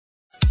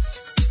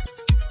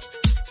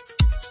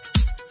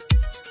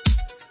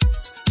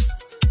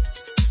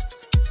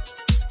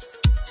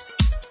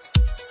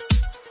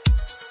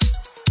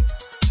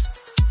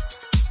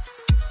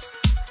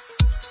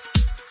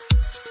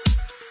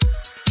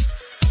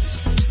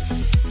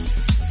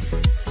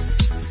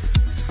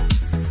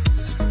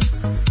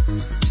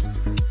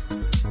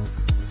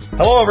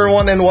Hello,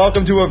 everyone, and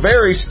welcome to a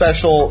very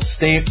special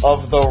State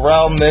of the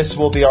Realm. This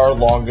will be our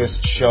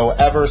longest show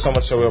ever, so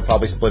much so we'll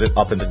probably split it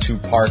up into two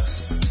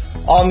parts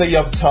on the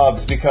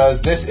YubTubs,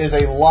 because this is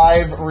a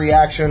live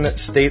reaction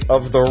State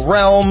of the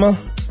Realm.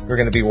 We're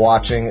going to be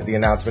watching the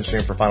announcement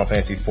stream for Final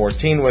Fantasy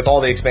XIV with all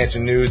the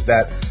expansion news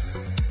that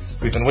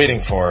we've been waiting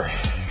for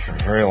a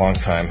very long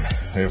time.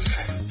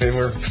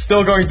 We're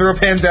still going through a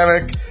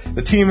pandemic.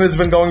 The team has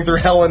been going through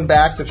hell and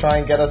back to try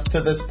and get us to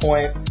this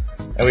point.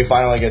 And we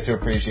finally get to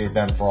appreciate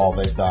them for all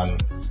they've done.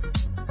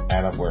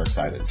 And we're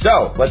excited.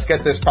 So, let's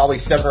get this probably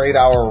 7 or 8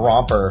 hour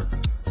romper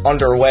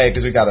underway,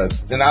 because we got an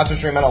announcement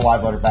stream and a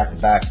live letter back to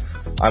back.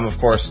 I'm, of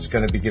course,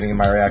 going to be giving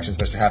my reactions.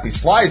 Mr. Happy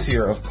Sly's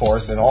here, of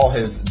course, in all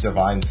his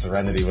divine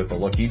serenity with the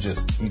look he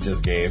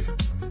just gave.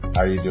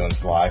 How are you doing,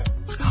 Sly?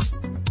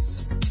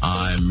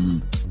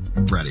 I'm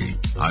ready.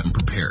 I'm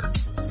prepared.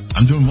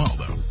 I'm doing well,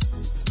 though.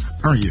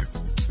 How are you?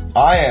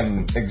 I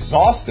am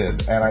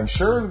exhausted, and I'm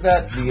sure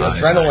that the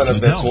adrenaline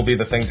of this will be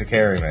the thing to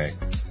carry me.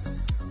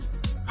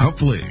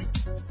 Hopefully.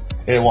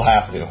 It will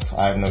have to.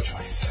 I have no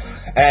choice.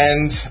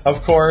 And,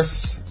 of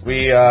course,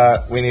 we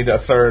need a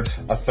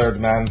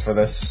third man for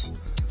this.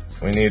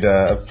 We need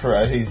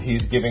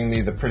he's giving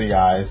me the pretty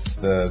eyes,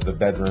 the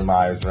bedroom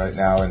eyes right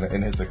now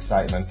in his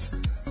excitement.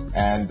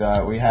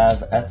 And we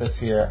have Ethis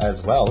here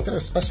as well. Look at her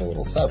special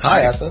little sub.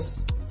 Hi, Ethis.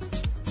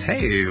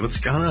 Hey,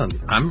 what's going on?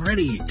 I'm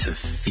ready to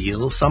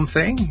feel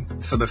something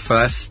for the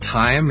first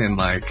time in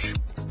like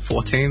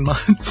 14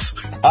 months.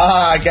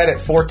 I get it.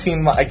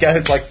 14 months. I guess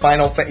it's like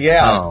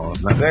yeah. Oh,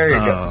 there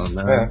you go.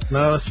 No, yeah.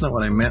 No, that's not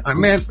what I meant. I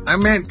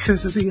meant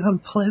because of the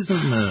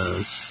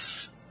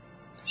unpleasantness.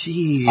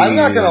 Jeez. I'm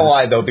not gonna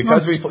lie though,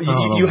 because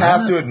you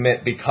have to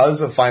admit,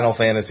 because of Final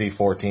Fantasy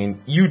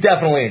 14, you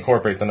definitely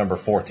incorporate the number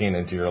 14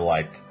 into your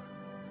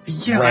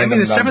Yeah, I mean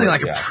it's definitely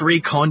like a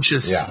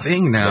pre-conscious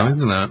thing now,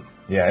 isn't it?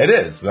 Yeah, it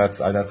is. That's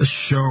the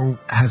show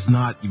has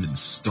not even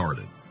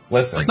started.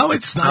 Listen, no,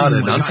 it's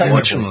started.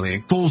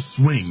 Unfortunately, full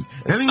swing.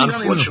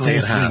 Unfortunately,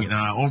 it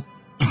has.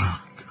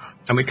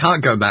 And we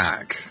can't go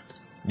back.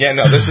 Yeah,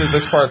 no.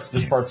 This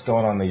part's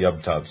going on the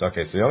YubTubs.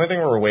 Okay, so the only thing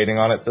we're waiting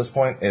on at this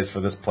point is for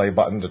this play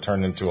button to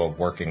turn into a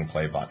working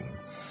play button.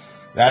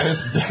 That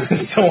is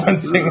the one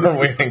thing we're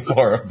waiting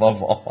for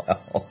above all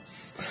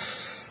else.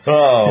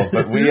 Oh,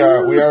 but we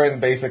are in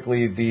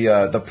basically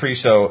the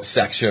pre-show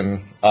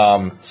section.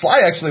 Sly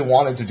actually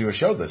wanted to do a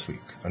show this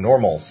week, a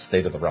normal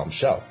State of the Realm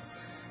show,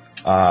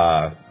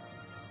 about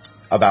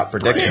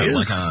predictions.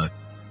 Like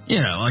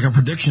our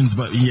predictions,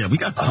 but yeah, we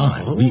got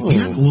time. We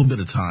have a little bit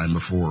of time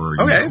before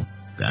the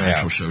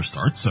actual show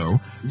starts.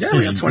 So we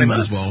got 20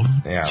 minutes. Might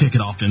as well kick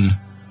it off in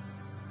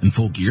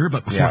full gear.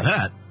 But before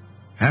that,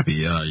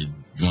 Happy,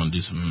 you want to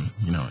do some,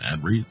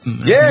 ad reads?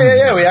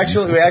 Yeah. We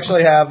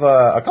actually have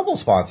a couple of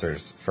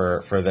sponsors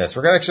for this.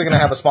 We're actually going to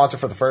have a sponsor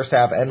for the first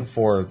half and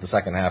for the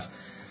second half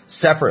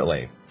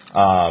separately.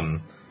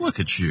 Look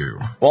at you.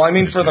 Well, I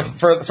mean, for the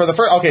first.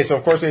 Okay, so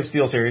of course we have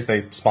SteelSeries.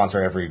 They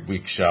sponsor every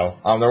week's show.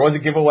 There was a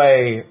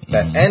giveaway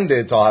that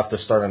ended, so I'll have to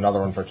start another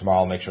one for tomorrow.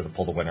 I'll make sure to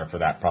pull the winner for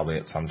that probably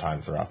at some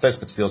time throughout this.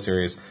 But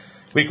SteelSeries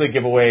weekly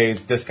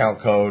giveaways, discount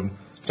code.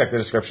 Check the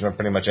description of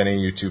pretty much any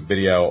YouTube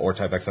video or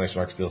type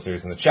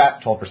 !SteelSeries in the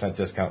chat. 12%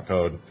 discount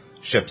code.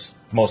 Ships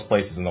most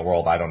places in the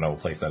world. I don't know a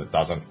place that it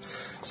doesn't.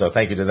 So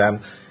thank you to them.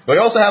 But we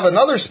also have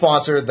another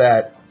sponsor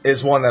that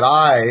is one that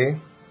I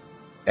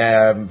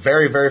am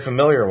very, very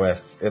familiar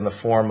with in the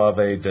form of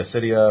a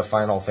Dissidia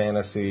Final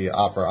Fantasy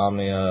Opera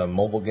Omnia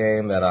mobile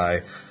game that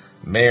I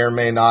may or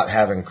may not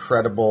have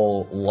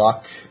incredible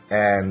luck,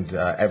 and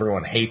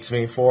everyone hates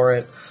me for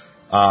it.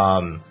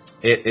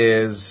 It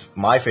is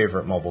my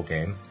favorite mobile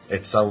game.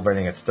 It's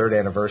celebrating its 3rd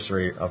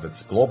anniversary of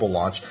its global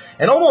launch.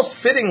 And almost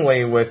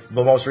fittingly with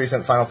the most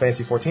recent Final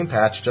Fantasy XIV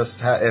patch,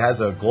 it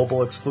has a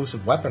global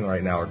exclusive weapon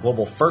right now, or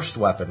global first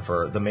weapon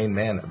for the main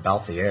man,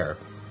 Balthier.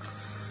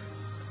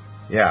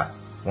 Yeah,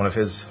 one of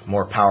his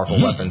more powerful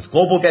weapons.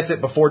 Global gets it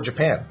before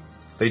Japan.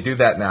 They do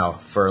that now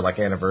for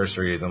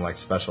anniversaries and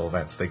special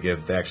events. They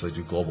actually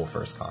do global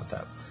first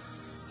content.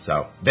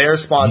 So they're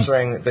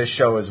sponsoring this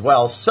show as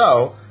well.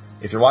 So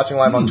if you're watching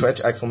live on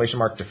Twitch,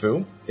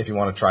 !Defu, if you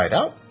want to try it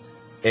out.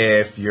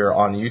 If you're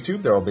on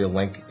YouTube, there will be a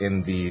link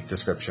in the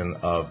description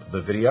of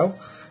the video.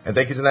 And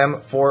thank you to them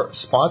for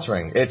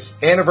sponsoring. It's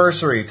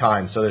anniversary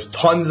time, so there's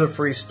tons of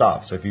free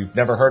stuff. So if you've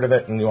never heard of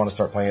it and you want to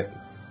start playing it,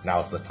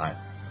 now's the time.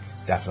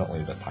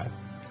 Definitely the time.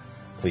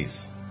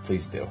 Please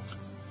do.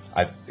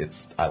 I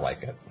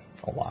like it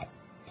a lot.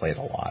 Play it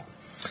a lot.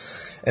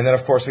 And then,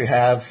 of course, we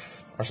have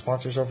our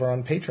sponsors over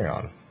on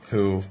Patreon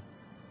who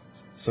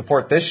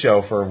support this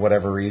show for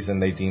whatever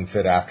reason they deem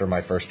fit after my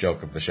first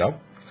joke of the show.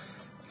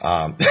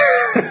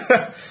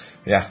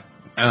 Yeah.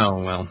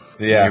 Oh well.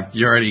 Yeah.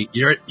 You already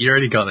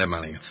got their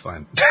money. It's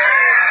fine.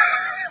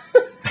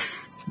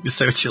 Just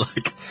say what you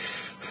like.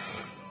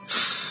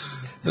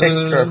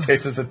 Thanks to our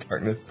patrons of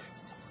darkness,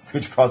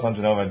 Kuch Cross on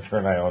Genova and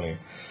Trinione.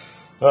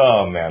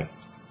 Oh man.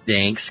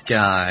 Thanks,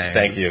 guys.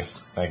 Thank you.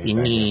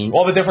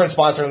 We'll have a different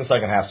sponsor in the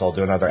second half, so I'll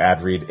do another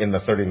ad read in the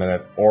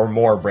 30-minute or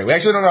more break. We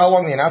actually don't know how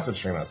long the announcement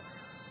stream is.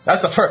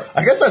 That's the first.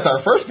 I guess that's our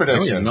first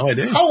prediction. Oh, yeah, no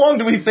idea. How long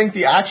do we think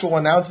the actual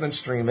announcement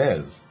stream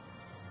is?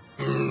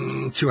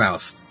 2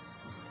 hours.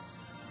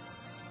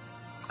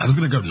 I was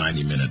gonna go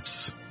 90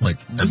 minutes, like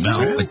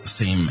about like the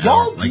same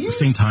Y'all, hour, like the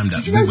same time that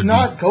did you we guys would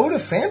not go to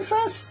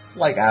FanFest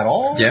like at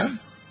all? Yeah.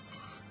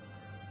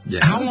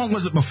 Yeah. How long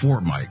was it before,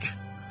 Mike?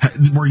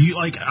 Were you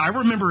like? I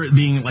remember it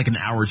being like an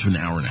hour to an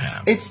hour and a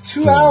half. It's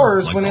 2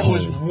 hours like, when it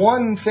was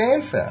one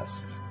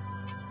FanFest.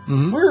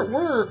 Mm-hmm.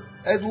 We're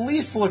at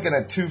least looking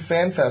at 2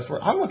 FanFests.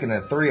 I'm looking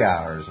at 3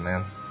 hours,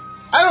 man.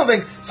 I don't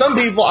think some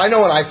people. I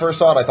know when I first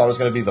saw it, I thought it was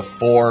going to be the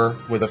 4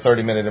 with a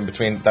 30-minute in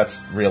between.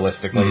 That's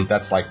realistically,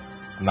 that's like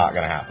not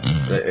going to happen.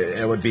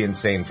 It would be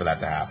insane for that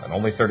to happen.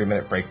 Only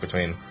 30-minute break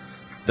between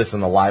this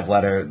and the live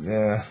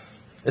letter.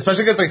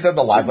 Especially because they said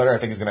the live letter, I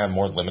think, is going to have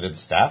more limited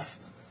staff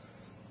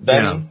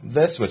than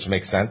this, which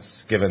makes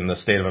sense given the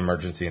state of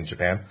emergency in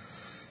Japan.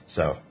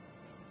 So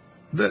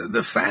the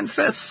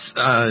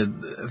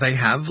FanFests, they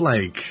have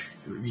like,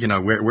 you know,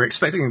 we're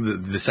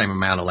expecting the same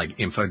amount of like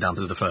info dump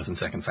as the first and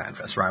second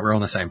FanFest, right? We're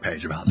on the same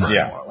page about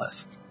that, more or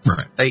less.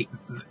 Right.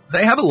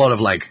 They have a lot of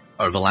like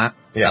overlap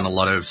Yeah. and a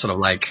lot of sort of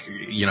like,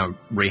 you know,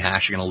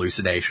 rehashing and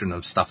elucidation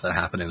of stuff that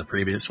happened in the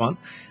previous one.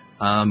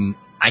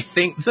 I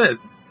think that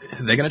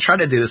they're going to try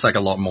to do this like a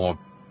lot more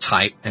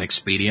tight and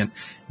expedient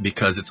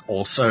because it's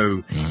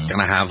also going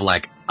to have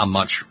like a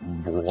much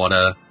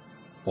broader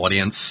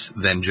audience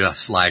than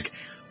just like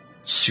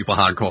super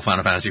hardcore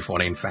Final Fantasy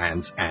XIV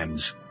fans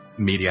and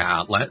media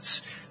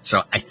outlets.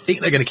 So I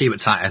think they're going to keep it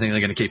tight. I think they're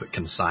going to keep it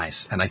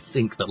concise. And I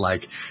think that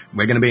like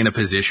we're going to be in a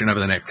position over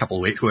the next couple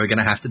of weeks where we're going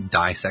to have to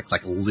dissect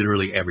like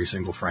literally every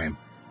single frame.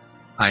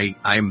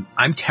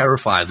 I'm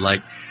terrified.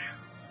 Like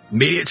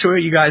media tour,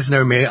 you guys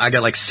know me. I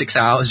get like 6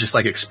 hours just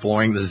like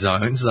exploring the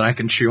zones that I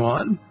can chew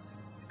on.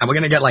 And we're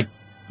going to get like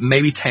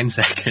maybe 10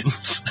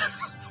 seconds.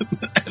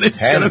 And it's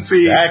 10 going to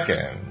be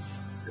seconds.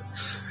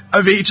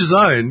 of each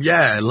zone,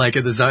 yeah. Like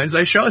at the zones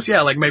they show us,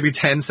 yeah, like maybe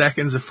 10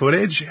 seconds of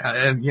footage,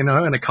 you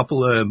know, and a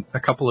couple of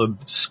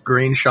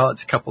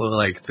screenshots, a couple of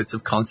like bits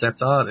of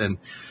concept art, and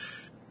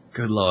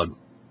good lord,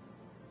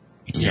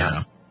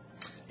 yeah.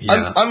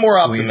 I'm more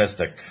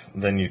optimistic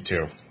than you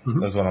two.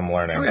 That's what I'm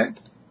learning.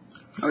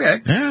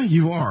 Okay. Yeah,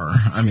 you are.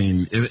 I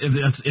mean,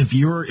 if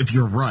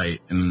you're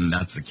right and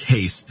that's the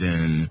case,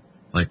 then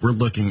like we're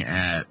looking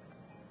at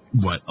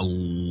what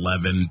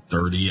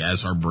 11:30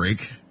 as our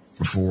break.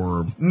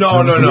 Before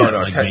No.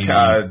 like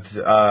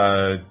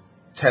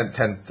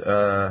 10,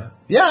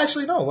 yeah,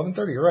 actually, no,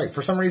 11:30. You're right.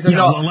 For some reason,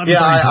 Yeah,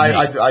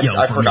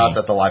 I forgot me.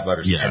 that the live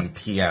letter's Yeah. 10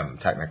 p.m.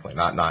 technically,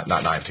 not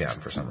 9 p.m.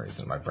 for some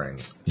reason. My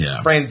brain's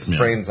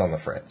on the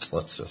fritz.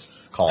 Let's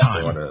just call it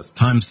for what it is.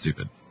 Time's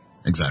stupid.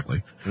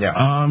 Exactly.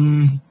 Yeah.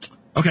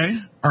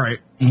 Okay. All right.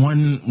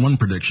 One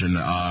prediction.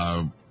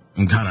 I'm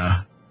kind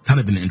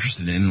of been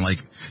interested in,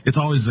 like, it's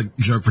always a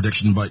joke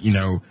prediction, but you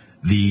know,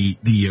 the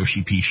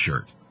Yoshi P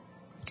shirt.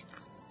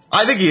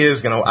 I think he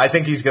is gonna. I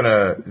think he's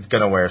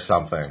gonna wear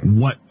something.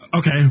 What?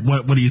 Okay.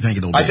 What do you think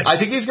it'll be? I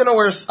think he's gonna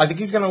wear. I think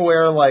he's gonna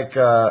wear like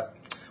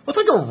what's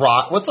like a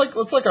rock. What's like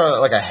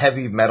a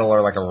heavy metal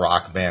or like a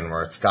rock band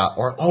where it's got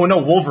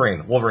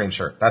Wolverine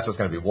shirt. That's what's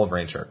gonna be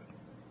Wolverine shirt.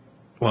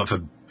 Well, for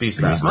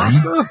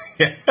Beastmaster.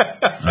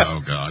 Oh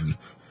God.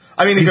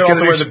 I mean, he He's could also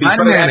gonna wear do the Beast,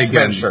 Spider-Man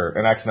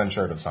an X-Men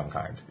shirt of some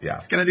kind. Yeah.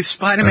 It's gonna do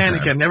Spider-Man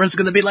Okay. again. Everyone's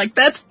gonna be like,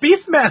 "That's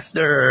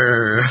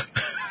Beastmaster."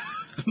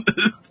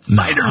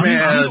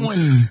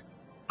 Spider-Man.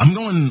 I'm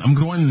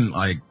going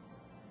like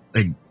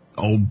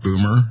old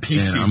boomer.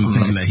 Beastie and I'm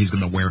thinking Boots. that he's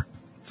gonna wear.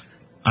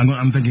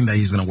 I'm thinking that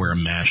he's gonna wear a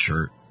MASH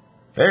shirt,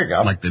 There you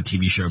go. like the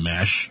TV show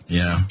MASH.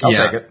 Yeah. I'll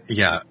take it.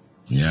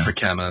 Yeah. For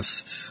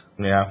chemist.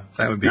 Yeah.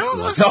 That would be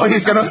cool. No,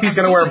 he's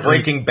gonna wear a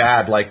Breaking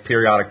Bad like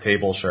periodic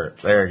table shirt.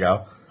 There you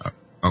go.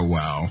 Oh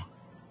wow.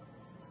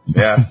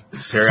 Yeah.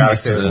 Periodic Somebody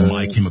says table.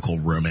 My Chemical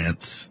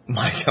Romance.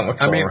 My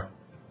Chemical. I mean,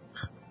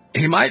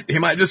 he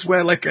might just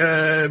wear like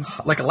a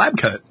lab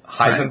coat.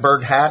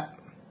 Heisenberg hat.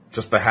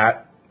 Just the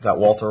hat that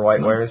Walter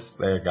White wears.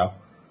 There you go.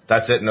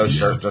 That's it. No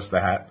shirt, just the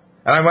hat.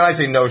 And when I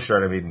say no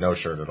shirt, I mean no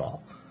shirt at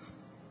all.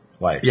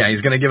 Like, Yeah,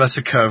 he's gonna give us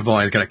a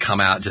curveball. He's gonna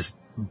come out just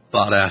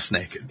butt ass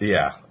naked.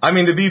 yeah. I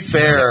mean, to be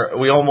fair,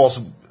 we almost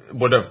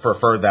would have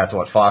preferred that to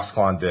what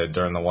Foxconn did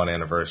during the 1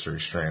 anniversary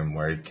stream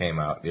where he came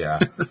out,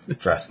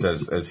 dressed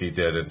as he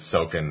did and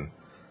Soken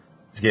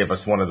gave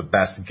us one of the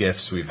best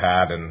gifts we've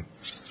had in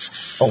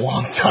a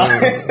long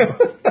time.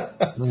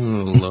 Oh,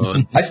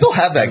 Lord. I still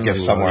have that gift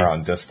somewhere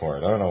on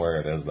Discord. I don't know where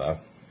it is though.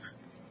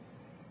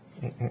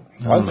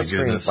 Why is the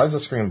screen? goodness. Why is the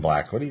screen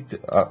black? What do you do?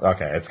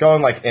 Okay, it's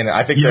going like in.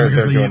 I think Yeah, they're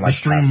because doing like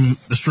the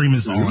tests. stream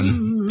is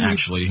on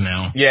actually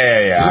now.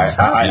 Yeah.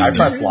 I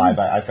pressed live.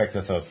 I fixed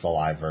it so it's the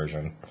live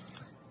version.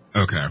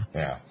 Okay.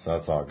 Yeah, so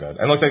that's all good. And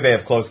it looks like they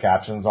have closed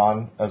captions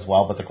on as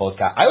well, but the closed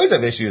cap. I always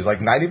have issues. Like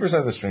 90%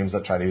 of the streams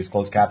that try to use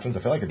closed captions,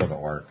 I feel like it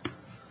doesn't work.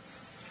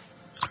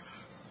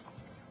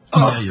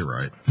 Yeah, you're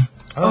right.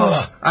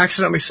 I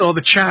accidentally saw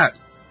the chat.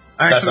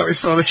 I accidentally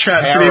saw the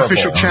chat to the terrible.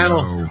 official channel.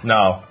 Oh,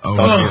 No, Oh,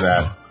 don't no. do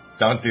that.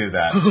 Don't do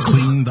that.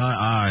 Clean thy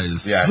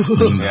eyes. Yeah.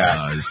 Clean thy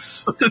Yeah.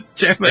 eyes.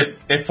 Damn it.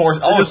 It forced.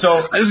 Oh,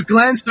 so I just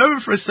glanced over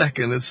for a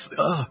second. It's,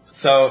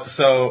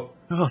 so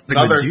the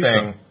another Medusa.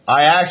 thing.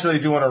 I actually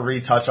do want to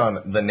retouch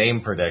on the name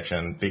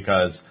prediction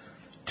because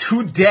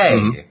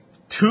today,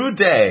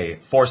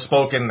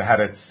 Forspoken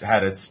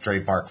had its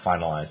trademark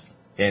finalized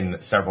in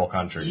several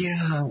countries.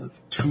 Yeah.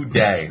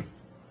 Today.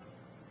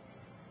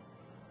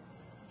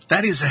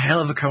 That is a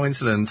hell of a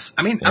coincidence.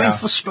 I mean, Yeah.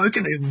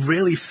 Forspoken, it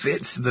really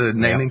fits the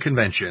naming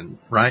convention,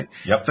 right?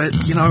 Yep.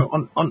 But, you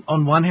know,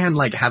 on one hand,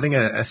 like having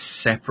a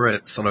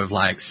separate sort of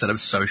like set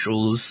of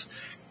socials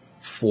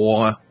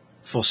for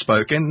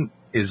Forspoken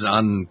is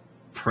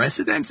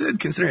unprecedented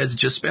considering it's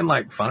just been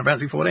like Final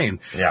Fantasy 14.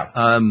 Yeah.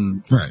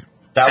 Right.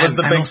 That was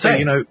the big also, thing.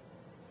 you know,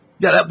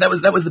 yeah, that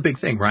was the big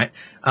thing, right?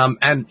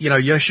 And, you know,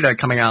 Yoshida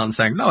coming out and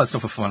saying, no, it's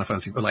not for Final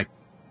Fantasy, but like,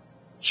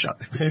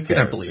 shut. Who I cares?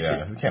 don't believe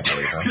Yeah, you. you can't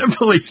believe I him. don't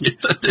believe you.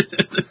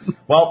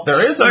 Well,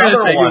 there is I'm gonna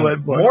another take your one.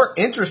 word for it. More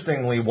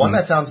interestingly, one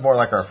that sounds more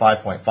like our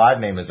 5.5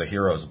 name is a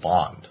Hero's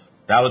Bond.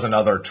 That was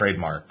another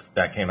trademark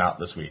that came out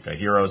this week, a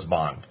Hero's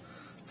Bond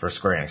for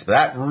Square Enix. But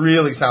that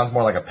really sounds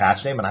more like a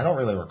patch name, and I don't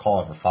really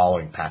recall ever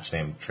following patch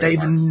name They've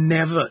trademarks.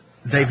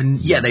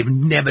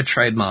 never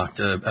trademarked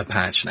a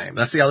patch name.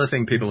 That's the other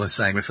thing people are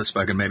saying with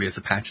Forspoken. Maybe it's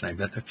a patch name.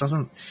 That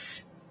doesn't.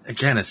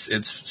 Again,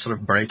 it's sort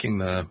of breaking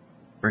the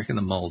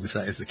mold if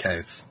that is the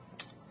case.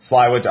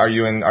 Slywood, are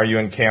you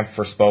in camp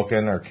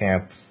Forspoken or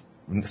camp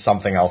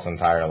something else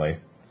entirely?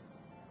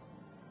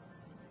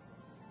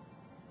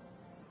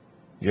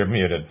 You're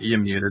muted. You're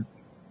muted.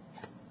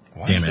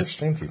 Why Damn is there it.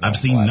 stream people I've on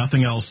seen black?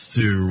 nothing else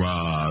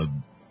to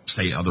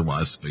say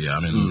otherwise, but yeah,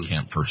 I'm in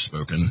camp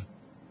Forspoken.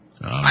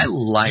 I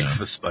like yeah.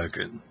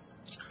 Forspoken.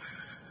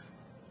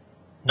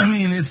 I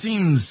mean, it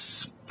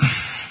seems,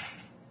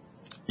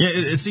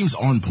 it seems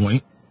on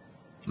point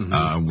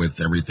with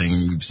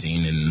everything we've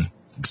seen and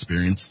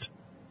experienced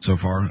so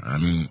far. I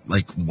mean,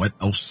 like, what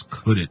else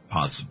could it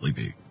possibly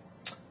be?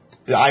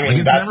 I mean, Like,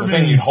 it's that's the never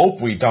thing. been- You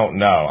hope we don't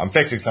know. I'm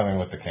fixing something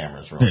with the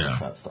cameras real Yeah.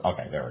 quick.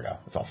 Okay, there we go.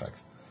 It's all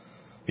fixed.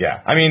 Yeah,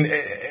 I mean,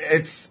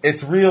 it's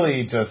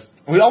really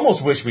just, we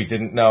almost wish we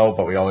didn't know,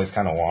 but we always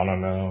kind of want to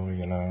know,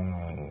 you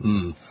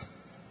know?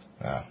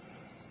 Yeah.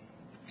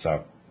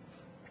 So,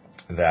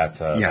 that...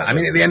 Yeah, I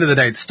mean, at the end of the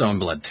day, it's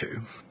Stormblood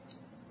 2.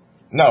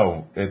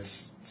 No,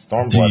 it's Do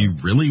Stormblood. you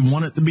really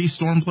want it to be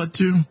Stormblood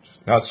 2?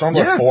 No, it's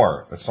Stormblood Yeah.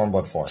 4. It's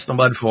Stormblood 4.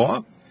 Stormblood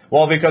 4?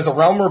 Well, because A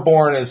Realm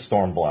Reborn is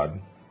Stormblood.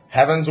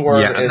 Heaven's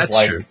Word Yeah, is that's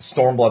like true.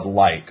 Stormblood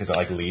Light, because it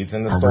like leads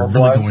into Are we really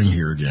Stormblood. going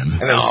here again?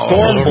 And then Oh,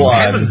 Stormblood...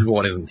 Heaven's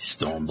Ward isn't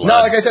Stormblood. No,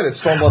 like I said,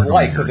 it's Stormblood we're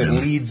Light going because it here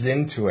again. leads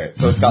into it.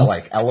 So it's got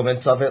like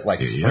elements of it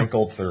like Yeah.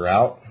 sprinkled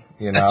throughout,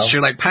 you know? That's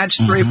true. Like, patch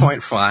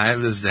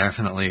 3.5 is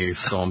definitely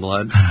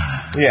Stormblood.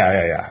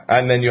 Yeah.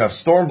 And then you have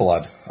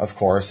Stormblood, of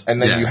course.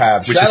 And then Yeah. you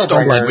have which is Stormblood,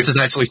 Shadowbringers. which is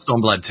actually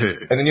Stormblood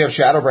 2. And then you have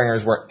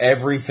Shadowbringers where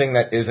everything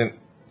that isn't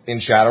in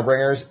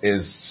Shadowbringers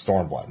is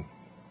Stormblood.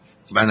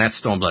 And that's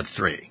Stormblood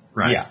 3,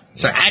 right? Yeah.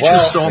 So Yeah. actual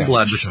Well, Stormblood yeah.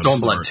 was Should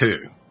Stormblood start.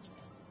 2.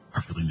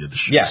 I really need to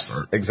show Yes,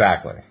 start.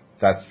 exactly.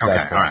 That's Okay,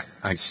 good. all right.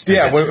 I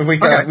Yeah, get you. we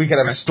could Okay. we could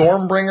have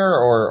Stormbringer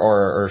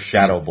or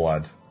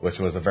Shadowblood, which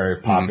was a very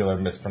popular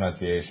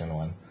mispronunciation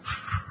when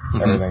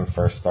everything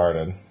first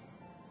started.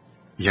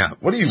 Yeah.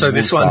 What are you So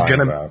this one's woo-sawing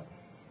gonna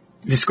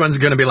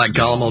about? be like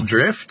Garlemald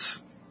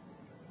Drift.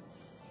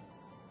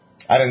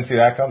 I didn't see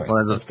that coming.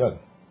 Well, That's good.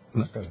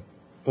 That's good.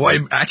 Well,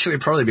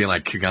 it'd probably be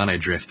like Kugane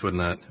Drift,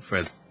 wouldn't it? If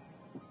we're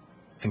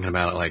thinking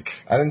about it like,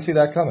 I didn't see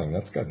that coming.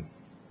 That's good.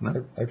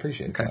 No? I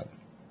appreciate Okay. that.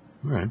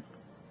 all right.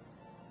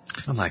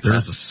 I like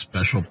There's that. a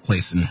special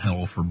place in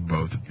hell for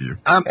both of you.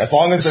 As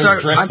long as there's So,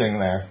 drifting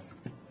there.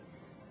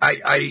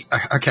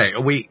 Okay,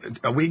 are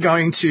we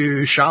going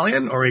to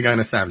Sharlayan or are we going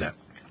to Thavnet?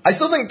 I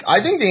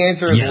think the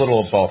answer is Yes. a little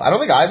of both. I don't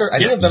think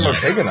any Yes. of them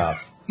Yes. are big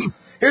enough.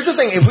 Here's the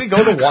thing, if we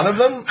go to one of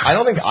them, I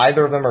don't think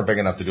either of them are big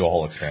enough to do a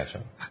whole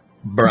expansion.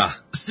 Bruh.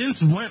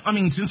 Since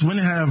when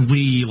have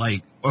we,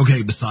 like,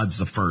 okay, besides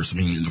the first, I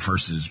mean, the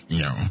first is,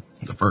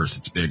 the first,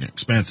 it's big and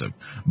expansive,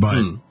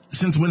 but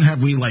since when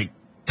have we, like,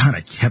 kind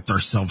of kept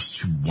ourselves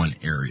to one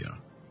area?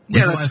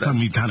 When's the that's last fair. time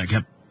we kind of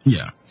kept,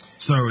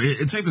 so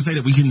it's safe to say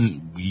that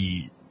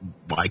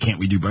why can't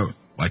we do both?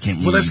 Why can't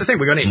we? Well, that's the thing.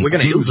 We're going to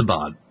include-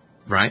 Ilzabad,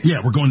 right? Yeah,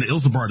 we're going to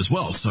Ilzabard as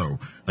well, so,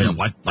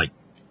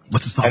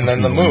 what's to stop And us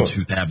then from the going moon.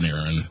 to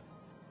Thavner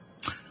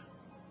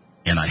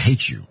and I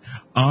hate you.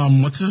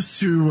 What's this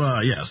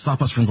to,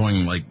 stop us from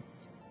going, like,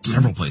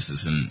 several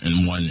places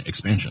in one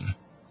expansion?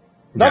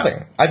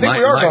 Nothing. I think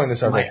we are going to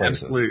several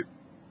places. Absolute,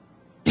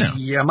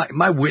 Yeah.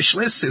 my wish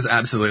list is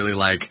absolutely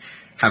like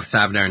have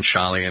Thavner and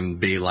Sharlayan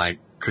be like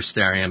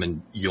Crystarium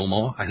and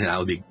Yulmore. I think that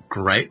would be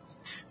great.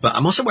 But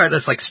I'm also aware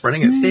that's like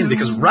spreading it thin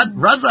because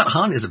Radzat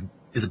Han is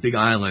a big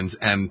island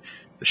and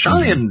the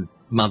Sharlayan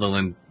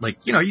motherland, like,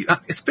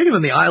 it's bigger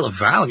than the Isle of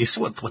Val. You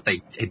saw what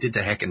they did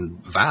to Heck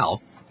and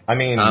Val. I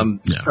mean, So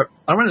I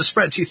don't want to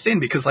spread it too thin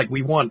because like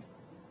we want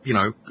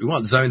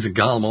zones in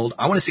Garlemald.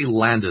 I want to see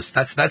Landis.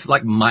 That's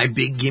like my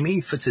big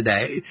gimme for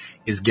today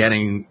is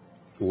getting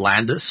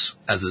Landis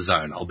as a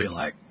zone. I'll be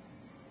like,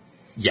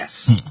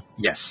 yes.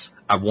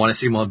 I want to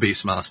see more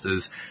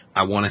Beastmasters.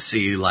 I want to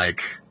see,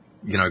 like,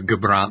 you know,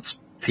 Gabranth's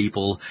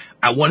people.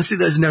 I want to see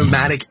those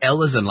nomadic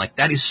Elezen. Like,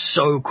 that is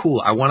so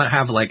cool. I want to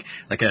have, like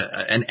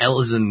an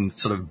Elezen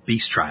sort of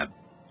beast tribe.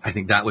 I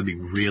think that would be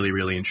really,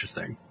 really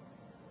interesting.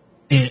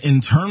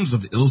 In terms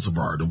of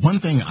Ilzabar, the one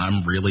thing I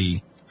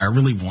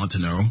really want to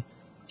know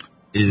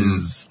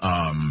is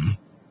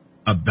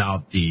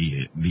about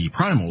the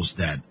primals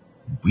that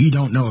we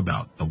don't know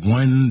about. The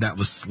one that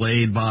was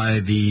slayed by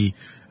the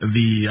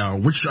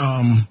which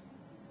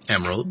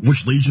Emerald.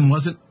 Which legion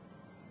was it?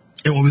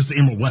 It was the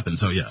Emerald Weapon.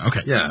 So yeah,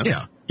 okay,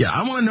 yeah.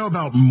 I want to know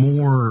about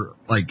more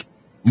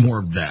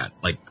of that,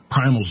 like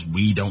primals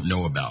we don't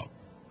know about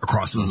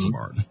across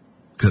Ilzabar,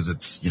 because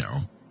it's, you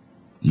know,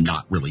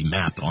 not really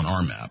mapped on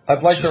our map.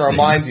 I'd like to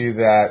remind you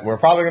that we're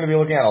probably going to be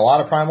looking at a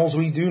lot of primals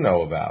we do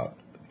know about,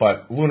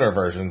 but lunar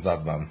versions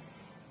of them.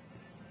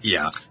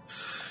 Yeah.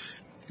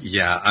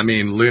 Yeah, I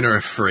mean, Lunar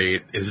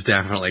Efreet is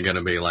definitely going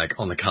to be, like,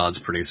 on the cards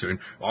pretty soon.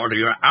 Or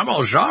the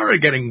Amazara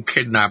getting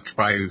kidnapped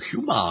by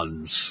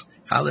humans.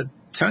 How the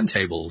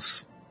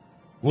turntables.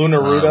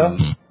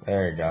 Lunaruda.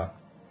 There you go.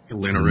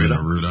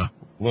 Lunaruda.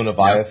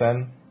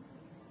 Lunaviathan.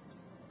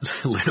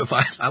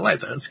 Lunaviathan. I like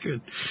that. That's good.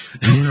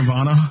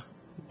 Lunavana.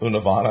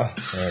 Lunavana.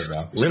 There you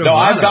go. Lunavana. No,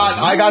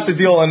 I got to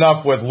deal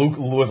enough with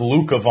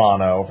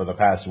Lukavana over the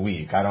past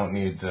week. I don't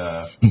need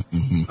to.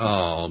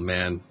 Oh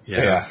man,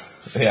 yeah.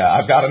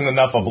 I've gotten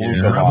enough of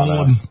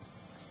Lukavana,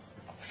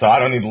 so I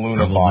don't need Revel in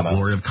the Lunavana.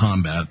 glory of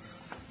combat.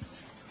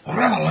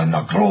 Revel in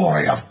the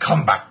glory of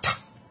combat.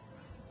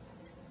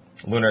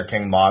 Lunar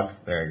King Mog.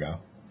 There you go.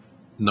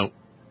 Nope.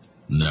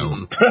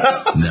 No,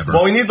 never.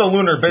 Well, we need the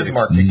Lunar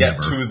Bismarck to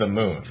get to the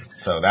moon,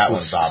 so that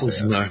one's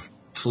obvious.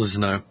 Please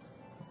no.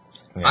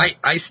 Yeah.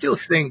 I still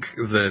think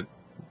that.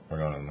 We're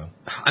going to the moon.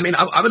 I mean,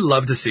 I would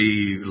love to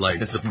see, like,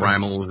 the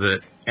primal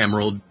that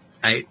Emerald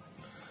ate.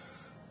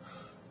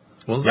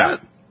 What was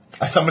that?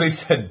 Somebody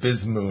said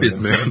Bismoon.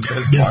 Bismoon.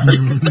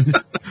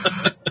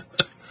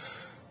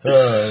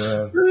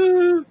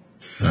 Oh,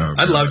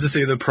 I'd love to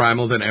see the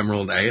primal that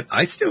Emerald ate.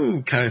 I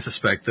still kind of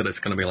suspect that it's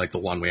going to be like the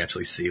one we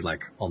actually see,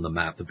 like, on the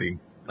map, the big,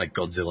 like,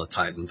 Godzilla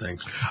Titan thing.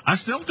 I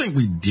still think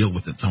we deal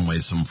with it some way,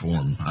 some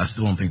form. I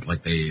still don't think,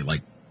 like,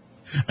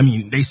 I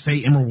mean, they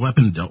say Emerald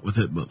Weapon dealt with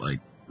it, but, like,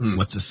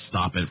 what's to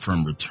stop it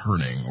from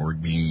returning or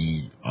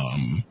being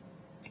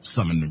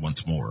summoned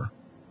once more?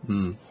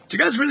 Do you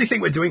guys really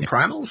think we're doing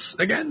primals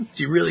again?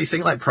 Do you really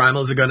think, like,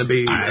 primals are going to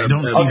be... I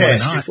don't see why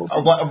not.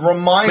 A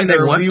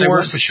reminder, I mean, they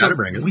weren't for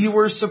Shadowbringers. We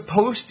were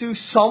supposed to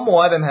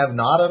somewhat, and have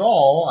not at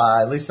all,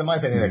 at least in my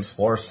opinion,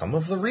 explore some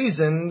of the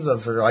reasons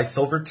of why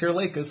Silver Tear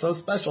Lake is so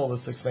special,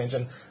 this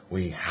expansion.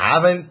 We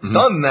haven't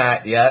done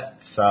that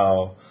yet,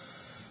 so...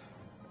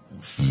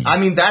 I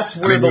mean, that's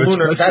where the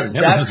lunar...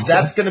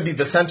 That's going to be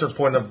the center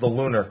point of the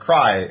Lunar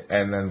Cry,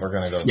 and then we're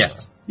going to go...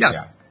 Yes.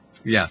 Yeah.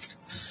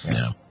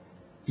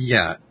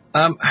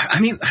 I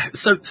mean,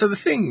 so the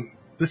thing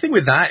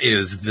with that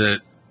is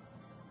that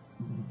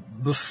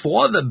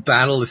before the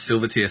Battle of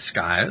Silvertear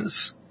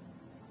Skies,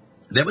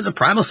 there was a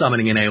primal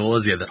summoning in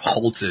Eorzea that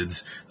halted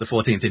the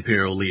 14th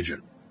Imperial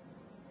Legion.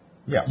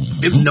 Yeah.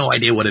 We have no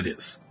idea what it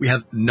is. We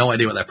have no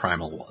idea what that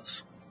primal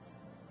was.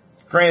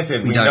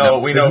 Granted, we know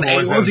who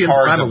was in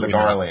charge of the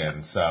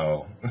Garleans,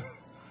 so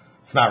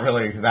it's not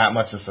really that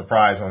much a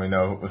surprise when we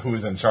know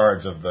who's in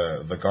charge of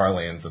the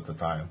Garleans at the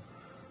time.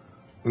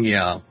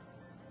 Yeah.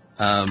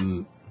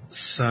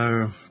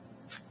 So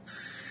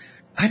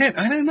I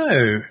don't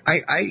know.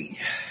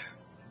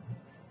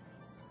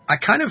 I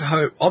kind of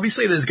hope,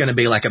 obviously there's going to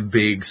be like a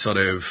big sort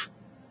of,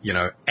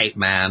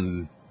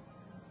 8-man,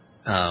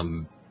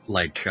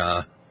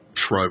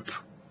 trope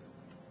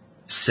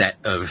set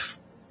of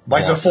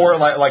like bosses.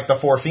 the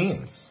four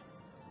fiends.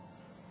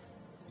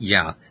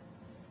 Yeah.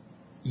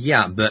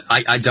 Yeah, but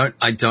I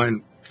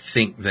don't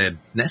think they're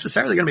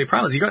necessarily going to be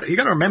primals. You got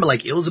to remember,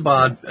 like,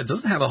 Ilzabar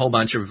doesn't have a whole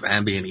bunch of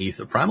ambient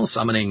ether. Primal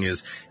summoning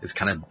is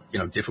kind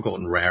of, difficult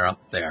and rare up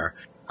there.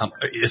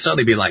 It'll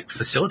certainly be, like,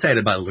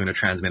 facilitated by the lunar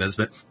transmitters,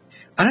 but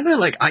I don't know,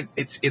 like,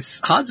 it's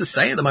hard to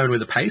say at the moment with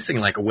the pacing,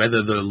 like,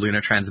 whether the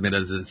lunar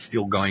transmitters is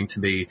still going to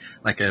be,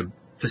 like, a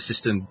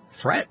persistent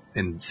threat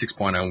in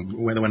 6.0,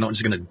 whether we're not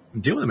just going to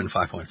deal with them in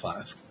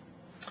 5.5.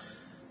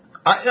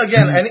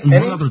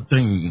 One other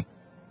thing.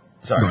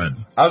 Sorry. Go ahead.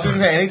 I was going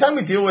to say, anytime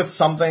we deal with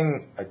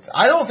something,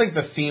 I don't think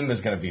the theme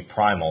is going to be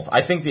primals.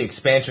 I think the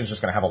expansion is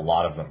just going to have a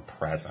lot of them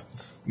present.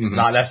 Mm-hmm.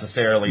 Not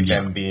necessarily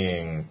them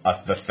being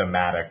the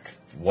thematic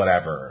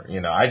whatever,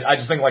 I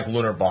just think like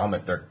Lunar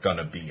Bahamut, they're going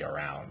to be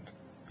around,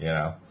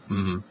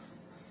 Mm-hmm.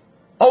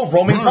 Oh,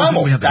 roaming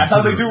primals. That's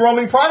how they do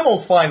roaming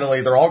primals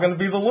finally. They're all going to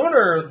be the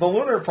lunar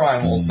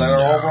primals that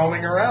are all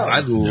roaming around.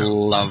 I'd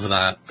love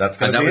that. That's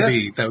going to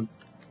be that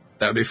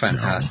would be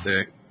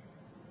fantastic. No,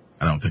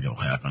 I don't think it'll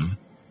happen.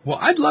 Well,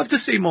 I'd love to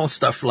see more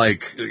stuff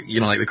like,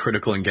 like the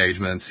critical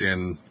engagements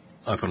in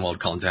open world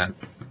content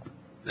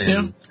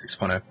in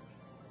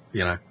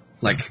 6.0.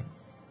 Like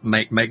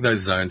make those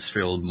zones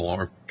feel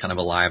more kind of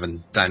alive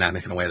and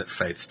dynamic in a way that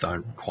Fates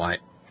don't quite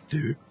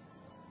do.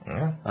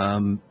 Yeah.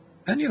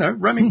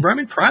 And, roaming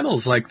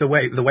primals, like the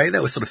way they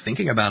were sort of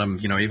thinking about them,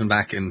 even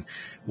back in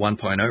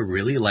 1.0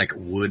 really like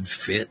would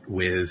fit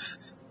with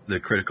the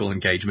critical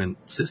engagement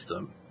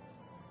system.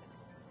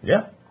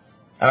 Yeah.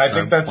 And I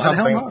think that's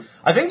something,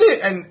 I think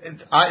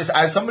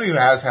as somebody who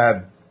has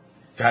had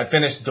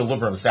finished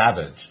Deliberate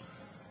Savage,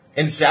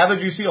 in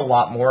Savage you see a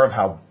lot more of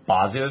how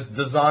Bosnia's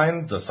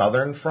designed, the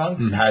southern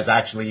front, has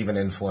actually even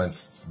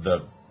influenced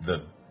the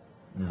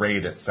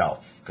raid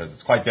itself, because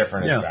it's quite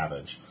different in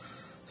Savage.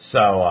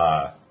 So,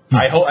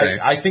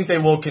 I think they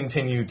will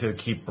continue to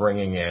keep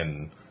bringing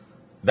in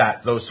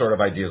those sort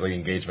of ideas like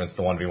engagements,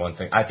 the 1v1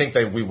 thing. I think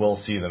we will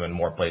see them in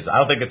more places. I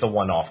don't think it's a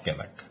one-off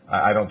gimmick.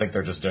 I don't think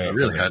they're just doing it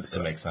really to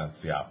make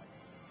sense. Yeah.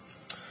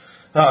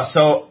 One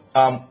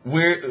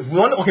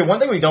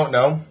thing we don't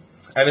know,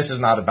 and this is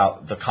not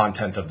about the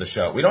content of the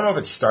show. We don't know if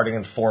it's starting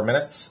in 4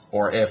 minutes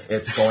or if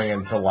it's going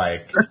into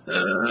like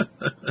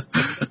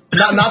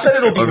not that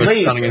it'll be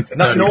late.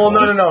 No.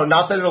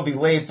 Not that it'll be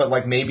late, but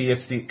like maybe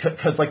it's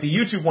because like the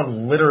YouTube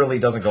one literally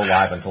doesn't go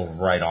live until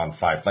right on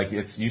 5. Like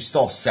you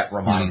still have set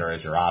reminder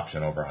as your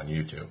option over on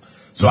YouTube.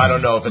 So I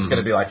don't know if it's going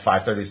to be like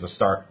 5:30 is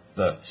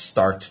the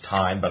start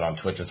time, but on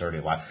Twitch it's already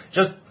live.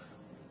 Just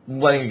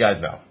letting you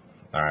guys know.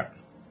 All right.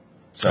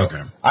 So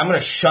I'm going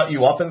to shut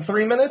you up in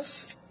 3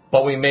 minutes.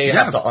 But we may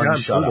have to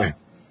unshut up.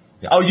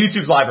 Yeah. Oh,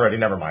 YouTube's live already.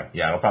 Never mind.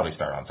 Yeah, it'll probably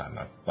start on time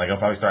then. Like it'll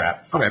probably start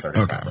at 5:30.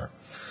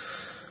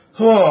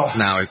 Okay.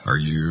 Now, are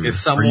you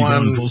someone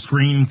going full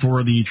screen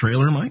for the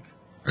trailer, Mike?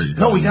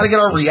 No, we got to get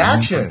our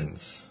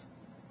reactions.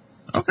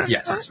 Okay.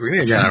 Yes, we need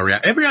to get our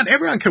reaction.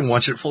 Everyone can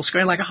watch it full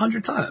screen like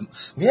 100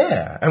 times.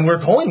 Yeah, and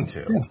we're going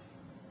to. Yeah.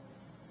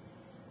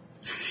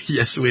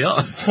 Yes, we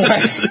are.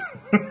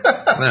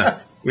 No.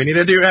 We need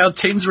to do our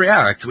teams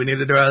react. We need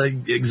to do our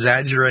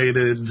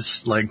exaggerated,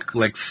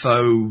 like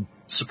faux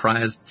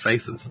surprised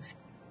faces.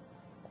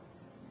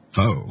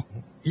 Faux?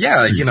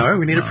 Yeah,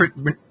 we need to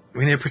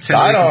pretend.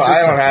 I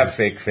don't have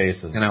fake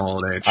faces in our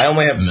old age. I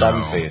only have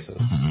dumb faces.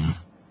 Mm-hmm.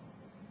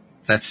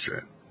 That's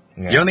true.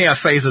 Yeah. You only have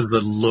faces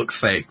that look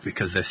fake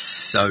because they're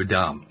so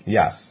dumb.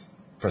 Yes,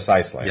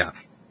 precisely. Yeah.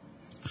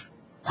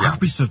 Why are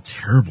we so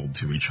terrible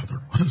to each other?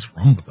 What is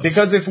wrong with us?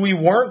 Because if we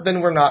weren't, then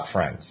we're not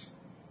friends.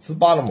 It's the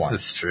bottom line.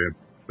 That's true.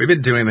 We've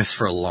been doing this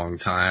for a long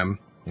time.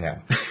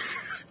 Yeah.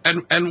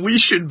 and we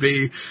should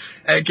be,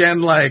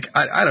 again, like,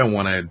 I don't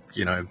want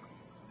to,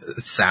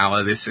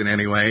 sour this in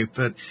any way,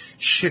 but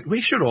shit,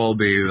 we should all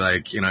be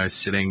like,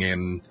 sitting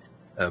in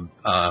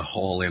a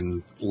hall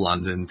in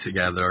London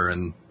together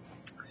and,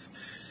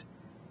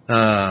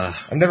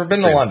 I've never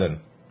been to London.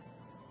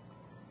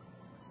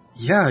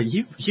 Yeah,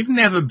 you've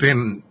never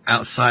been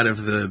outside of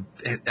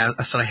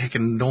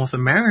heckin' North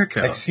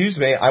America. Excuse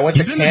me, I went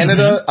to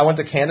Canada. I went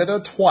to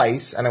Canada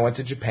twice, and I went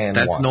to Japan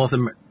once. That's North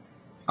America.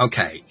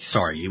 Okay,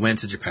 sorry, you went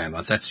to Japan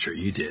once. That's true,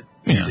 you did.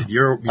 Yeah. You did.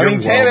 You're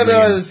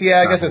Canada is,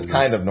 I guess it's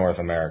kind of North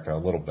America, a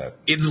little bit.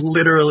 It's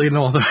literally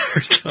North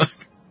America.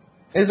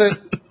 Is it?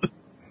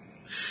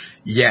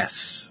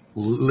 Yes.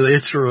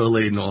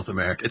 Literally North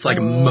America. It's like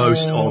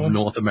most of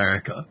North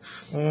America.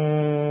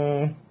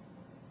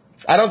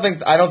 I don't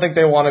think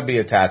they want to be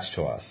attached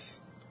to us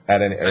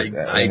at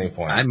any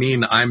point. I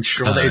mean, I'm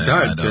sure they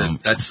don't.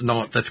 But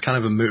that's kind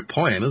of a moot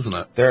point, isn't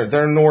it?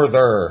 They're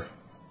Norther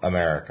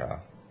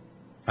America.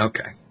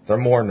 Okay. They're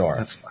more north.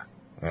 That's fine.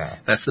 Yeah.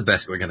 That's the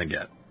best we're going to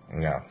get.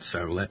 Yeah.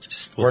 So let's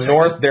just... We're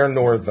north, they're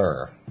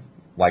norther.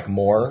 Like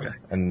more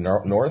and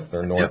north,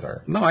 they're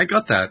norther. Yeah. No, I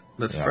got that.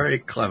 That's very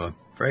clever.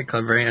 Very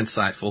clever, very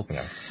insightful.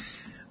 Yeah.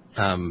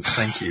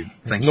 Thank you.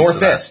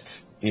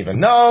 Northeast, even.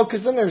 No,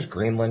 because then there's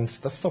Greenland.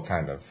 That's still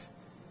kind of...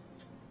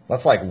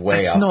 That's like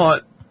way up. That's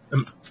not...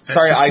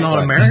 Sorry, Iceland.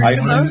 Not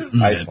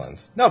American,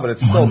 Iceland. No, but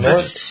it's still north.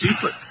 That's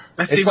super...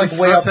 It's like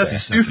way up there.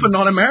 That's super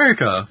not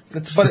America.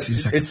 But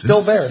it's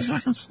still there.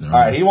 All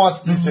right, he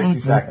wants to do 60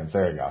 seconds.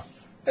 There you go.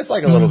 It's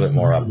like a little bit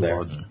more up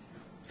there.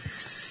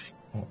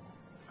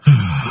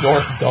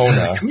 North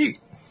Dona.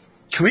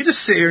 Can we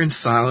just sit here in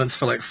silence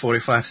for like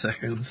 45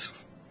 seconds?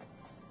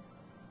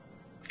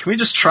 Can we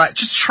just try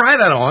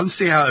that on,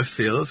 see how it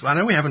feels? I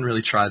know we haven't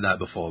really tried that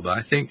before, but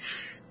I think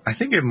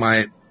we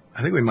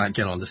might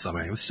get onto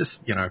something. Let's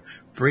just,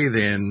 breathe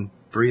in,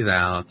 breathe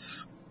out.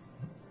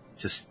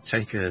 Just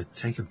take a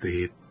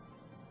beat.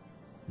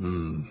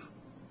 You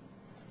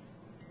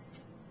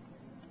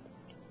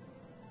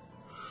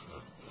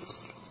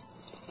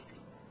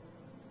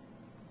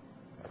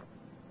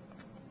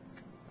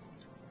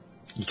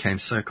came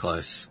so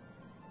close.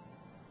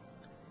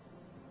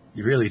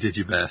 You really did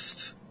your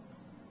best.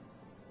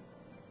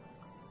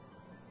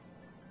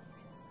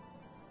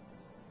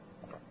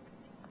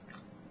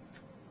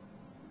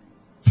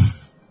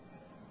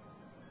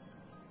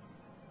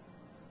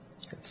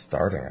 It's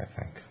starting, I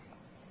think.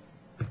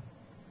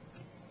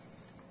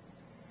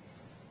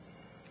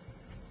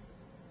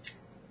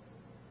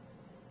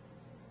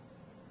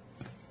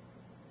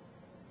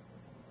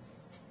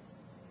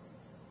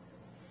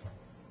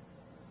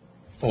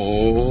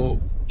 Oh,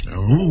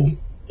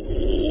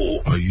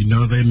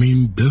 they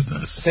mean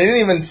business. They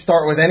didn't even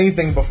start with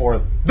anything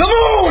before the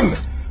moon.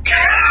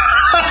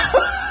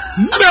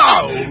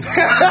 No!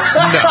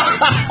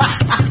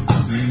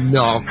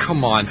 No,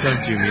 come on,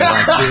 don't do me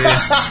like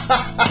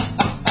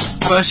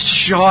this. First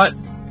shot.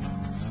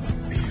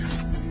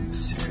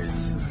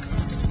 Serious.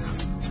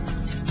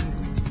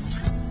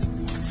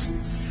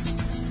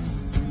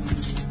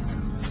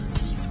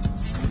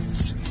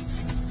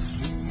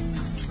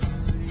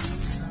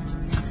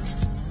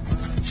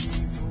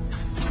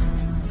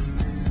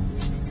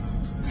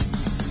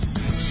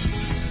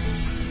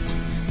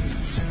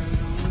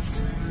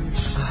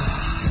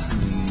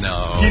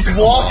 No. He's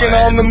walking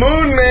on the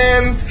moon,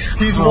 man.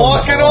 He's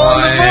walking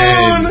on the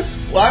moon.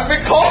 Well, I've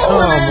been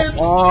calling it. Come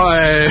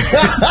on.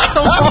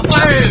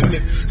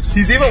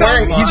 He's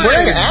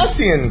wearing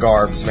Ascian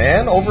garbs,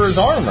 man, over his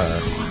armor.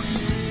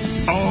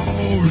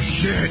 Oh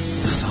shit!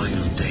 The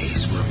final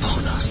days were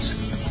upon us.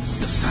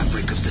 The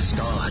fabric of the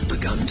star had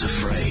begun to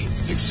fray,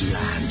 its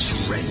lands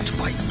rent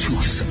by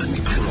tooth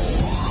and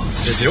claw.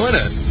 They're doing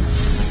it.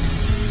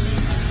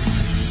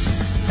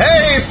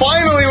 Hey,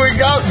 finally we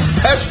got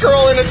Best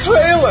Girl in a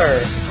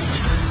trailer.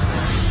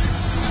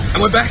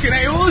 And we're back in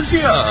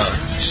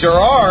Eorzea. Sure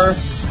are.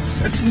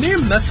 That's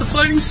Nim. That's the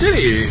floating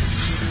city.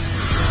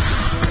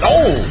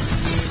 Oh!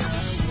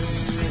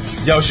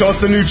 Yo, show us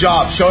the new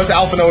job. Show us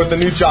Alphino with the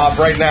new job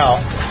right now.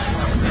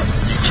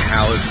 You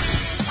cowards.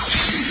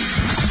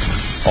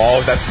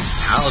 Oh, that's...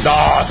 Paladin.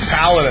 Oh, it's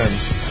Paladin.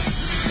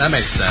 That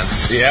makes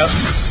sense. Yep.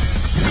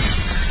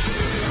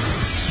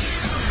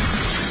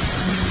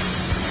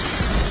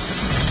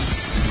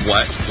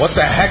 What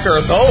the heck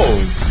are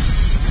those?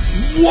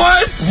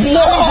 What?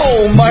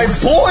 Whoa, my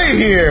boy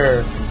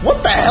here!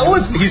 What the hell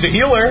is... He's a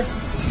healer.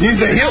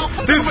 He's a healer.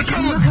 Dude,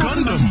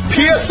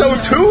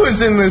 PSO2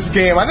 is in this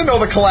game. I didn't know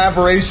the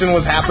collaboration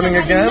was happening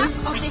again.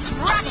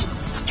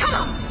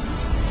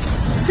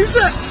 Is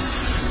that...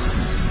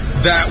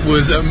 That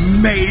was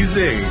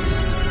amazing.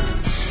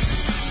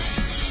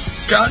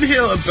 Gun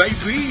healer,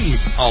 baby.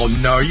 Oh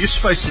no, you're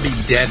supposed to be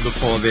dead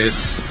before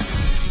this.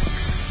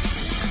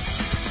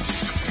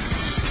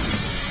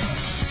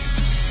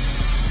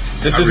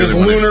 This is his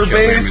lunar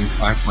base?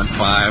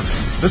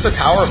 5.5. Is this the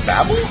Tower of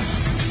Babel?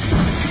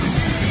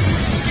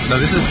 No,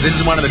 this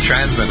is one of the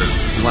transmitters.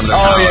 This is one of the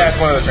towers. Oh yeah, it's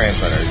one of the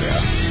transmitters, yeah.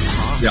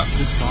 Past Yeah.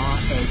 the far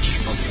edge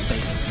of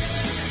fate,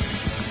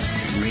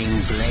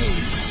 ring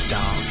blades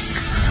dark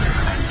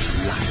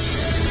and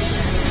light,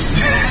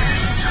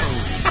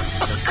 told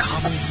the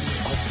coming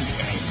of the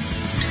end.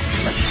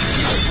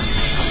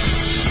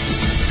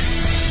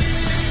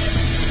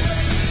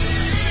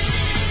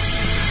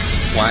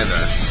 Why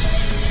though?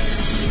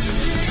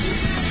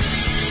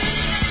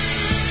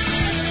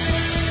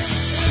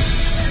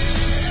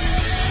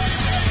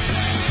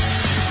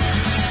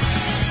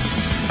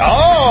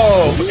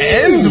 Oh,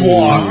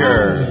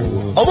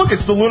 Endwalker. Oh, look,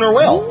 it's the lunar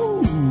whale.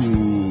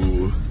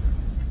 Ooh.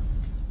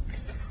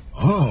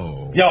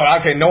 Oh. Yo,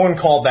 okay, no one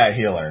called that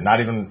healer. Not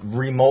even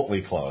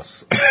remotely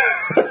close.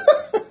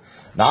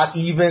 Not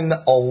even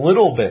a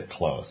little bit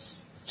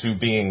close to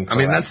being correct.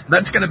 I mean,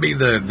 that's going to be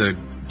the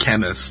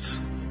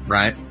chemist,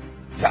 right?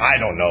 I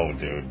don't know,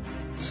 dude.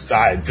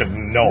 I have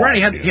no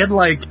Right? idea. He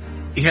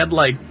had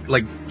like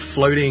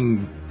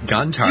floating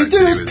gun turrets.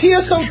 Dude, it was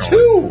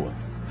PSO2.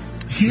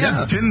 He had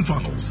Yeah. fin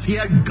funnels. He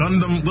had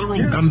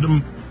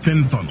Gundam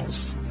fin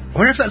funnels. I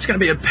wonder if that's going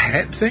to be a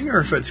pet thing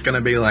or if it's going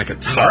to be like a No,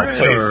 turret.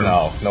 please, or...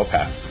 no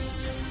pets.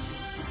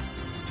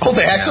 Oh,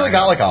 they actually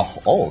got like a...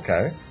 Oh,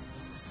 okay.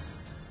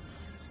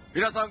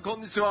 皆さんこ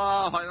んにち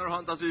は。ファイナルフ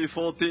ァンタジー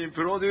14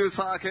プロデュー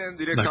サー兼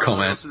ディレクタ No ー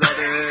comment. の吉田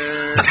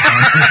です。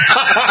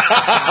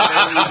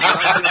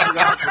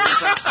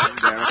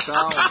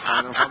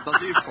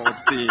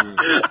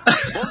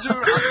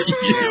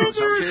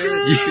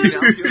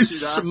You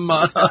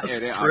smart ass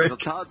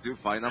prick.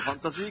 Final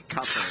Fantasy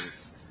 14.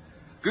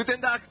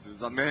 Guten Tag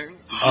zusammen.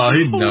 Oh,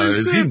 he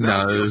knows. He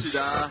knows.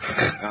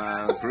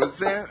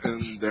 Present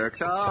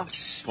Director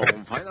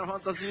von Final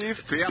Fantasy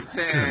 14.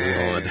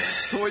 Lord.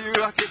 という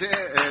わけで、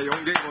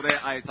4言語で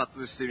挨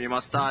拶してみ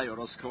ました。よ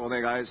ろしくお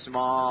願いし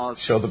ま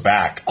す。 Show the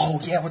back. Oh,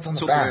 yeah, what's on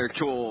ち the ょっとね back?、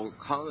今日、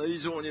会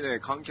場にね、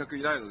観客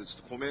いないので、ち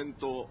ょっとコメン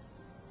ト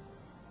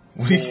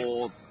We-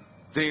 を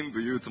全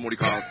部言うつもり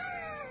か、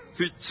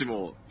Twitch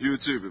も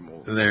YouTube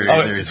も。 There,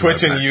 Oh, there is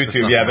Twitch no and back.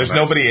 YouTube. There's Yeah, nothing there's back.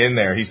 nobody in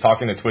there. He's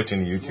talking to Twitch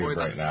and 思 YouTube い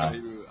出 right し now. ライ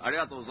ブあり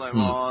がとうござい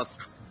ます。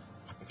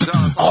じゃ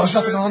あ、 Oh, there's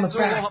nothing on the 情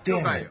報 back. 発表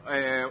Damn 会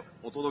it.、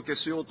お届け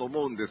しようと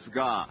思うんです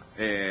が、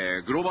グ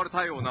ローバル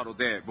対応なの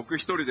で、僕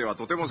一人では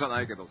とてもじゃな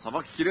いけど、さ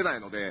ばききれな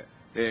いので、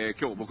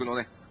今日僕の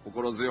ね、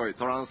心強い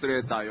トランスレ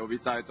ーター呼び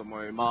たいと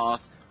思いま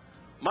す。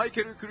マイ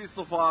ケル・クリス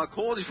トファー・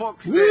コージ・フォッ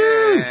クスで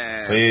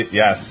す。 Please,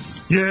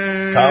 yes.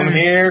 Yay! Come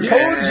here, Yeah.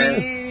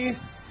 Koji.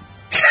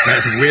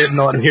 It's weird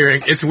not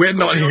hearing. It's weird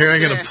not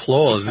hearing an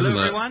applause, isn't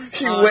Hello, it? everyone.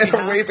 He On went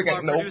behalf waving of at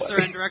our nobody.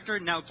 Producer and director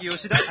Naoki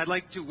Yoshida, I'd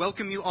like to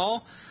welcome you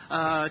all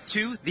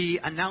to the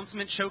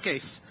announcement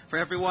showcase for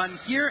everyone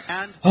here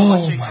and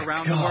watching my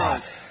around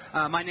God. the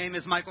world. My name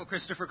is Michael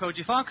Christopher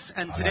Koji Fox,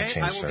 and today I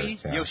changed will be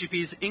shirts, yeah. Yoshi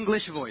P's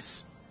English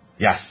voice.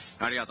 Yes.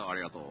 ありがとう、あ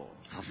りがと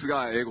う。さす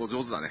が英語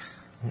上手だね。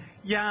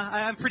 Yeah,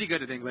 I'm pretty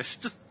good at English.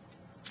 Just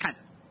kind of.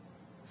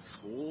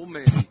 So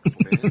many comments.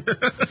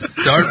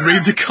 Don't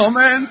read the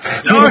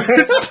comments. Don't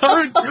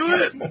do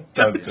it.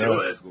 Don't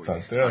do it. すごい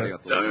Don't do あり it. が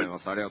とうございま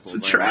す。ありがと It's う a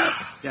ございま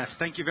す。 trap. Yes,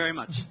 thank you very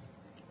much.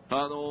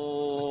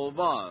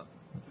 まあ、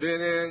例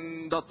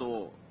年だ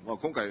と、まあ、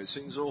今回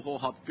新情報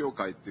発表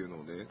会っていうの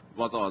をね、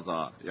わざわ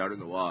ざやる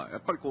のは、や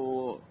っぱり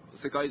こう、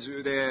世界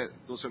中で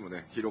どうしても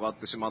ね、広がっ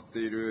てしまって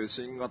いる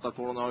新型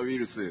コロナウイ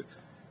ルス、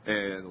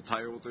の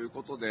対応という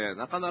ことで、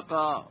なかな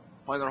か、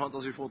ファイナルファン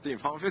タジー14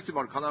ファンフェスティ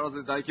バル必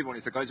ず大規模に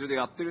世界中で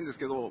やってるんです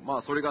けど、ま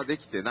あそれがで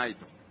きてない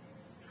と。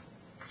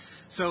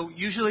So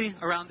usually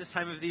around this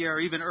time of the year,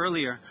 or even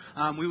earlier,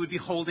 we would be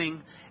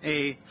holding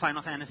a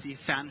Final Fantasy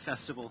fan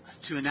festival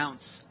to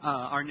announce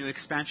our new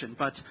expansion.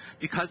 But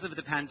because of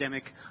the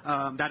pandemic,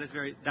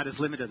 that is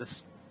limited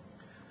us.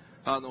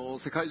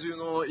 世界中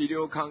の医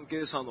療関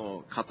係者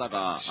の方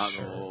が、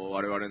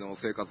我々の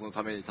生活の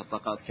ために戦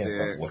っ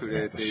てく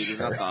れている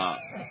中、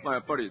まあや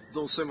っぱり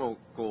どうしても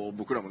こう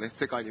僕らもね、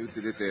世界に打って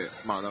出て、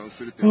まあアナウンス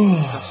するという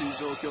難しい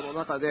状況の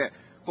中で、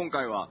今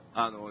回は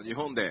日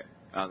本で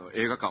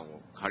映画館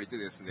を借りて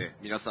ですね、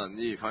皆さん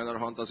にファイナル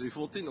ファンタジー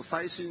14の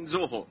最新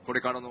情報、これ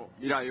からの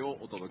未来を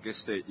お届け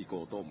してい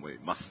こうと思い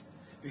ます。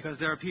Because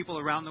there are people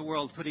around the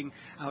world putting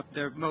out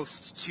their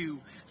most to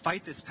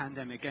fight this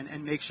pandemic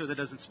and make sure that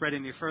it doesn't spread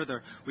any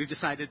further, we've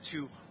decided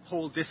to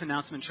hold this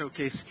announcement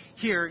showcase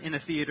here in a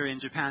theater in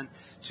Japan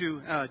to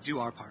do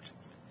our part.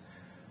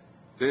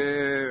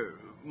 で、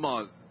ま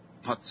あ、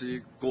パッ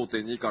チ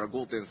 5.2 から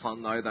 5.3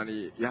 の間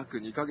に約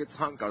2ヶ月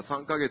半から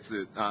3ヶ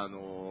月、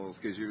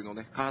スケジュールの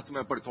ね、開発も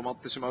やっぱり止まっ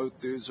てしまうっ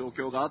ていう状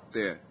況があっ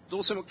て、ど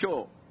うしても今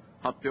日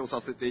発表さ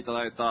せていた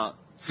だいた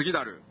次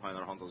なるファイナ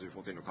ルファンタジー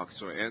14の拡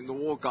張エンドウ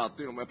ォーカーっ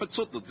ていうのもやっぱりち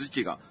ょっと時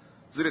期が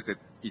ずれて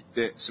いっ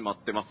てしまっ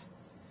てます。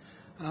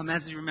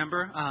As you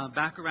remember,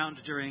 back around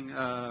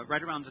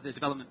right around the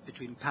development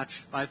between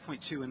patch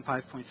 5.2 and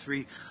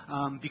 5.3,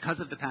 because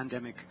of the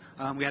pandemic,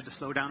 we had to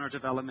slow down our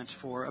development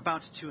for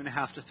about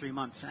 2.5 to 3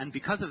 months. And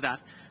because of that,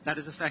 that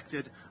has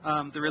affected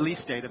the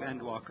release date of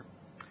Endwalker.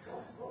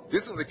 で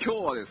すので今日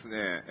はです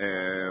ね、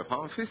フ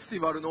ァンフェスティ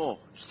バルの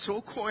基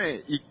調講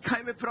演1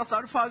回目プラス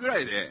アルファぐら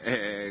い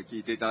で、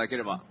聞いていただけ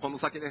れば、この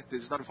先ね、デ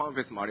ジタルファンフ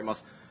ェスもありま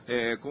す。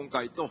今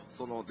回と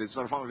そのデジ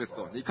タルファンフェス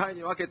と2回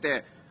に分け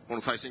て、こ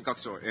の最新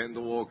拡張エン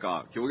ドウォー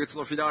カー、行月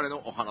のフィナーレ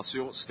のお話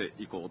をして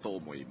いこうと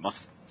思いま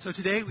す。So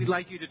today we'd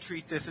like you to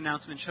treat this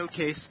announcement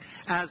showcase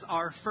as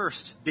our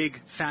first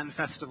big fan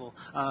festival,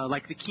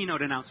 like the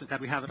keynote announcement that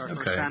we have at our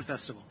first fan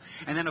festival.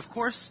 And then of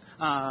course,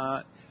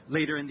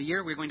 later in the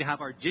year, we're going to have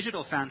our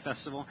digital fan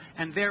festival,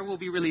 and there we'll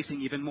be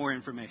releasing even more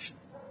information.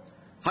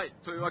 はい、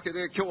というわけ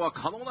で今日は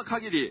可能な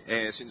限り、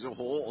新情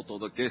報をお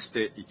届けし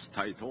ていき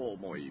たいと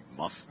思い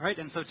ます。All right,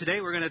 and so today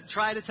we're going to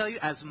try to tell you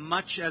as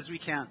much as we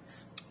can.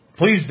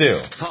 Please do.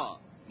 さあ、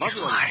まず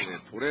はですね、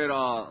トレー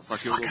ラー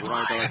先ほどご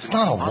覧いただきました。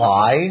 It's not a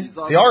lie.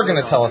 They are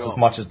going to tell us as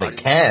much as they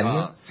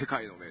can. 世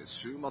界のね、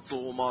週末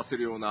を思わせ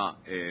るような、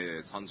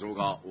惨状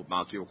が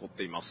巻き起こっ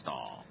ていました。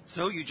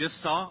So you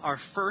just saw our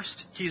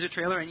first teaser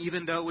trailer, and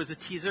even though it was a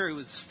teaser, it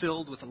was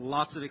filled with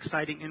lots of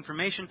exciting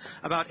information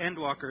about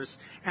Endwalkers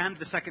and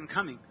the second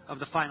coming of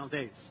the final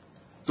days.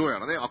 どうや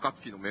らね、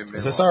暁の面々は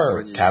Is this our そ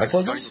れに光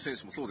の Cataclysm? 戦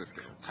士もそうですけ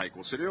ど、対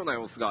抗しているような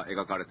様子が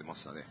描かれてま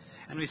したね。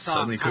And we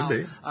saw Certainly could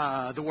be.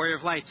 how the Warrior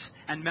of Light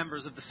and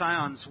members of the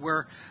Scions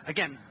were,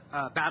 again,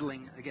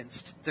 battling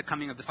against the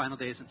coming of the final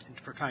days and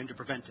trying to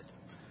prevent it.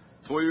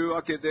 という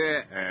わけ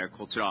で、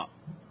こちら、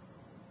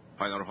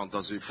ファイナルファン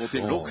タジー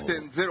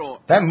14 6.0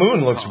 That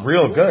moon looks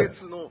real 今 good.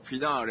 月のフィ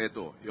ナーレ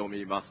と読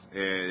みます。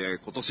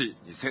今年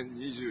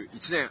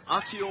2021年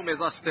秋を目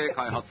指して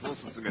開発を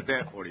進め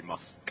ておりま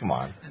す。 Come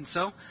on. And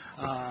so,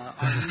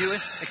 our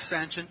newest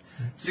expansion,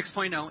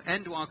 6.0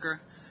 Endwalker,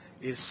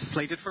 is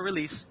slated for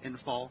release in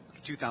fall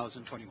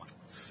 2021.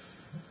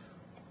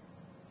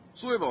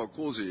 そういえば、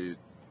工事、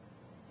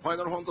ファイ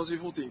ナルファンタジ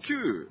ー14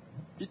 9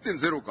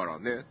 1.0 から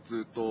ね、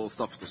ずっとス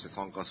タッフとして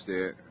参加し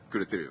てく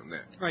れてるよ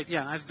ね。 Right,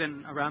 yeah, I've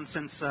been around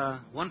since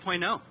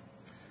 1.0.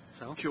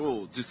 So,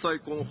 今日実際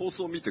この放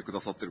送を見てくだ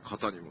さってる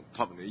方にも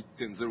多分ね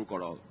 1.0 か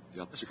ら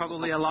やって there's くださって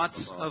probably る a lot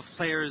方 of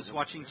players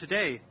watching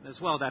today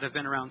as well that have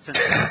been around since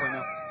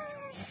 1.0.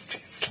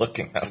 Steve's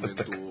looking コ at メン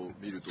the トを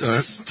見ると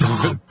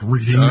Stop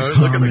reading Don't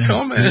look at the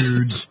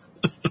comments,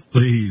 dude.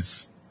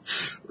 Please.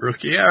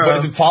 Rookie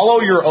arrow. But follow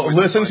your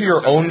listen to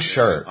your own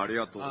shirt. あり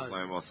がとうご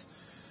ざいます。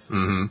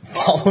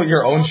 Follow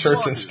your own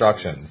shirt's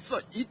instructions. 実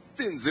は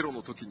 1.0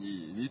 の時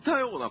に似た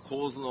ような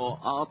構図の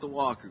アート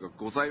ワークが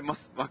ございま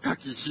す。若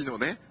き日の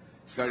ね、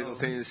光の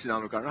戦士な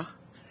のかな。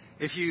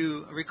 If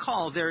you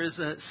recall, there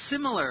is a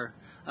similar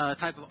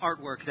type of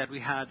artwork that we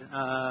had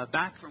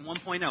back from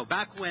 1.0,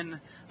 back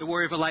when the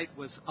Warrior of Light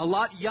was a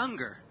lot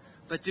younger,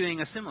 but doing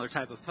a similar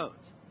type of pose.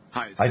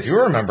 はい。 I do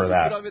remember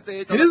that.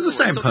 It is the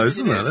same pose,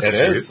 isn't it? That's It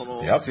cute. is. そ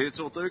の Yep. 成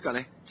長というか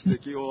ね、軌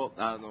跡を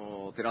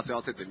照らし合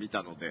わせてみ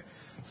たので、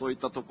そういっ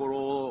たとこ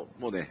ろ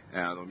もね、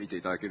見て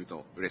いただける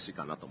と嬉しい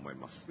かなと思い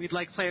ます。 We'd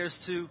like players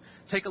to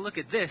take a look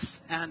at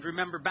this and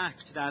remember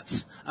back to that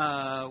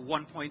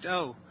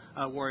 1.0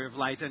 Warrior of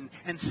Light and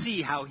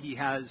see how he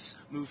has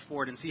moved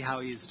forward and see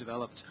how he's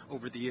developed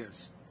over the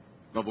years.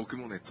 まあ僕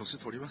もね、年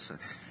取りましたね。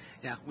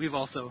Yeah, we've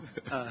also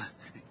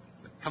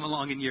come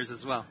along in years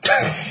as well.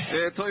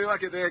 というわ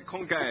けで、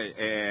今回、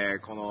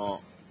こ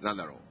の、なん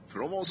だろう、プ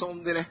ロモーショ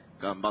ンでね、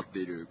頑張って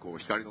いる、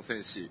光の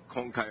戦士、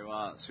今回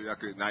は主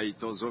役、ナイ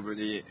ト・ジョブ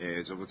に、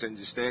ジョブチェン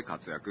ジして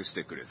活躍し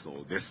てくれそ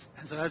うです。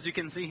And so as you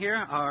can see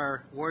here,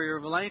 our Warrior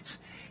of Light,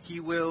 he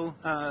will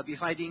be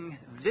fighting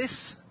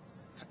this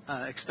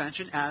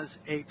expansion as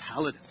a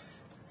paladin.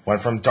 Went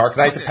from Dark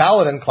Knight to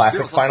Paladin,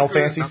 classic Final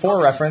Fantasy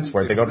IV reference.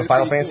 Where'd they go to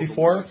Final Fantasy IV?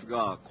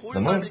 こう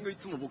いうタイミングい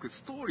つも僕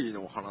ストーリー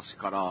のお話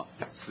から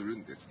する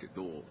んですけ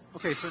ど。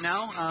Okay, so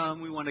now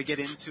we want to get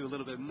into a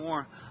little bit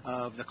more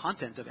of the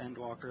content of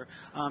Endwalker.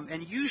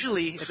 And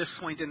usually at this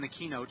point in the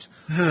keynote,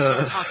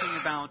 we're talking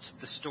about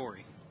the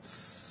story.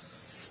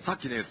 さっ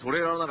きね、ト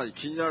レーラーの中に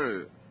気にな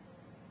る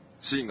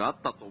シーンがあっ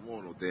たと思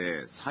うの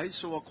で、最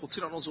初はこち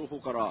らの情報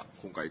から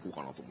今回行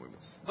こうかなと思い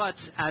ます。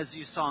But as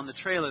you saw in the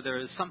trailer,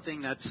 there is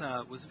something that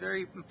was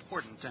very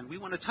important, and we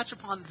want to touch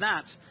upon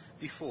that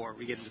before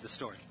we get into the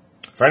story.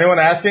 For anyone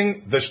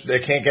asking,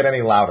 it can't get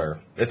any louder.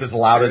 It's as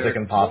loud as it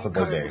can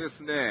possibly 今回も be. です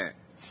ね、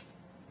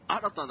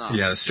新たな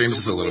Yeah, the stream's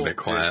just a little bit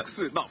quiet. 複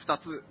数、まあ2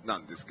つな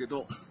んですけ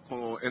ど、こ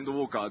のエンド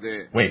ウォーカー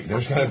で Wait,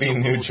 there's gonna be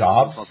new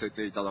jobs? させ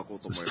ていただこう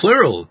と思い It's ます。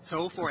 plural.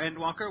 So for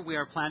Endwalker, we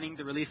are planning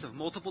the release of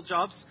multiple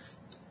jobs,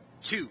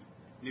 2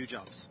 new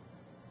jobs.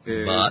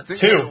 But-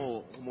 前回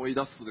を思い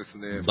出すとです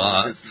ね、 But- ファ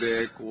ンフェス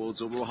でこう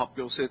ジョブを発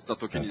表していった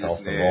時 Gonna に tell で us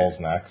す the ね、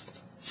 roles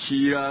next. ヒ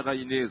ーラーが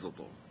いねえぞ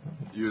と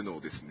いうのを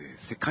ですね、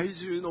世界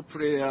中のプ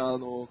レイヤー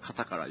の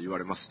方から言わ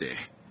れまして、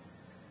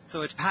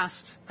 So at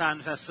past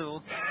Fan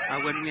Festival,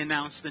 when we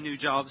announced the new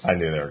jobs, I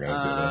knew they were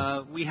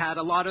gonna do we had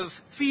a lot of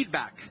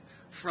feedback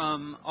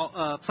from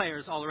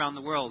players all around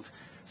the world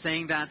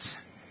saying that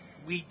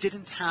we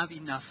didn't have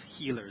enough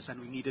healers and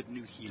we needed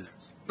new healers.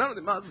 なの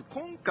でまず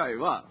今回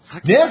は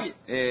先 Yeah.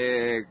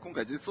 に、今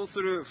回実装す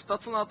る2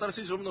つの新し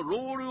いジョブのロ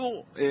ール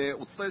を、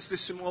お伝えして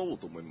しまおう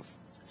と思います。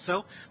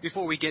 So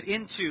before we get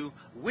into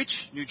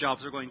which new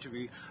jobs we're going to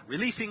be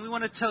releasing, we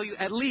want to tell you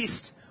at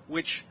least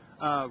which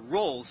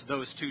roles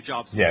those 2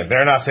 jobs will Yeah, be.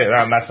 they're not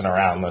messing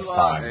around ま this ず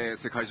は、 time.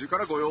 世界中か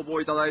らご要望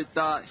いただい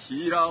たヒ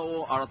ーラー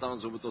を新たな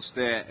ジョブとし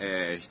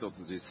て、一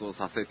つ実装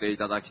させてい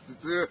ただきつ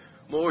つ、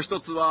もう一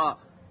つは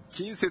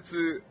近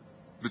接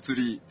物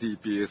理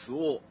DPS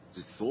を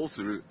実装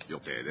する予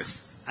定で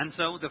す。 And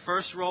so the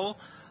first role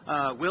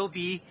will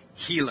be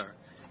healer.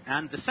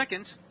 And the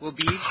second will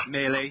be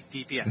melee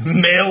DPS.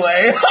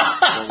 Melee? ち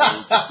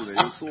ょっとね、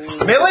予想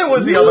Melee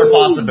was the other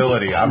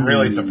possibility. I'm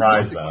really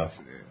surprised ま though. す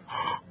ね。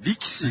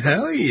力士が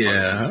Hell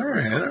yeah. All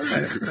right, all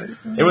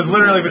right. It was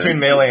literally between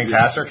Melee and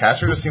Caster.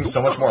 Caster just seems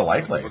so much more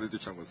likely. 出て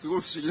きたのがすご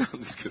い不思議なん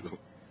ですけど。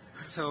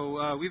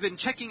 So we've been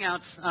checking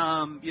out,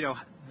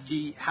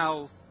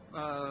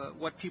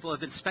 what people have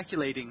been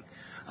speculating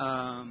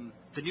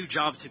the new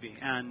job to be,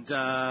 and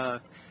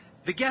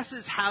the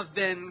guesses have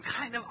been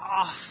kind of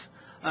off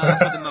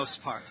for the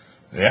most part.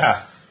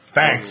 Yeah.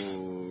 Thanks.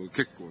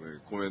 結構ね、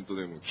コメント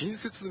でも、近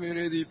接命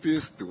令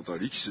DPS ってことは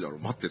力士だろ、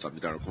待ってたみ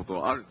たいなこ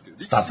とはあるんですけど、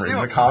力 Stop 士で reading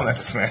は the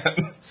comments,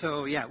 man.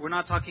 So yeah, we're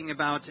not talking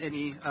about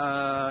any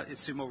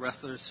sumo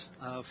wrestlers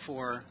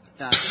for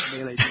that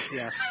melee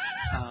DPS.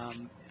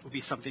 It will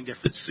be something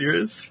different.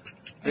 Serious?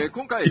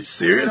 今回、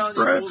 Serious,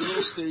 トレーラーに登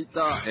場してい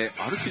た、アルピ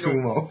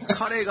ノ、 Sumo.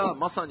 彼が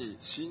まさに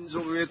新ジ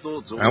ョブへ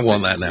とジョブ I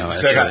want that now.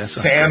 So I got Actually.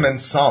 Sam and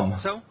some.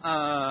 So,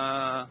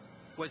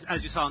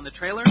 as you saw in the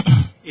trailer,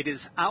 it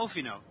is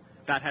Alfino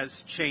that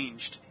has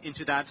changed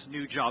into that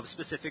new job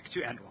specific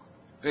to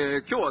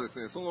Endwalker. 今日はです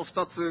ね、その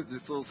2つ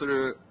実装す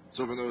る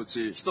ジョブのう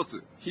ち1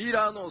つ、ヒー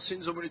ラーの新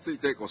ジョブについ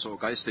てご紹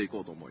介していこ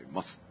うと思い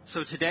ます。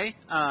 So today,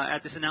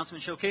 at this announcement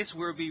showcase,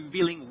 we'll be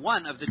revealing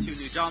one of the 2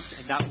 new jobs,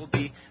 and that will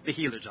be the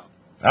healer job.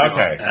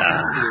 Okay. では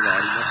あり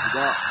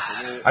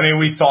ますが、 I mean,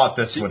 we thought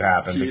this would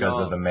happen ヒー because ラ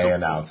ー of the ジ May ョブ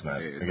の announcement.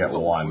 We get 動画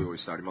をご one. 用意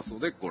してありますの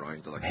で、ご覧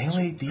いただきまし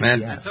ょう。 Melee Man.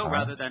 And DPS, so, huh?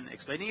 rather than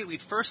explaining it, we'd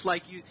first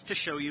like you to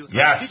show you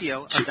Yes. a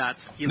video of that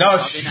healer No,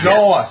 job in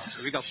show action. us.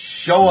 Here we go.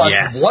 Show us.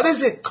 Yes. What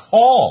is it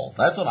called?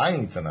 That's what I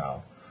need to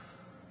know.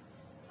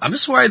 I'm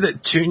just worried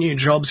that 2 new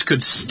jobs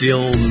could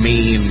still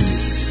mean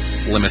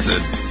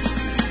limited.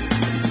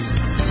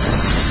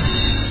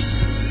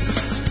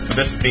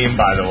 This theme,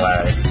 by the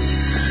way.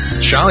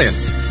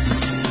 Charlian.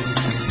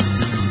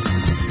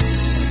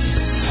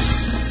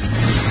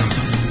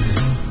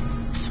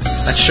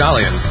 That's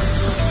Charlian.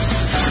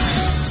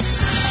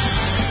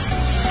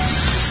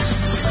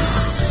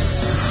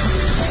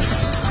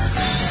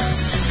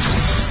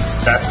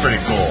 That's pretty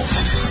cool.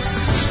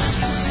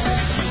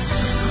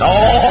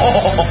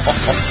 Oh,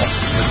 the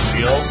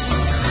shields.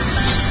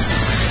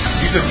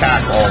 These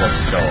attacks all look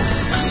dope.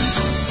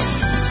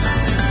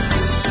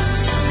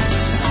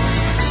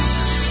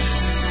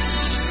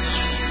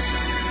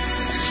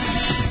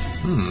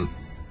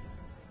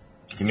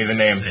 Give me the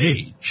name.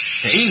 Sage.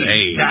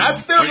 Sage.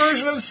 That's their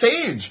version of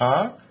Sage,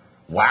 huh?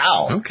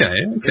 Wow.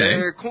 Okay,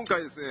 okay. 今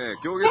回ですね、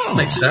行月 Oh,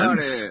 の makes フィナー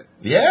sense.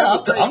 レ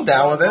Yeah, I'm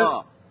down with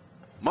it.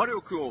 魔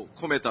力を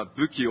込めた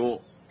武器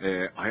を、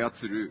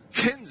操る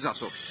賢者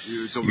と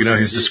いうジョブ You know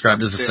who's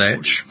described as a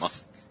sage?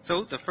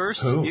 So the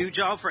first Who? new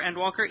job for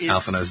Endwalker is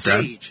Alphinaud's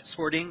dad. Sage,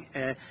 sporting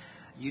a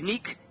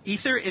unique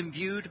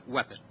ether-imbued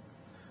weapon.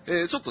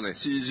 ちょっとね、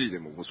CG で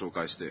もご紹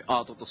介して、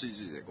アートと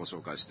CG でご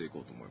紹介していこ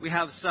うと思います。 We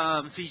have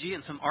some CG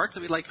and some art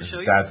that we'd like to Is show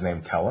his you. dad's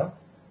name Tella?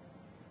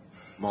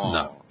 ま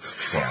あ、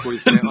そうで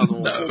すね、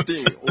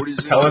14オリ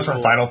ジナル Tell us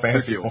from Final の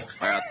Fantasy 武器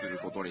を操る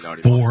ことにな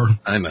ります。 4.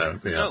 I know.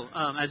 Yeah. So,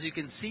 as you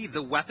can see, the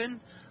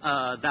weapon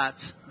that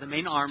the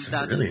main arm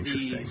that really the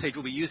interesting. Sage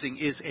will be using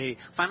is a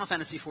Final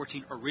Fantasy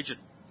XIV original.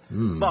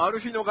 まあ、アル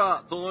フィノ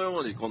がどのよ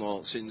うにこの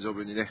新ジョ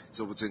ブにね、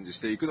ジョブチェンジし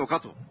ていくのか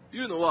とい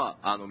うのは、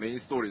メイン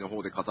ストーリーの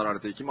方で語られ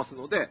ていきます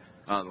ので、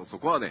そ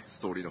こはね、ス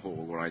トーリーの方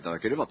をご覧いただ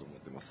ければと思っ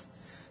てます。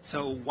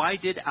So why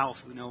did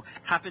Alphinaud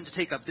happen to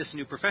take up this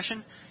new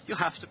profession? You'll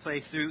have to play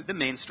through the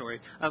main story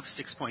of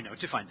 6.0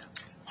 to find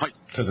out. はい。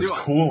 Because で it's は、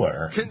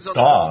 cooler. 賢者の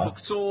Duh.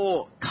 特徴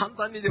を簡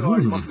単にではあ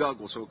りますが、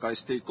ご紹介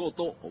していこう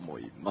と思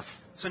いま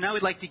す。 So now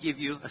we'd like to give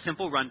you a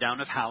simple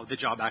rundown of how the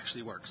job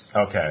actually works.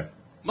 Okay.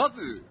 ま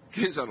ず、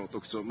賢者の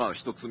特徴、まあ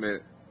一つ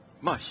目。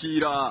まあヒ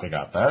ーラ They ー。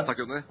 got that.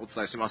 先ほどね、お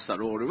伝えしました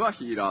ロールは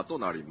ヒーラーと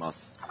なりま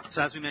す。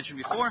 So as we mentioned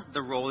before, the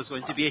role is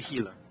going to be a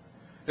healer.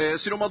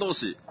 白魔導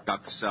士、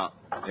学者、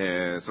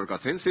それから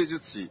先生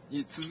術師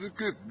に続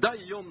く第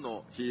4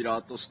のヒー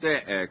ラーとし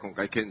て、今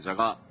回賢者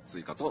が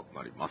追加と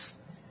なりま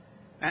す。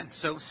 And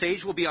so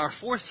Sage will be our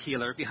fourth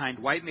healer behind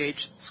White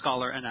Mage,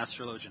 Scholar, and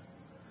Astrologian.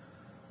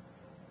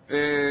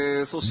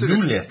 そしてで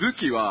すね Nulets 武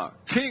器は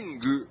剣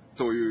具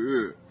と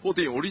いう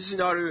14オリジ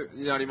ナル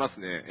になります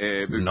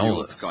ね、武器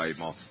を使い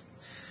ます。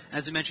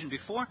 As we mentioned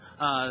before,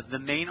 the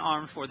main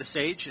arm for the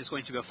Sage is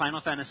going to be a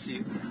Final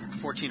Fantasy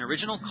XIV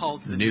original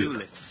called the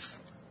Nulets.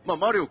 まあ、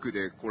魔力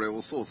でこれ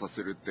を操作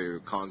するってい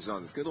う感じな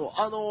んですけど、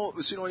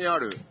後ろにあ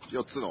る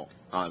4つの、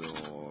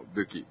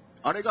武器、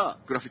あれが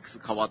グラフィックス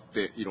変わっ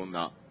ていろん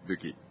な武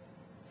器に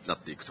なっ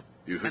ていくと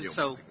いうふうに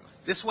And 思っ so ていま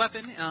す。 this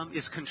weapon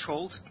is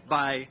controlled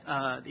by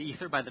the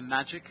ether, by the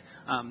magic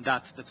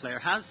that the player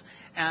has.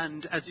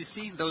 And as you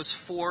see, those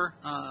four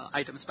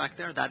items back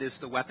there, that is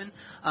the weapon.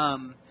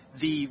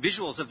 The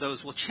visuals of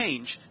those will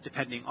change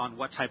depending on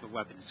what type of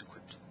weapon is equipped.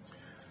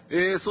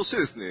 そして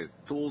ですね、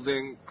当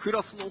然、ク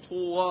ラスの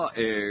方は、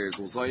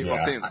ございま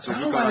Yeah. せん。 I ジョ don't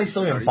ブ know か why ら they い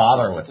still きなり even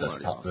bother と with な this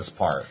ります this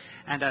part.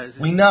 And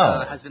as We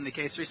know. has been the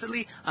case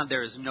recently,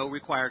 there is no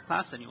required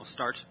class, and you will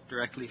start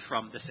directly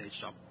from the Sage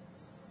job.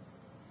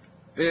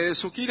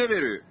 初期レベ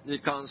ルに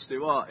関して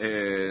は、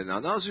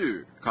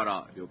70か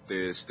ら予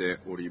定して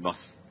おりま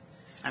す。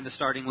 And the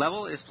starting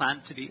level is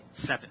planned to be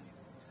 70.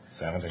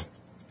 70.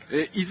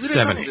 いず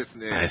れかの70. です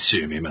I ね、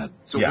 assume you meant.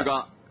 ジョブ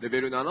がレ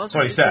ベル70 That's what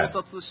he に said.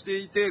 到達して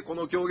いて、こ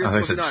の狂言 I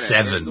の thought フ he ィナ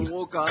said ーレ、エンド seven.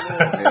 ウォーカ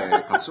ー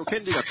の、拡張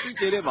権利がつい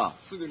ていれば、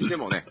すぐにで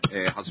もね、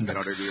始め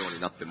られるように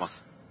なってま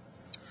す。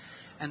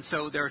 And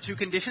so there are two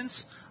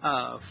conditions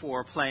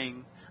for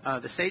playing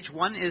the Sage.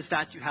 One is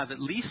that you have at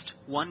least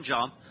one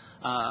job,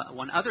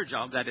 one other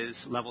job that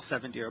is level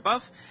 70 or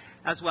above,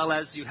 as well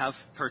as you have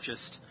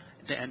purchased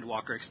the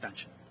Endwalker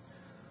expansion.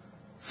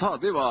 さあ、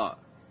では、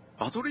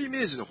バトルイ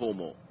メージの方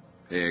も、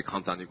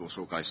簡単にご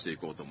紹介してい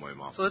こうと思い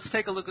ます So。let's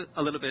take a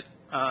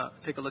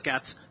look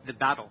at the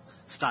battle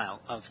style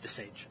of the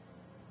Sage.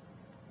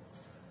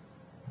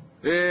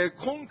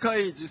 今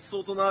回実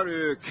装とな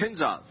る賢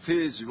者、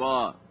聖司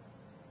は、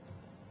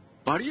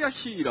バリア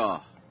ヒー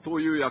ラーと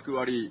いう役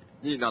割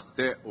になっ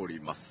ており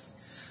ます。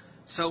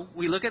 So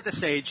we look at the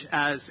Sage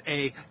as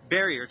a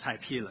barrier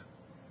type healer.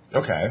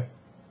 Okay.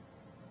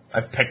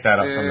 I've picked that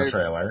up from the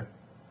trailer.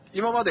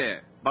 今ま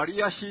でバ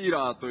リアヒー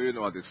ラーという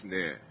のはです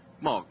ね、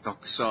まあ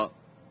学者、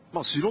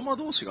まあ白魔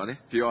導士が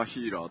ね、ピュア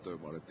ヒーラーと呼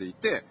ばれてい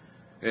て、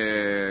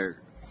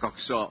学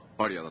者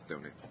バリアだったよ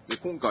ね。で、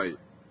今回、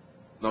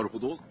なるほ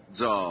ど。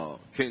じゃあ、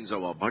賢者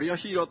はバリア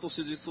ヒーラーとし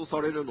て実装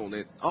されるの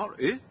ね。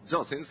じゃ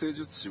あ先生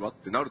術師はっ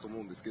てなると思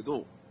うんですけ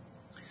ど、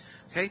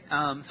 Okay,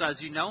 so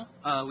as you know,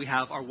 we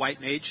have our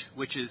White Mage,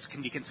 which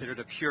can be considered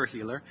a pure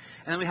healer,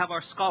 and then we have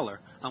our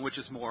Scholar, which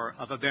is more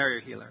of a barrier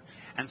healer.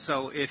 And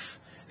so if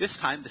this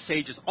time the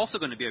Sage is also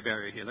going to be a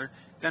barrier healer,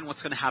 then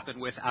what's going to happen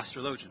with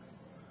Astrologian?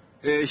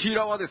 ヒー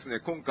ラーはですね、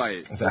今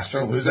回、 Is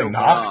Astro losing ゼロか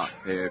ら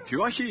knocked? ピ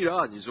ュアヒー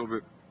ラー2ジョ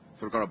ブ、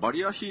それからバ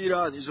リアヒー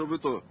ラー2ジョブ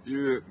とい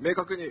う明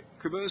確に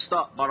区分し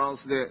たバラン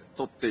スで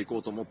取っていこ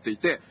うと思ってい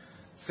て、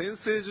先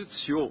生術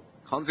師を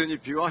完全に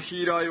ピュアヒ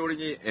ーラー寄り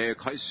に、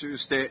回収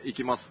してい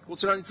きます。こ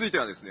ちらについて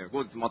はですね、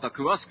後日また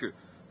詳しく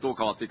どう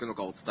変わっていくの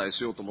かお伝え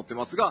しようと思って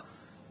ますが、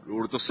ロ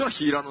ールとしては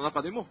ヒーラーの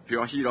中でもピ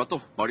ュアヒーラー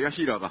とバリア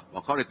ヒーラーが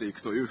分かれてい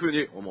くというふう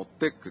に思っ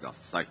てくだ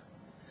さい。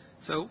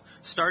So,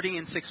 starting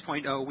in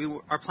 6.0, we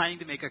are planning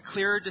to make a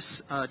clear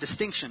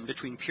distinction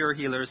between pure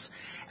healers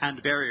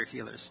and barrier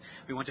healers.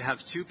 We want to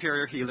have two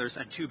pure healers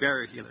and two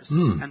barrier healers.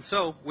 And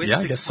so, with Yeah,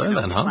 I 6.0, guess so we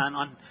then, huh? plan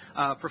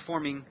on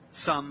performing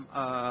some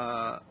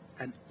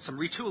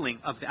retooling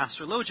of the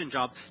Astrologian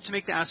job to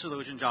make the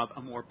Astrologian job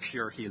a more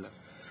pure healer.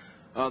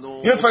 You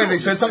know, it's funny, they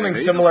said something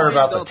similar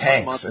about the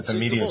tanks at the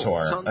media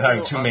tour,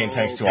 having two main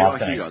tanks, two off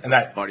tanks, and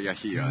that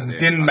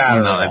didn't matter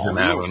No, at that didn't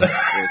all. matter.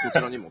 そ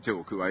ちらにも手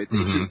を加えてい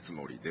くつ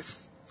もりで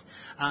す。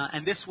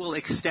And this will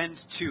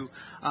extend to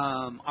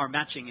our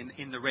matching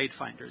in the raid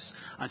finders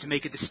to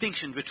make a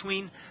distinction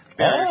between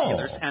barrier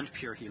healers and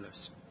pure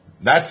healers.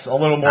 That's a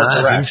little more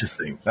direct. That's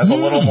interesting. That's a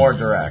little more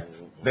direct.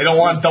 They don't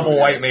want double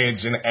white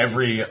mage in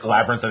every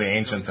Labyrinth of the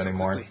Ancients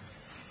anymore.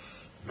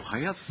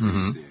 早すぎ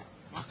て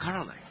わか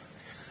らない。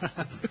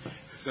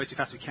 It's going too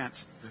fast, we can't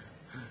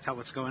tell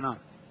what's going on.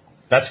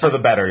 That's for the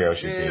better,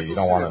 Yoshi. そ You して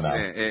don't で want す to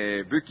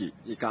ね know.、武器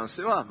に関し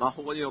ては魔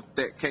法によっ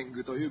て剣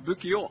具という武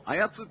器を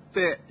操っ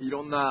てい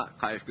ろんな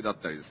回復だっ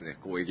たりですね、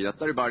攻撃だっ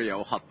たりバリア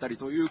を張ったり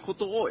というこ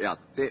とをやっ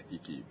てい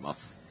きま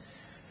す。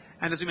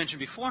 And as we mentioned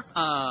before,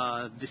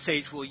 the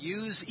Sage will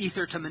use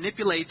Ether to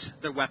manipulate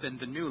the weapon,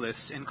 the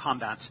Nullis, in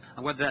combat,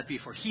 whether that be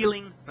for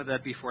healing, whether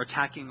that be for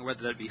attacking, or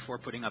whether that be for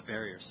putting up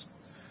barriers.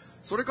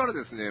 それから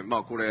ですね、ま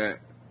あこ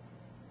れ、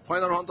ファ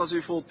イナルファンタジ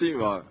ー14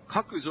は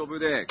各ジョブ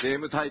でゲー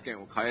ム体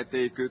験を変え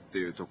ていくって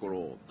いうところ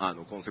を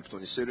コンセプト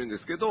にしてるんで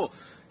すけど、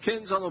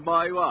賢者の場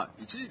合は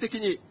一時的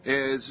に、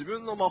自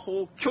分の魔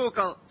法を強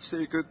化し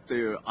ていくって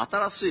いう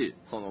新しい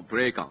そのプ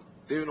レイ感っ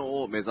ていう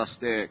のを目指し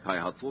て開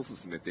発を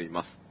進めてい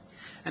ます。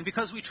 And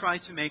because we try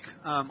to make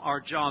our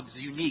jobs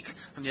unique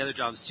from the other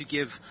jobs to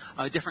give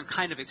a different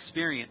kind of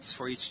experience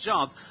for each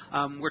job,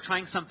 we're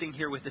trying something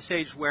here with the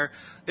Sage where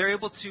they're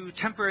able to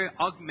temporarily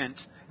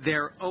augment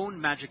their own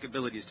magic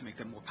abilities to make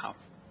them more powerful.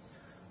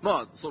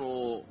 まあそ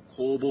の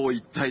攻防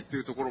一体って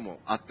いうところも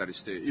あったり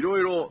して、いろ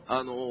いろ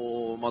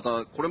ま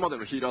たこれまで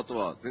のヒーラーと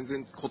は全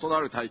然異な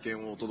る体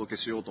験をお届け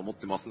しようと思っ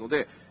てますの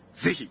で、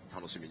ぜひ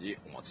楽しみに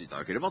お待ちいた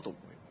だければと思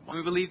います。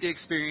 We believe the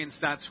experience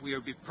that we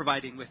are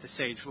providing with the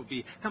Sage will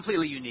be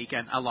completely unique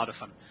and a lot of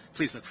fun.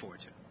 Please look forward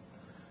to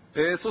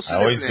it. そして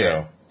です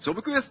ね、ジョ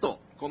ブクエスト、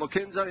この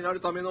賢者になる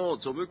ための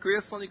ジョブク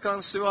エストに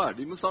関しては、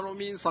リムサロ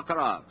ミンサか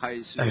ら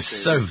開始している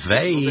so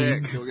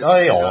vague.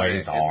 They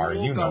always are.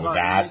 You know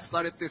that. リリース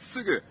されて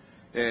すぐ、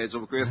ジョ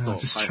ブクエストを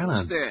開放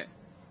して、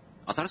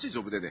新しいジ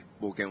ョブでね、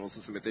冒険を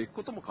進めていく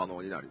ことも可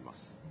能になりま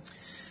す。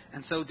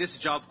 And so this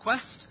job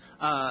quest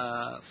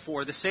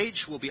for the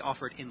Sage will be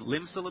offered in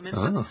Limsa.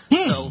 Oh.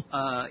 So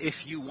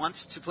if you want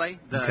to play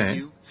the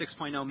new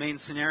 6.0 main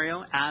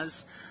scenario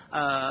as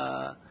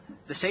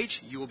the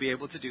Sage, you will be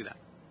able to do that.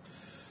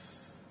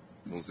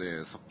 もう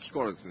ね、さっき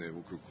からですね、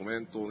僕コメ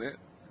ントをね、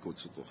こう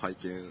ちょっと拝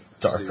見している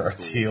と。 Dark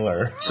Arts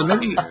Healer. So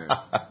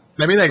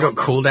maybe they got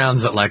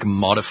cooldowns that like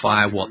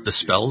modify what the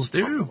spells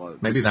do.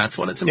 Maybe that's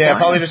what it's implying. Yeah, it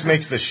probably just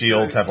makes the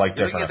shields have like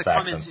Looking different at the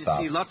effects and comments, you stuff.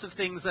 see lots of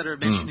things that are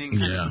mentioning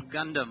kind of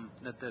Gundam.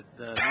 That the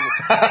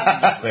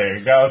There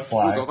you go, よく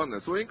Sly. わかんな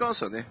い。それに関し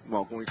てはね、ま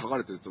あここに書か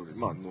れている通り、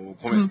まあ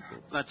コメント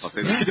さ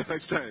せていただ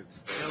きたいで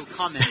す。 no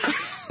comment.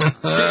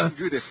 剣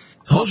具です。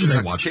 Told you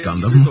they watch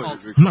Gundam.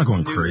 I'm not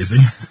going crazy.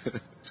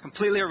 It's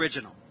completely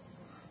original.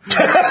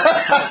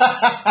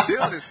 で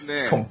はです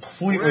ね、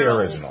 completely これら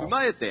を original. 踏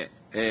まえて、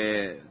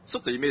ちょ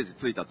っとイメージ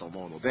ついたと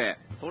思うので、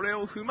それ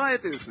を踏まえ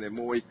てですね、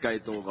もう一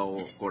回動画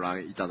をご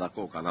覧いただ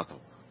こうかな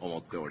と思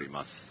っており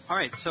ます。 All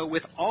right, so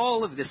with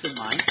all of this in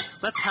mind,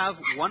 let's have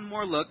one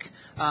more look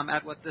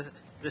at what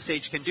the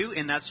Sage can do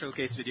in that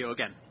showcase video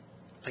again.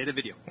 Play the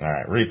video. All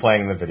right,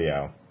 replaying the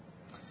video.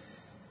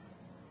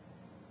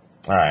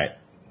 All right.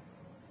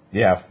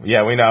 Yeah,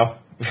 we know.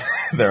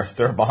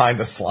 they're behind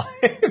a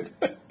slide.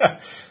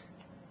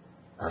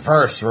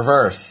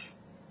 Reverse.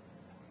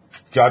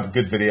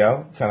 Good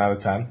video. 10 out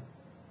of 10.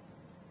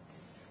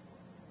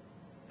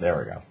 There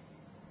we go.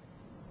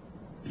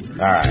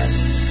 All right.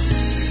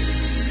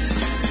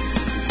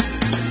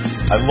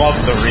 I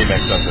love the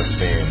remix of this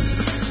theme.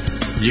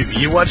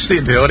 You watch the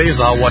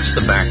abilities, I'll watch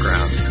the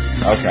background.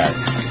 Okay.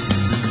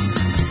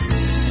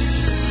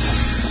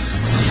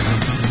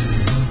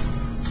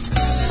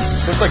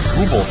 Looks like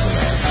Google to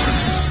me.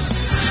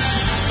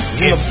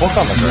 There's a book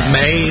on the ground.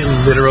 May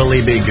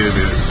literally be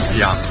Gubu.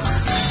 Yeah.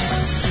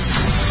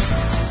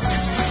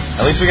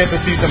 At least we get to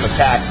see some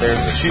attacks.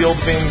 There's the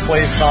shields being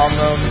placed on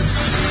them.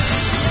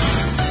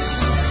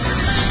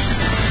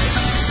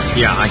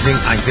 Yeah, I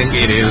think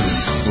it is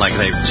like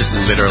they've just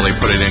literally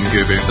put it in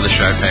Gubu for the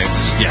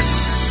showcase. Yes.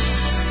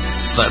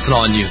 So that's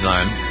not a new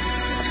zone.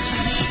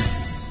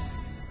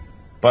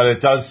 But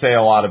it does say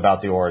a lot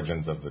about the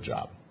origins of the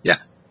job. Yeah.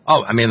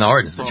 Oh, I mean the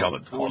origins of the job are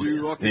とい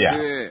うわ obvious. け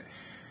で、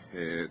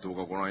 Yeah. 動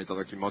画ご覧いた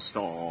だきました。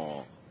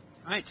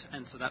 Right,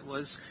 and so that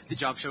was the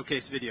job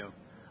showcase video.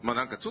 まあ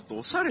なんかちょっと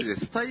おしゃれで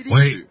スタイリ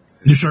ッシ Wait, ュ。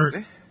 new shirt.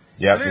 ね。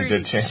 Yep, Very you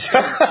did change.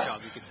 standard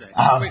job, you could say.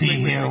 I'll Wait, be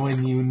wait, wait, here wait.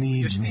 when you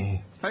need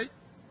me. はい。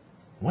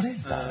 What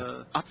is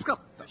that? 暑かっ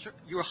た。 Sure,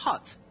 you were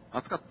hot.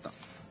 暑かった。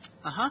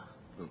 Uh-huh.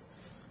 Mm.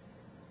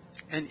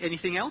 And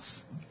anything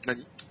else?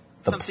 何？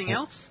 The Something pl-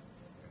 else?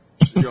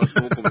 いや、ノ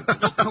ーコメン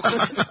ト。 No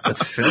comment.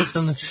 The Filth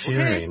and the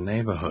Fury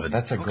neighborhood.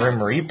 That's a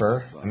Grim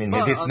Reaper. I mean,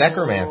 maybe it's まあ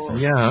Necromancer.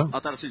 Yeah.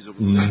 新しいジョ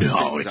ブ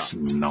No, it's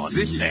not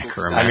ぜひ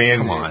Necromancer. I mean-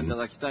 Come いた on.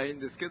 だきたいん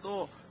ですけ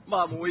ど、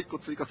まあもう一個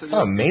追加する It's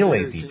not a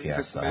melee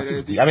DPS though.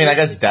 I mean, I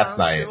guess Death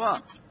Knight.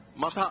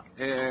 また、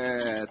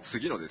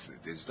次のですね、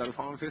デジタルフ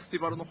ァンフェスティ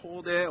バルの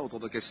方でお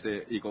届けし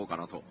ていこうか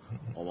なと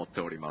思って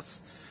おりま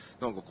す。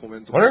なんかコメ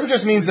ント。 Wonder if it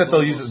just means that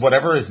they'll use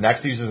whatever is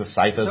next uses a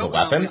scythe as a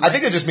weapon. I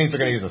think it just means they're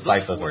going to use a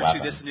scythe as a Look weapon.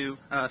 forward to this new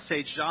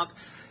Sage job.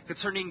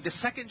 Concerning the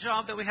second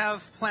job that we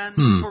have planned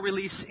for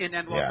release in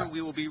Endwalker, Yeah.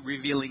 we will be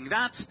revealing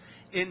that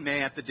in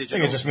May at the I digital.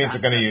 think it just means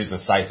they're going to use a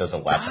scythe as a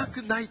ダー weapon.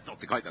 クナイトっ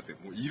て書いてあって、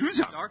もういる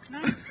じゃん。 Dark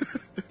Knight.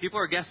 People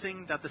are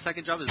guessing that the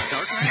second job is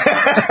Dark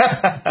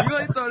Knight. 意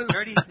外とあれ、 They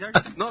already,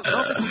 なぜ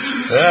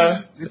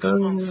Yeah. ネクロ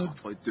マンサーとか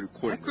言ってる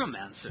声。ネク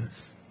necromancers.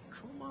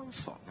 ロマン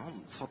サー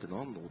さて何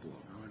の音だろ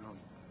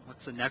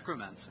What's a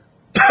necromancer?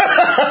 う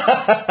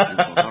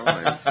わか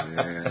らないです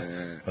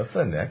ね。 What's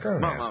a まあ necromancer?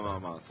 まあまあ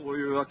まあ、そう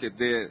いうわけ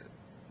で、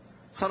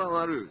さら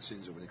なる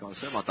新ジョブに関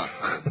してはまた、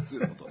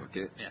お届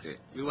けし Yes. て。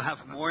 We will have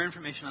more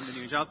information on the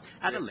new job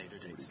at a later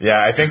date.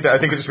 Yeah, I think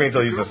it just means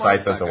they'll use a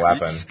scythe as a 力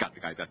weapon. 士かって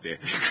書いてあって、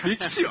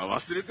力士は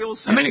忘れてほ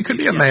しい。 I mean, it could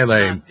be a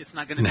melee It's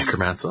not going to be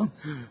necromancer.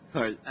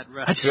 はい。 at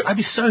rest. I'd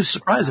be so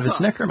surprised if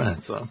it's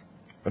necromancer.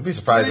 I'd be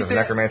surprised 続 if い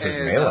a て necromancer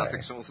is じゃあセ melee.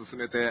 クションを進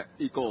めて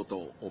いこう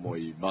と思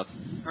います。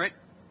 All right.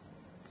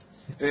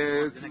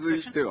 続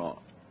いては、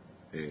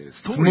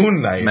ストーリー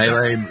Moon Knight.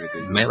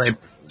 Melee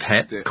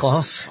pet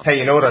class. Hey,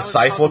 you know what a Now let's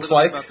talk scythe looks a little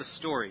like? about the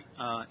story,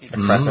 in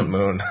A crescent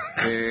moon.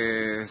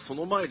 そ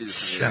の前にで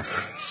すね、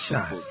 Shut ちょ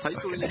っとタイ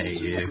トルにご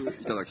注目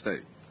いただきたい。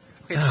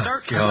 Okay, to Oh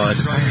start,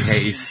 god, I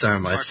hate you so Our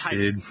much, title.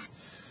 dude.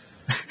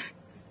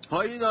 フ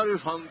ァイナル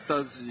ファン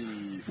タジ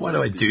ー Why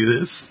do I do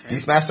this?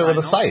 Beastmaster with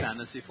a Final scythe.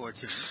 Fantasy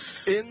 14.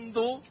 エン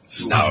ド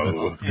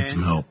No. Get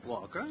some help.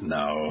 Walker.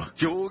 No.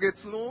 行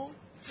月の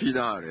フィ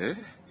ナーレ You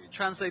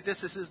translate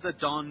this is the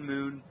Dawn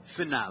Moon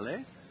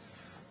finale.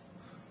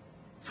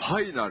 フ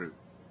ァイナル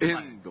エ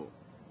ンド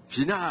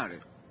フィナーレ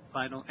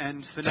Final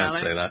end Don't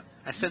say finale. that.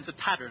 I sense a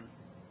pattern.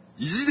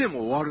 意地で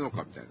も終わるの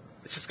かみたいな。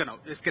 It's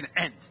gonna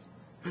end.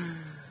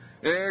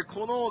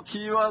 このキ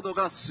ーワード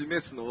が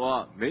示すの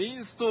はメイ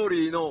ンストー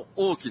リーの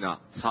大きな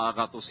サー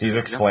ガとして He's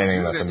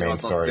explaining that the 10年にわ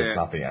main たって story is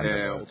not the end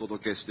of it. お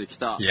届けしてき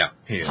た Yeah,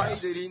 he is. ハイ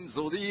デリン・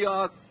ゾディ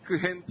アーク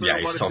編と呼ば Yeah,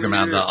 れ he's てい talking る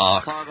about the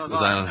arc, サーガ the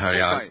Zion が Harry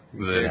今 arc, 回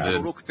the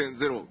この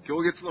 6.0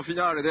 行月のフィ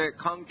ナーレで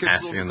完結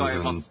を迎えま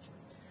Ascians す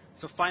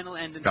So final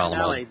end and Galamon.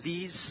 finale.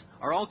 These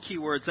are all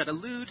keywords that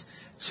allude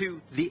to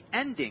the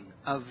ending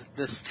of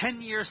this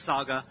 10-year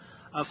saga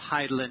of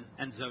Hydaelyn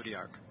and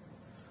Zodiark.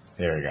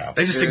 There we go.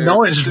 They just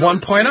acknowledged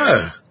 1.0.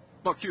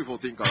 まあ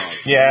Q14 から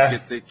Yeah. 抜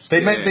けてき They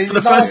て For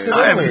the announced first it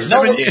time in earlier.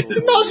 7 No, years.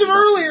 they announced it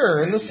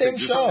earlier in the same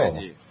 2013 show.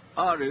 に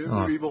レ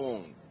ムリ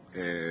ボ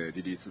ーン、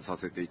リリースさ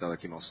せていただ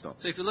きました。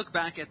 So if you look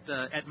back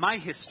at my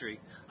history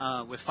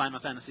with Final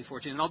Fantasy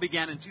XIV, it all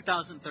began in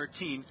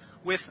 2013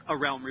 with A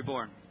Realm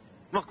Reborn.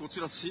 まあこち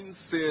ら神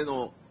聖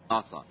の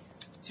朝。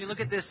 So you look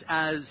at this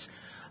as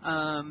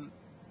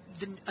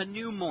a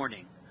new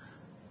morning.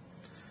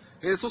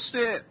 そし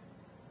て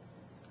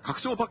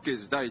拡張パッケー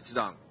ジ第1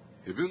弾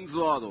ヘブンズ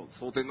ワード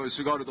蒼天のイ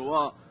シュガルド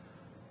は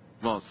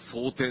まあ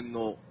蒼天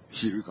の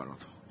昼かな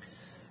と。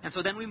 And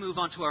so then we move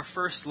on to our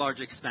first large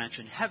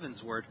expansion,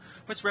 Heaven's Word,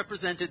 which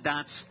represented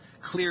that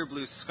clear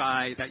blue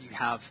sky that you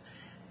have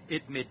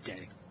at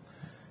midday.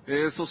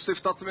 そして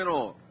2つ目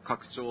の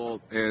拡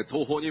張、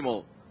東方に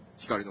も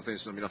光の戦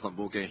士の皆さん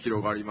冒険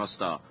広がりまし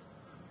た。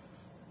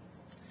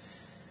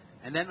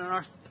 And then in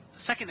our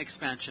second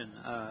expansion,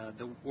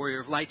 the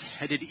Warrior of Light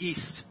headed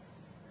east.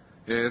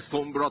 ス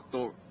トーンブラッ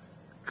ド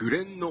グ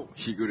レンの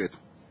日暮れと。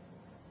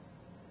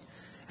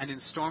 And in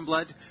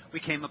Stormblood, we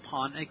came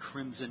upon a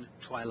crimson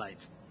twilight.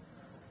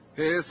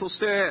 そし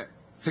て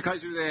世界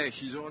中で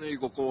非常に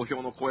ご好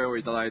評の声を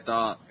いただい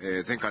た、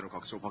前回の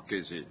拡張パッケ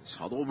ージシ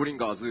ャドーブリン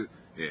ガーズ、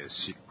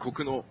漆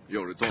黒の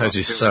夜となって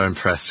おり Koji's ます。 so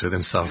impressed with And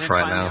himself then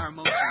right finally, our now.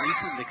 most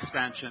recent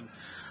expansion,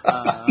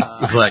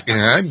 He's like,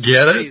 yeah,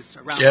 get it? praised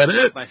around Get the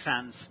world it? by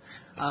fans.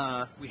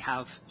 We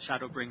have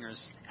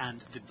Shadowbringers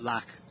and the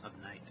Black of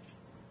Night.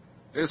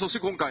 そして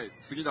今回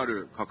次な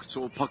る拡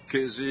張パッ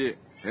ケージ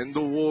エン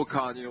ドウォー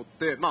カーによっ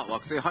て、まあ、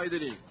惑星ハイデ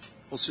リン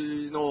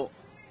星の、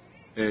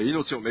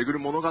命をめぐる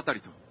物語と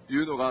い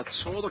うのが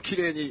ちょうど綺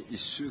麗に一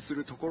周す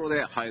るところ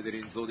でハイデリ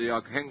ンゾディア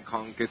ーク編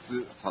完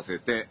結させ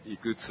てい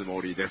くつも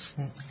りです。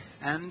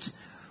 And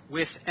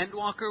with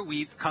Endwalker,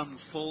 we've come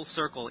full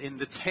circle in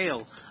the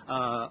tale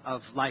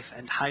of life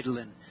and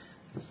Hydaelyn.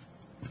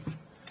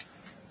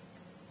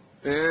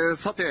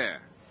 さて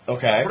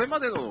Okay. これ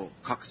までの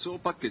拡張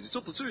パッケージち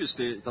ょっと注意し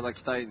ていただ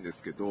きたいんで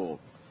すけど、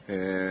例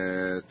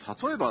え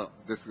ば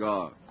です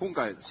が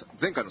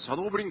前回のシャ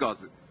ドーブリンガー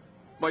ズ、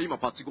まあ、今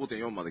パッチ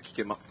 5.4 まで来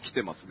て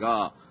ます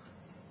が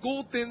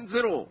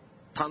 5.0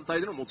 単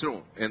体でのもちろ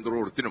んエンド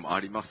ロールっていうのもあ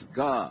ります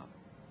が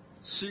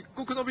漆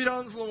黒のヴィ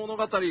ランズの物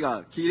語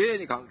が綺麗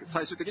に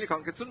最終的に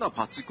完結するのは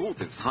パッチ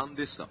 5.3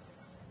 でした。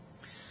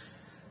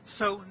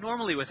 So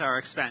normally with our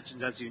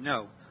expansions, as you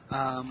know,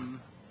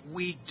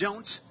 we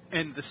don't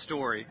end the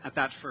story at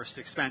that first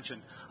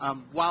expansion.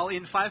 While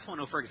in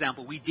 5.0, for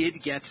example, we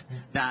did get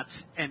that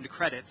end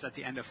credits at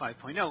the end of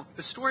 5.0,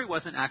 the story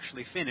wasn't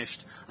actually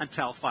finished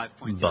until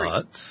 5.3.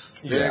 But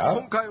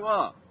今回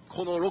は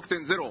この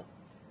 6.0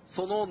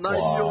 その内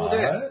容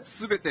で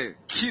全て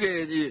綺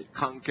麗に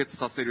完結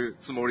させる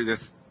つもりで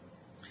す。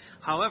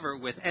However,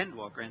 with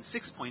Endwalker and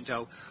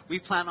 6.0, we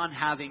plan on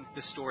having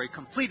the story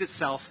complete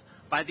itself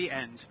by the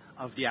end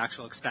of the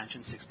actual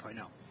expansion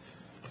 6.0.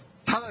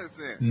 ただです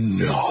ね、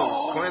ちょっと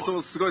コメン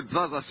トすごい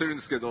ザーザーしてるん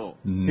ですけど、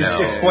He's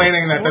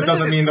explaining that that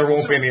doesn't mean there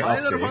won't be any ファ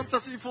イナルファンタ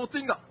updates. ジー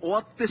14が終わ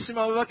ってし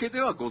まうわけで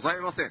はござい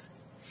ません。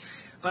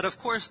 But of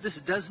course, this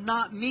does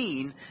not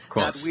mean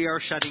course. that we are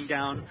shutting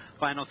down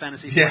Final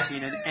Fantasy Yeah.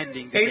 XIV and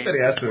ending the Hate that he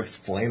game. has to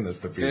explain this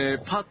to people.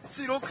 パッ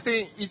チ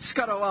 6.1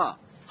 からは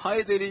ハ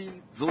イデリ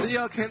ン・ゾデ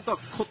ィアーク編とは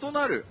異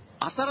なる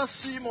新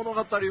しい物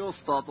語を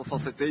スタートさ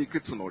せていく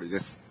つもりで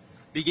す。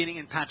 Beginning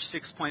in patch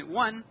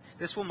 6.1,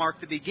 this will mark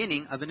the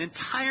beginning of an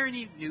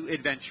entirely new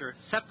adventure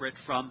separate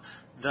from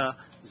the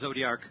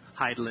Zodiac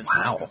Hydaelyn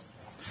saga. Wow.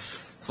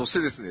 そし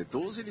てですね、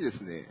同時にです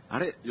ね、あ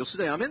れ、吉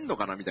田やめんの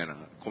かなみたいな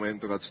コメン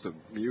トがちょっと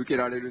見受け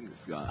られるんで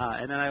すが、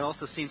 And then I've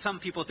also seen some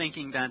people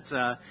thinking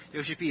that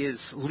Yoshi-P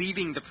is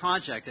leaving the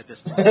project at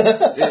this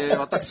point.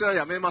 私は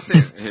やめませ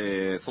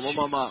ん。そ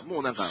のまま、も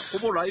うなんか、ほ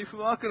ぼライフ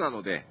ワークな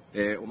ので、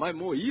お前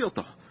もういいよ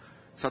と、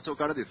社長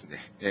からです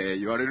ね、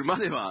言われるま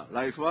では、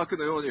ライフワーク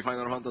のようにファイ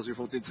ナルファンタジー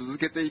14続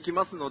けていき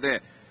ますの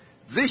で、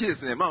ぜひで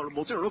すね、まあ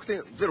もちろん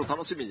 6.0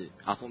 楽しみに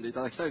遊んでい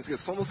ただきたいんですけ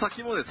ど、その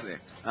先もです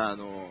ね、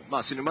ま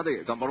あ死ぬま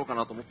で頑張ろうか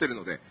なと思ってる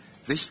ので、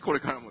ぜひこれ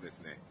からもです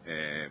ね、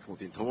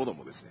14ともど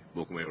もですね、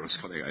僕もよろし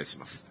くお願いし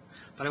ます。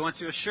 But I want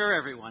to assure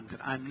everyone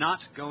that I'm not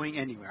going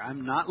anywhere.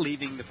 I'm not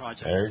leaving the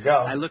project. There you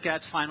go. I look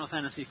at Final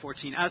Fantasy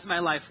XIV as my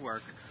life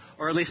work,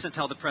 or at least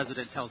until the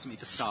president tells me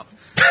to stop.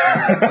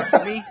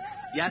 For me,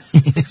 yes,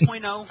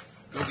 6.0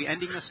 will be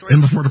ending the story.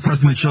 And before the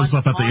president 6.1 shows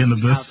up at the end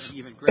of we have this. an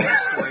even greater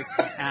story,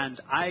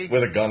 and I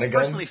With a gun again?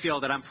 personally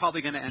feel that I'm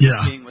probably going to end Yeah.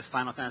 up being with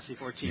Final Fantasy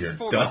XIV You're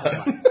for my whole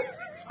done. life.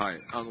 は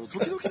い。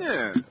時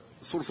々ね、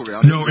そろそろ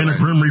やめる No, in a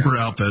Grim Reaper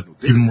outfit,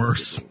 even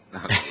worse.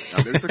 や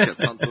めるときは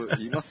ちゃんと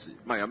言いますし、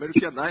まあやめる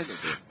気はないので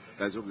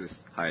大丈夫で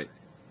す。はい。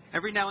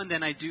 Every now and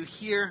then I do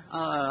hear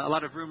a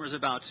lot of rumors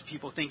about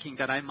people thinking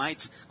that I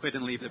might quit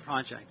and leave the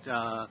project.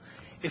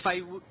 If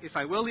I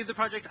will leave the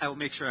project, I will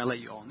make sure I let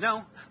you all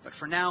know. But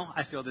for now,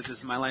 I feel that this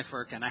is my life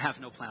work and I have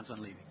no plans on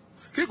leaving.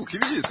 結構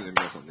厳しいですね、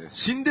皆さんね。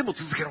死んでも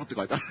続けろって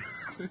書いてある。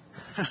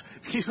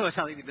People are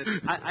telling me that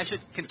I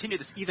should continue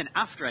this even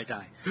after I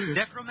die.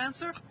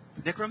 Necromancer?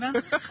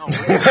 Necromancer? Oh,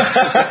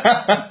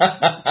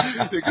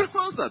 ネクロ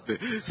マンサーって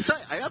死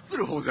体操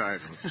る方じゃない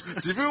の。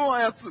自分を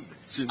操るんだよ。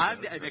死んだら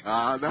I'm the necromancer.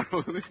 ああ、なる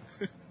ほどね。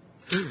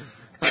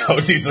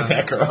 Cody's the 頑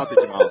張 necro. ってい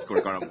きます、こ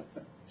れからも。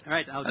 All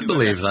right, I'll I do my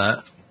believe best.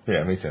 that.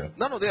 Yeah, me too.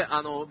 なので、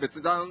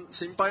別段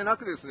心配な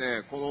くです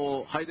ね、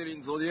このハイデリ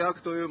ン・ゾディアー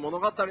クという物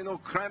語の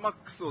クライマッ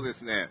クスをで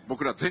すね、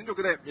僕ら全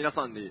力で皆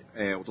さんに、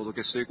お届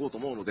けしていこうと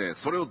思うので、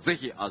それをぜ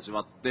ひ味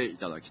わってい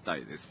ただきた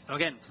いです。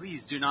 Again,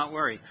 please do not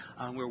worry.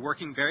 We're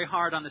working very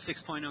hard on the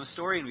 6.0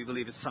 story, and we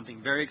believe it's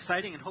something very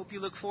exciting, and hope you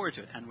look forward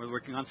to it. And we're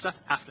working on stuff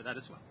after that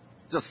as well.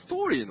 じゃあ、スト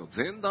ーリーの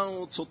前段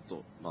をちょっ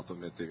とまと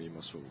めてみ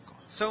ましょうか。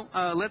 So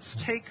let's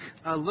take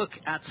a look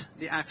at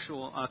the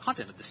actual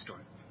content of this story.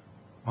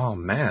 Oh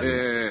man.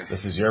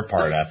 This is your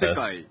part 世 at this.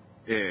 界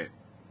へ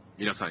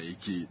皆さん行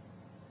き、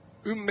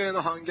運命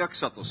の反逆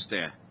者とし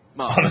て、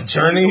まあ、 On a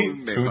journey 運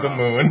命 to から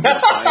the moon. 変えてですね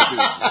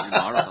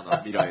今新たな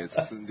未来へ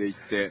進んでいっ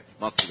て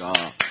ますが、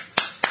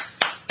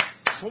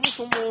そも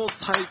そも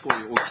太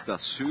古に起きた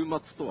終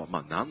末とはま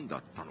あ何だ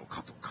ったの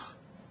かとか。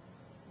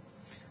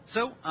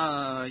 So,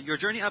 your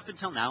journey up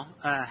until now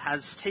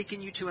has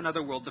taken you to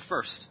another world, the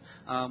first,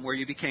 where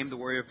you became the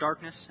Warrior of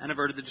Darkness and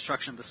averted the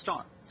destruction of the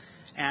star.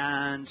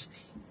 And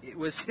it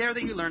was there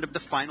that you learned of the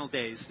final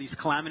days, these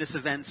calamitous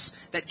events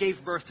that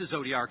gave birth to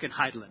Zodiac and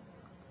Hydaelyn.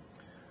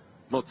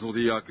 まあ、ゾデ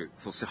ィアーク、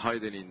そしてハイ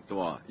デリンと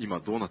は今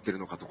どうなっている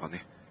のかとか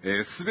ね、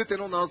すべて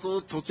の謎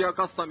を解き明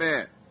かすた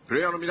め、プレ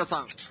イヤーの皆さ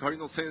ん、光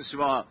の戦士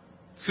は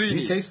つい Can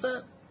に you taste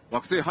that?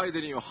 惑星ハイ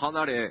デリンを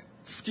離れ、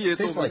月へ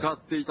と向かっ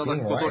ていただ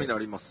くことにな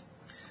ります。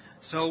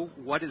 So,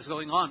 what is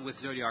going on with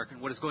Zodiac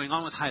and what is going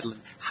on with Hydaelyn?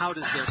 How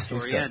does their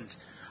story end?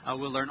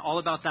 We'll learn all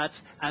about that,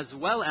 as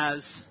well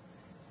as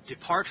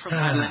depart from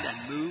Hydaelyn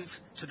and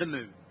move to the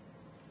moon.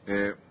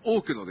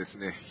 多くのです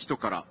ね、人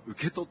から受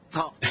け取っ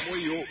た思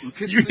いを受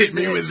け継 You いで hit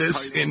me with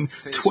this in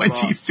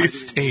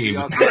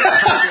 2015. 2015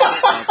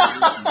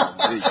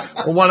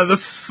 One of the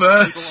People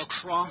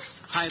first across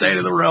State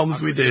of the Hydaelyn,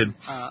 Realms we did.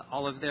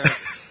 All of their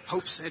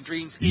hopes and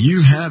dreams. You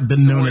into have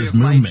been known Warrior as of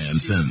Light Moon Man to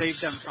since.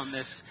 save them from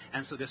this,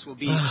 and so this will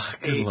be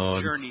good a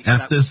Lord. journey At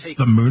that will this, take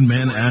the Moon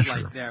Man Warrior of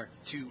Asher. Light there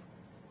to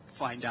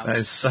find out That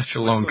is such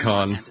a what's long going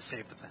on con. and to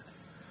save the planet.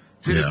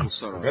 テレポし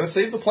たら We're gonna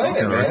save the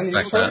planet, man. You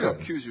respect just heard that.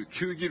 him.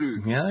 99ギ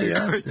ル Yeah, で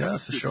yeah, 書いてあ yeah,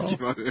 って for sure.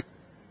 月まで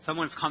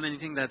Someone's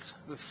commenting that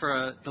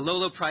for the low,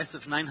 low price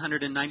of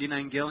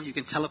 999 gil, you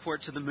can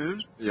teleport to the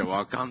moon. いや、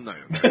わかんない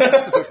よね。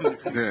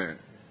ねえ。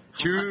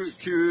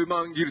9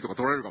万ギルとか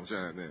取られるかもしれ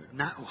ないよね。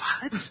 Not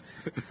what?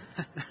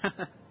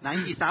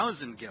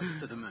 90,000 gil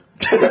to the moon.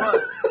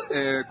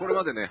 これ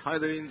までね、ハイ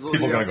デリン・ゾデ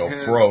ィ People ア gonna go 編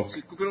broke.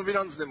 漆黒のヴィ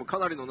ランズでもか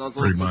なりの謎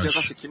を解き明か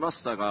してきま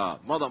したが、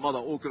まだまだ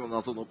多くの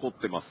謎残っ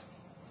てます。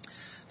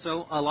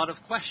 So a lot of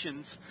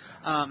questions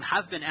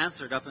have been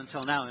answered up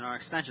until now in our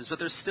expansions, but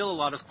there's still a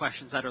lot of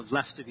questions that are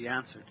left to be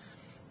answered.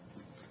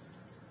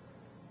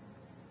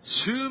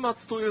 週末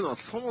というのは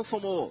そもそ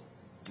も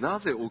な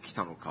ぜ起き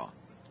たのか。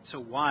So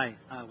why?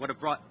 What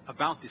brought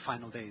about the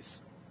final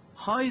days?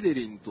 ハイデ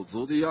リンと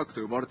ゾディアーク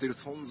と呼ばれている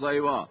存在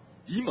は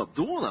今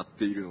どうなっ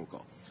ているの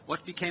か。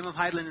What became of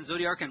Hydaelyn and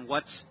Zodiark, and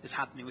what is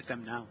happening with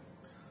them now?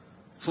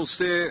 そし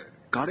て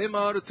ガレ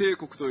マール帝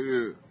国と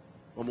いう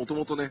もと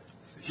もとね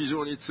非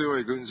常に強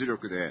い軍事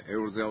力でエ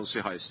オルゼアを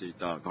支配してい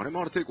たガレ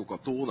マール帝国は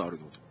どうなる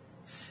のと。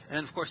And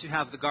then, of course, you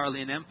have the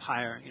Garlean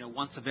Empire,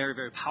 once a very,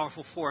 very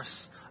powerful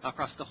force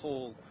across the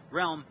whole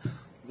realm.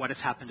 What has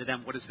happened to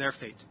them? What is their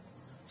fate?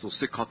 そし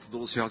て活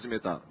動し始め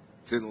た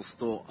ゼノス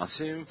とア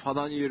シェン・ファ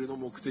ダニエルの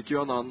目的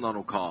は何な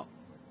のか。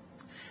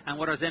And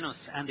what are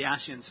Xenos and the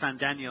Ashians,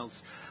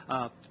 Fandaniel's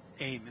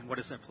aim, and what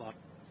is their plot?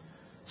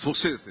 そ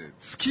してですね、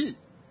月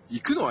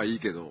行くのはいい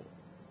けど、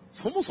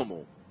そもそ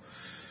も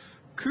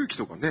空気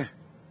とかね、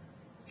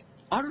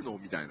あるの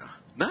みたいな。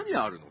何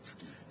あるの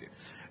月って。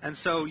And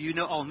so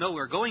all know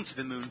we're going to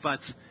the moon,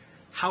 but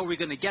how are we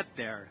going to get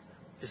there?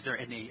 Is there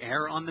any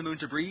air on the moon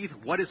to breathe?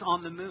 What is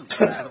on the moon?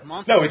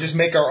 No, we just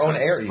make our own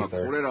air こ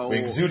れ ether. らを We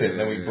exude it and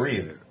then we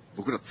breathe.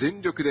 僕ら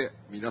全力で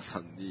皆さ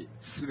んに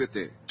全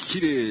てき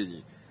れい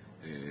に、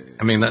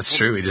I mean, that's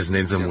true. We just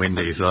need some wind 皆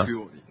さんに行 ether. くよ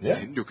うに Yeah.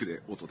 全力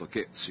でお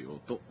届けしよう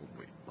と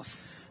思います。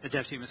 The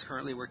dev team is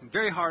currently working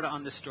very hard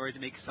on this story to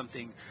make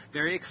something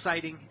very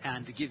exciting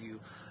and to give you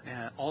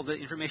all the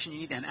information you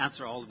need and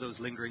answer all of those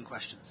lingering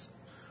questions.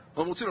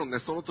 もちろんね、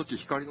その時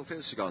光の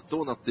戦士が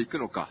どうなっていく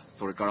のか、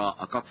それから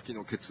暁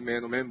の血明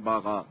のメン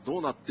バーがど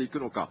うなっていく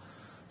のか、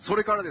そ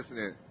れからです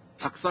ね、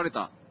託され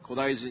た古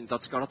代人た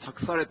ちから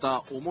託され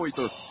た思い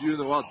という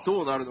のは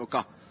どうなるの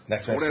か、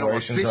 Next それらは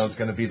ぜ exploration ひ zone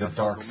is going to be the 皆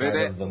さんの dark 目 side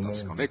で of the お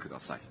確かめ moon. くだ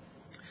さい。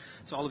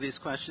 So all of these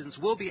questions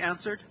will be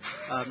answered,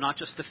 not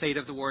just the fate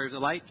of the Warrior of the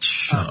Light,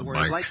 Shut the up,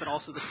 Warrior of Mike. Light, but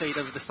also the fate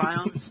of the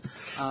Scions,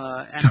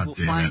 and God we'll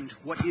damn find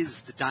what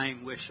is the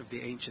dying wish of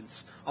the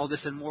ancients. All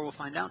this and more we'll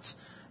find out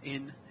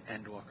in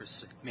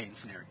Endwalker's main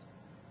scenario.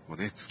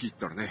 月行っ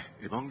たらね、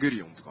エヴァンゲ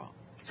リオンとか、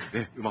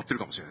ね、埋まってる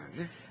かもしれない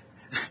ね。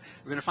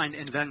 We're going to find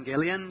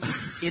Evangelion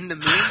in the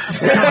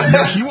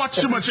moon. You watch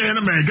too much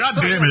anime. God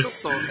damn ちょ it.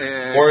 っと、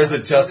Or is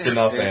it just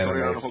enough トレーラ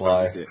ー anime, の方か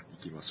ら見 Sly? て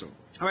いきましょう。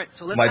 All right,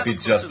 so let's Might have be a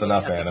closer just look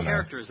enough at the anime.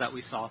 characters that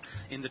we saw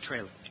in the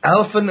trailer.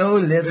 Alpha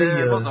no まず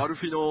Olivia. アル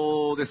フィ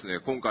ノですね、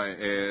今回、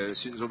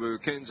新ジョブ、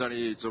賢者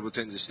にジョブ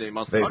チェンジしてい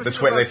ます。 They アルフ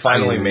ィノが they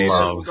finally made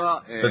it.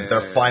 が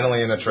They're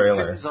finally in the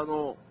trailer. 賢者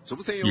のジョ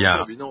ブ専用 Yeah,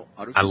 装備の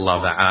アルフィ I ノ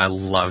love that. I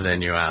love their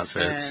new And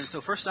outfits. so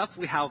first up,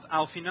 we have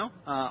Alfino,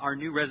 our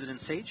new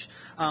resident sage.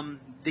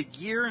 The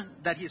gear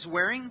that he's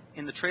wearing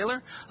in the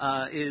trailer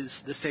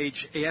is the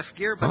Sage AF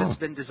gear, but it's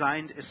been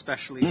designed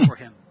especially for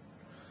him.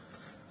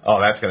 Oh,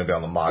 that's going to be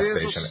on the mock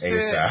station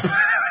ASAP.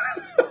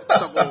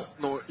 双子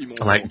の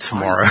妹 Like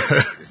tomorrow.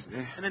 です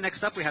ね。 And then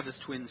next up, we have his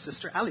twin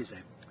sister, Alize.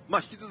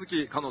 引き続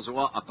き彼女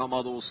は赤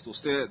魔導士と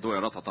してどう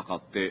やら戦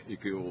ってい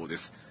くようで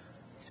す。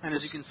 And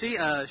as you can see,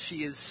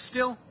 she is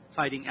still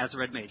fighting as a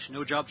red mage.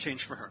 No job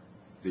change for her.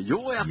 で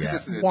ようやくで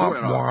すね、 Yeah. どう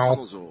やら Wow.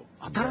 彼女、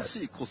新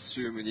しいコス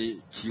チューム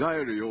に着替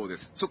えるようで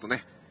す。ちょっと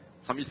ね、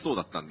寂しそう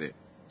だったんで、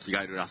着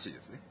替えるらしいで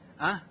すね。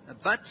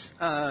 But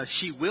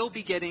she will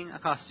be getting a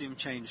costume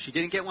change. She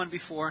didn't get one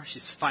before.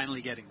 She's finally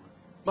getting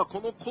one.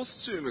 このコス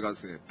チュームがで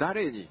すね、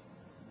誰に、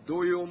ど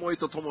ういう思い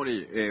ととも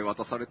に、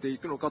渡されてい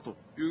くのかと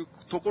いう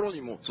ところ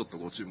にもちょっと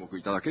ご注目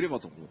いただけれ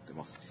ばと思って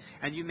ます。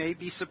 And you may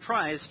be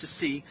surprised to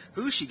see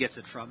who she gets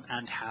it from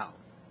and how.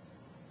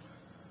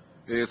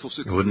 そし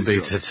て It 続 wouldn't いて be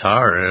は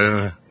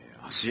Tataru.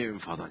 アシエン・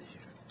ファダニ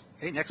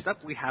エル。 Okay, next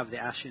up, we have the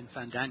Ashian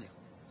Fandaniel.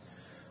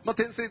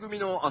 転生組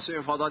のアシェ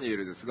ン・ファダニエ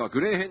ルですが、グ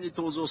レー編に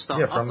登場した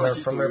Yeah, ア from サ their-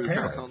 ヒと from い their うキ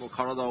ャラクター parents. の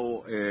体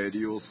を、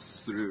利用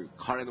する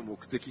彼の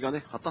目的が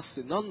ね、果たし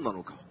て何な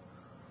のか。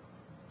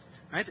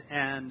 Right,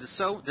 and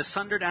so the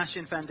Sundered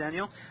Ashian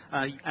Fandaniel,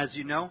 as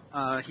you know,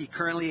 he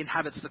currently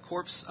inhabits the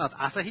corpse of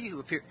Asahi,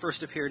 who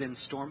first appeared in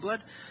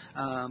Stormblood,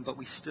 but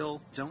we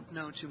still don't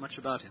know too much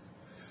about him.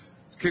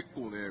 結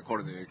構ね、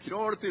彼ね、嫌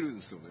われてるん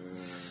ですよね。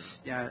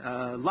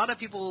 Yeah, a lot of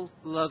people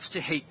love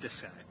to hate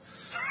this guy.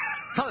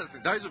 ただです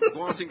ね、大丈夫、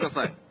ご安心くだ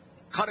さい。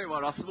彼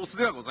はラスボス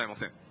ではございま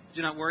せん。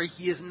 Do not worry,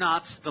 he is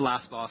not the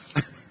last boss.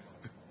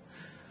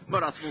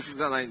 ラスボス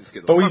じゃないんです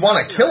けど。 But we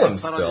wanna kill him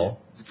さらに still.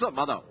 実は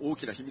まだ大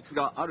きな秘密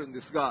があるん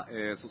ですが、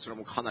そちら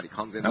もかなり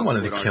完全な I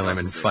wanted to kill him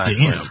in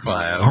Damn.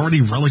 5.5.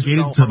 Already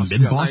relegated to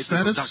mid-boss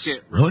status? だ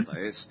けお Really?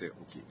 伝えして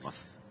おきま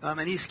す。 And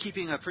he's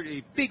keeping a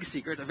pretty big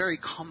secret, a very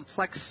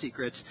complex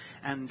secret,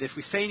 and if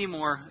we say any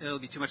more, it'll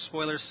be too much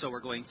spoilers, so we're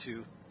going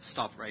to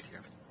stop right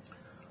here.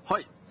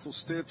 はい。そ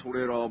してト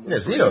レーラーも Yeah,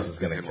 Xenos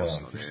is gonna 出まし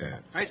た kill him, for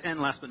ね Right, and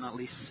last but not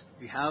least,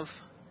 we have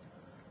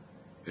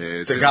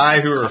the guy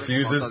who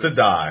refuses to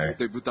die.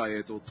 舞台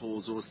へと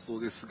登場しそ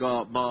うです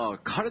が、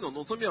彼の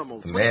望みはも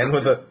う The man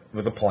with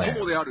a plan.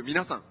 友である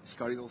皆さん、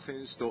光の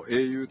戦士と英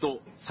雄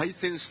と再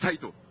戦したい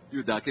とい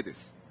うだけで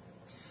す。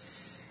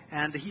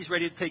 And he's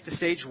ready to take the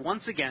stage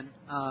once again,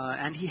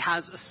 and he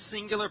has a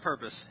singular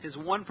purpose. His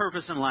one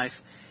purpose in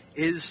life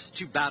is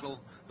to battle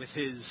with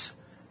his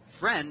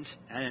friend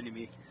and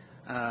enemy,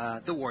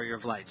 the Warrior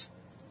of Light.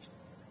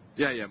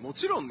 いやいや、も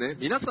ちろんね、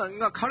皆さん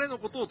が彼の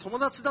ことを友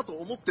達だと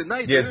思って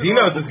ないと Yeah, いう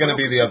のは Xenos is going to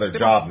be the other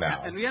job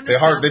now. And we They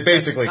understand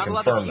basically not a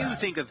lot of confirm you that.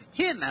 think of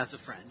him as a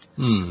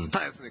friend. た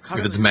だですね、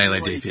 If it's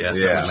melee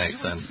DPS, that would make 非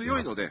常に sense. 強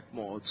いので、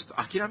もうちょ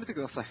っと諦めて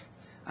ください。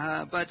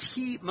 But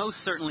he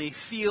most certainly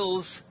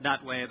feels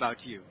that way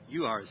about you.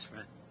 You are his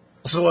friend.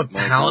 So a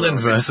paladin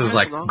versus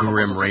like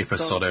Grim Reaper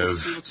sort of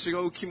違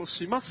う気も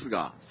します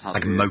が、さ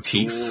like て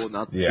motif どう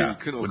なってい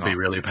くの would か。 be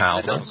really It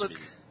powerful. does look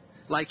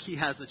like he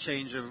has a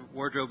change of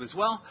wardrobe as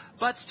well,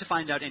 but to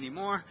find out any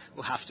more,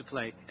 we'll have to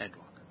play Edwalk.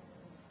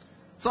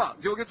 さ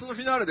あ、行月の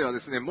フィナーレではで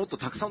すね、もっと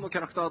たくさんのキ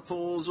ャラクター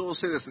登場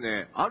してです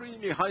ね、ある意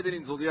味ハイデリ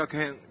ンゾディアク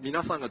編、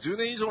皆さんが10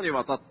年以上に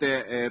わたっ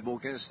て、冒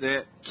険し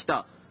てき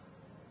た、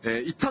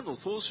一旦の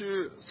総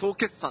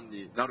決算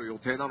になる予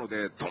定なの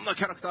で、どんな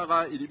キャラクター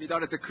が入り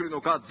乱れてくる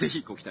のか、ぜ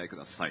ひご期待く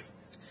ださい。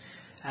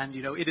And,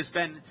 you know, it has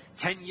been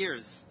 10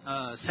 years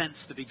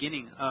since the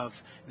beginning of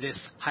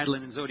this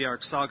Hydaelyn and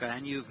Zodiark saga,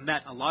 and you've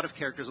met a lot of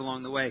characters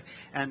along the way,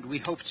 and we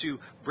hope to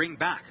bring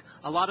back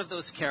a lot of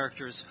those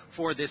characters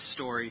for this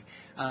story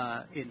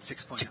in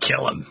 6.0. To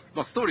kill him.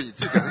 まあ、ストーリーに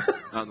ついて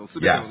ね、す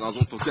べての謎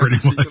を解き明か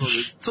していくので、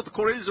ちょっと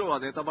これ以上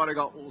はネタバレ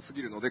が多す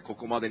ぎるので、こ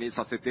こまでに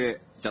させ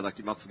ていただ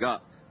きます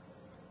が、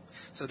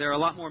 So there are a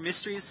lot more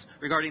mysteries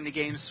regarding the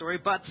game's story,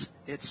 but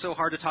it's so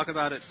hard to talk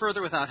about it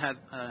further without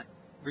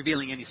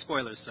revealing any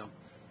spoilers, so.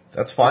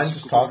 That's fine.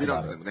 Just この talk ヴィ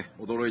ラン about ズで it. もね、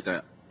驚い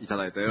ていた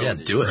だいたよう Yeah,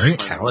 に、 do it, ファイ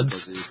ナル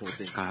cowards. ファンタ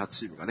ジー14開発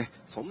チームがね、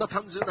そんな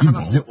単純な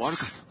話で終わる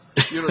か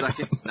というのだ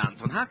け、なん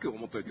となく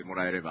思っておいても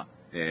らえれば、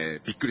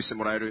びっくりして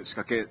もらえる仕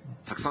掛け、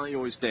たくさん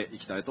用意してい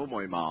きたいと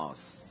思いま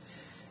す。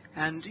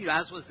 And you know,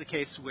 as was the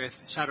case with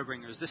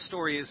Shadowbringers, this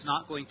story is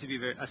not going to be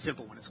a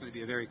simple one. It's going to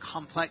be a very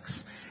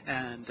complex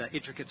and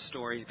intricate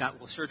story that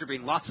will sure to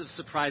bring lots of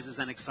surprises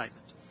and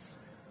excitement.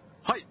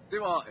 はい、で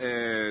は、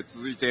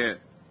続いて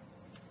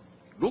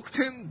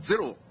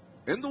 6.0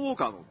 エンドウォー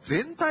カーの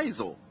全体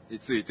像に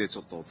ついてち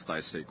ょっとお伝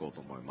えしていこう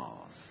と思いま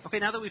す。 Okay,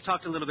 now that we've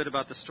talked a little bit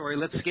about the story,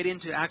 let's get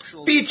into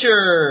actual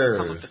Features!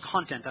 some of the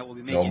content that we'll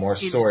be making. No more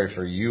into story the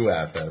for game. you,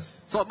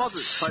 Athos. さあ、ま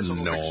ず最初の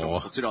セクショ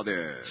ン、こちらで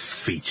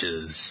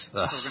Features.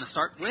 So we're going to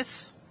start with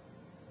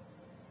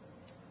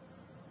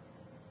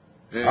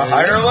A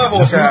higher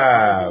level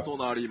cap. と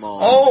なります。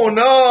 Oh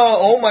no!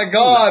 Oh my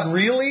god!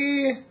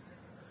 Really?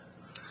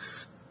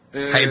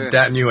 Hey,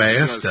 that new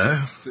AF though.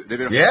 レ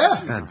ベル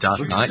Yeah. That Dark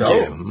Looks Knight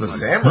dope. game. The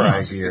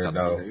samurai 8 gear, みん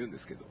な though. 言うんで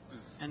すけど。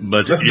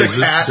 But The is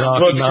it cat. Dark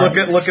Look Knight?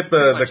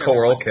 at the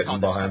coral kitten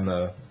behind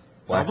the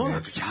ま black も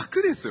なく mage.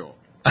 100ですよ。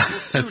 will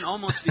soon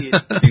almost be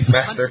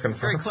Beastmaster very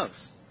confirmed.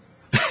 close.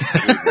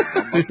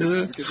 頑張って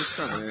続けてき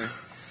たね。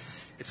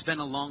 It's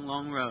been a long,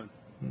 long road.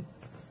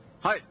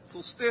 はい。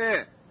そし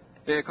て、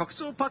拡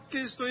張パッケ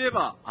ージといえ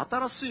ば、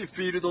新しい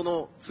フィールド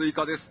の追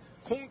加です。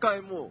今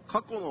回も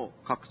過去の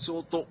拡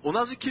張と同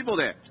じ規模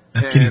で、フ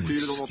ィ getting ー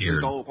ルドの追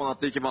加を行っ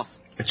ていきます。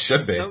 It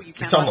should be. So you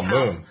It's on the cannot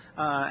moon.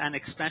 have an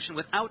expansion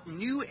without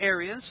new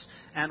areas,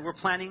 and we're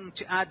planning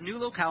to add new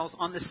locales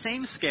on the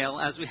same scale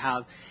as we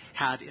have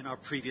had in our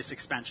previous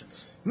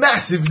expansions.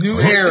 Massive new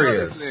では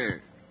です areas.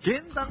 ね、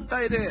現段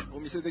階でお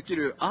見せでき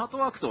るアート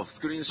ワークとス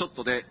クリーンショッ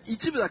トで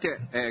一部だけ、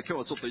今日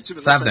はちょっと一部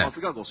になっちゃいます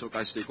がご紹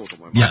介していこうと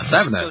思います。 Yes,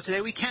 So Thabner.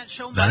 today we can't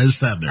show That much, is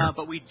Thabner.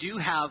 but we do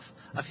have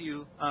a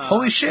few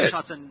Holy shit.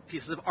 shots and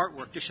pieces of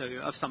artwork to show you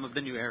of some of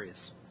the new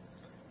areas.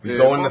 We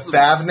go into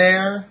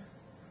Thavnair.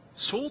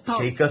 ショータ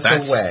ウン Take us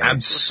That's away. We're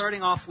abs-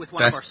 starting off with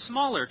one of That's- our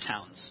smaller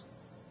towns.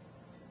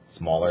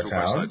 ご Smaller 紹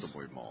介したいと towns.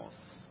 思いま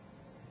す。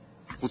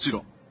こちら。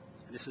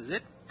 This is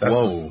it. That's,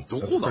 Whoa.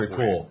 that's pretty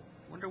cool.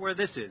 Wonder where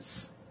this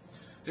is.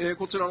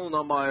 こちらの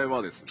名前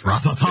はですね。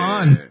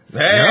 Razatan.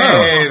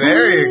 Hey,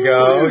 there you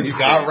go. You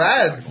got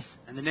reds.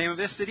 And the name of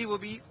this city will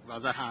be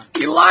Razahan.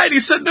 He lied. He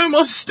said no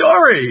more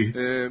story.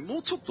 も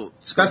うちょっと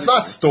近づい That's て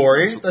not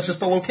story. That's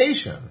just a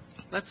location.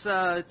 Let's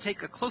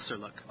take a closer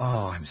look.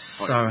 Oh, I'm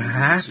so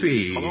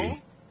happy.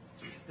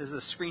 This is a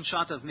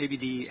screenshot of maybe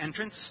the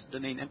entrance, the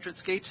main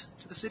entrance gate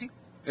to the city.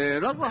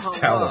 ラザハ This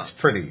ン town は looks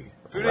pretty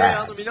プレイ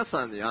ヤーの rad. 皆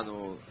さんになん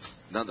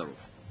だろう。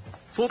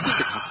14っ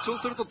て拡張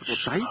するとってこ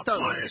う大胆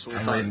なね、ショー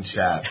I'm タウン reading って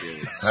なっ chat. て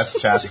That's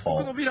chat's 漆黒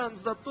の fault. ヴィラン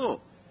ズだ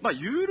と、まあ、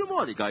ユール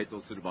モアに該当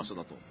する場所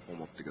だと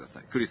思ってくださ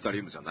い。クリスタリ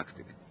ウムじゃなく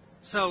てね。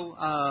 So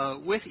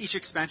with each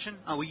expansion,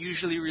 we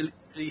usually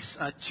release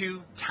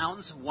two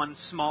towns, one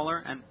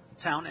smaller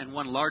town and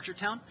one larger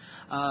town.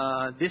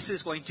 This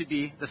is going to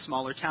be the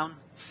smaller town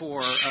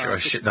for Sure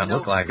shit doesn't 6.0,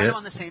 look like kind it. of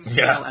on the same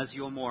scale Yeah. as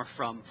Yulmore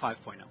from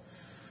 5.0.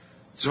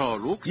 じゃあ、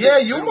6 Yeah,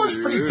 Yulmore's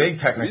pretty big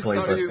technically,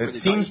 but it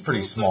seems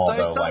pretry small,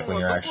 though, like when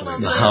you're actually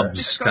The there.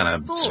 hub's kind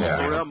of そ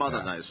small. れはま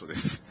だ内緒で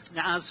す。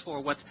 Now, as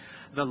for what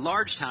the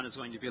large town is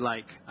going to be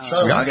like,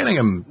 Sure. We are getting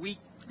him. we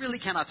really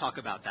cannot talk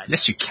about that.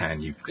 Yes, you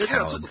can, you で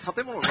はちょっ cowards. と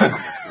建物の中を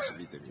少し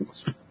見てみま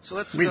しょう。 So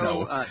let's We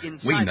go know.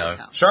 inside We the know.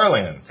 town.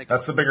 Charlian.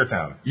 That's the bigger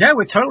town. Yeah,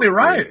 we're totally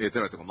right. テ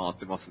ライトが回っ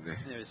てます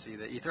ね。 There you see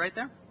the ether right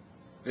there.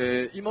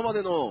 今ま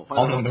での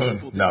On the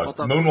moon. No,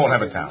 Moon won't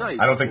have a town. I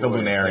don't think the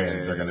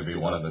Lunarians are going to be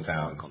one of the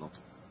towns.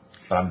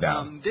 But I'm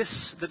down.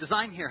 The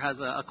design here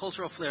has a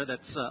cultural flair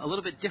that's a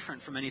little bit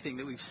different from anything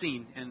that we've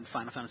seen in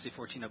Final Fantasy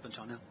XIV up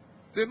until now.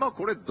 で、まあ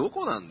これど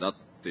こなんだっ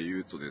てい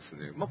うとです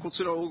ね、まあこ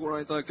ちらをご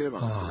覧いただけれ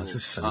ばなんで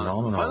すけど、フ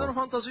ァイナルフ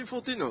ァンタジー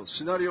14の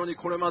シナリオに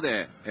これま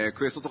で、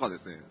クエストとかで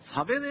すね、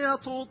サベネア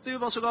島っていう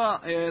場所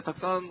が、たく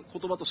さん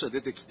言葉としては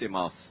出てきて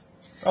ます。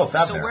Oh,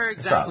 So where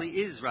exactly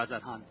is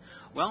Razathan?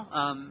 Well,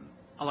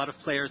 a lot of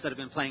players that have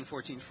been playing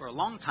 14 for a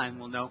long time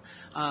will know,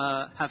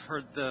 have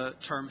heard the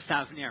term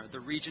Thavnair, the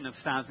region of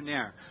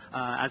Thavnair,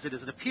 as it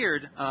has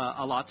appeared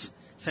a lot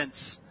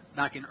since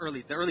back in the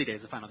early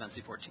days of Final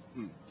Fantasy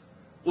 14.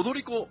 踊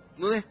り子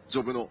のね、ジ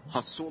ョブの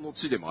発祥の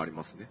地でもあり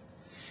ますね。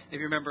If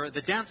you remember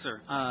the dancer,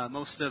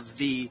 most of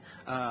the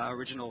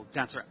original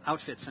dancer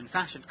outfits and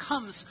fashion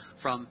comes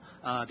from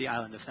the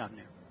island of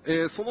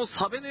Thavnair. その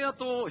サベネア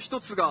島一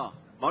つが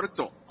まるっ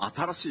と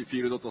新しいフィ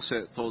ールドとし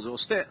て登場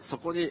して、そ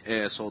こに、シ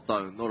ョータ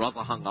ウンのラ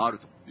ザハンがある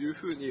という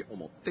ふうに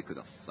思ってく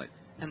ださい。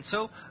And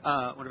so,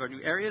 one of our new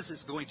areas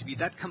is going to be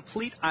that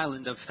complete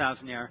island of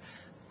Thavnair,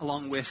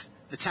 along with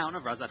the town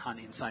of Razathan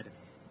inside it.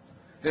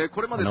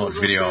 これまで登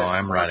場してvideo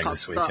I'm writing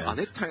this 買った weekend. 亜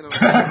熱帯の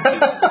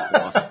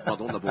まあ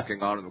どんな冒険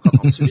があるのか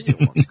楽しみに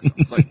お待ちく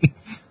ださい。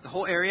The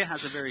whole area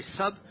has a very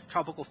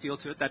subtropical feel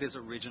to it that is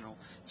original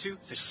to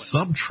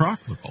 6.0.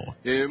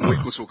 Subtropical. もう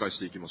一個紹介し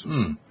ていきましょう。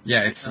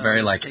Yeah, it's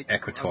very like Take a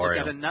look at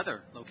equatorial.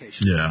 another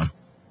location. Yeah.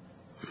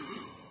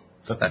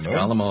 Is that the That's moon?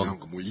 なん Galamog.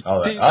 かもう一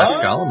Oh, 定 That's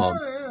oh, Galamog.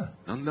 yeah.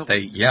 なんだこれ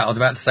I was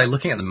about to say,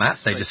 looking at the map,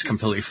 they Right, just it's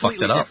completely fucked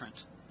it completely up.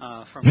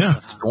 different, from Yeah.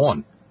 Razathan. It's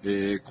gone.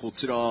 こ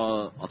ちら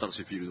新し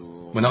いフィールド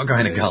の We're not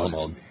going to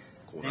Galamog.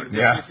 こうなり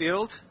Named ます Yeah.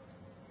 Victory Field.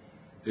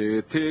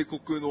 帝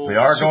国の We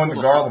are 首 going 都 to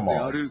のハーフ Garlemald. で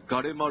ある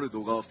ガレマル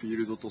ドがフィー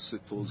ルドとし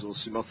て登場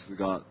します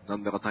が、な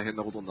んだか大変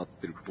なことになっ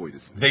てるっぽいで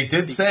すね。 They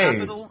did The say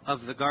capital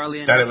of the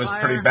Garlean that it was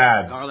Empire, pretty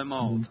bad.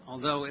 Garlemald,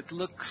 although it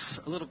looks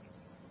a little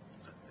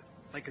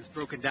like it's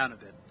broken down a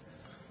bit.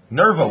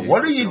 Nerva,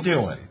 what are you こち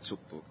らもです doing? ねちょっ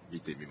と見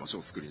てみましょ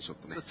う、スクリーンショッ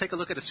トね。 Let's take a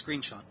look at a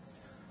screenshot.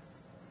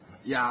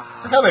 いや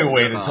ー、 How they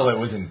waited until it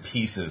was in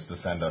pieces to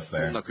send us ど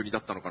ん there. な国だ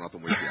ったのかなと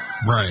思いきや、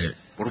 Right.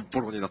 ボロボ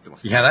ロになってま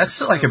す、 Yeah,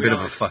 that's like a bit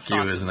of a fuck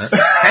you, isn't it?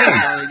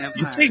 Garlean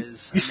You Empire see,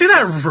 is. you see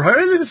that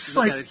road? It's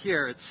Look at like, it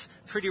here. It's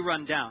pretty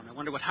run down. I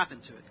wonder what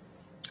happened to it.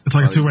 It's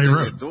like a two-way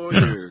road. どう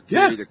いう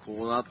経緯で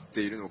こうなっ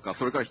ているのか、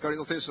それから光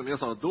の選手の皆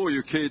さんはどうい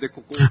う経緯で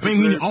ここを I mean,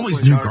 we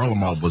always knew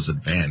Garlemald was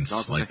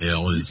advanced. Like, they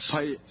always,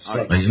 いっぱ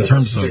いあり like, in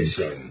terms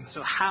of,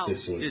 So how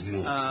This was did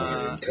not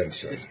my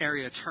intention. this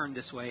area turn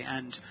this way,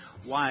 and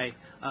why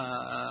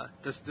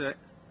does the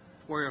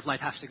Warrior of Light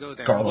have to go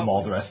there?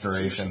 Garlemald What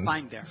Restoration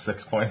find there?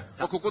 6. ま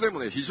あここでも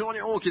ね、非常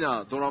に大き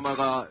なドラマ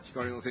が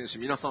光の選手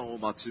皆さんを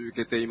待ち受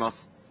けていま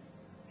す。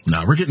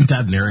 no, we're getting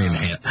Thavnarian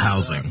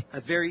housing. A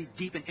very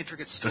deep and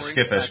intricate story.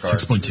 skip that Ishgard.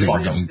 6.2,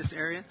 we're getting, this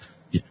area.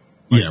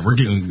 yeah, we're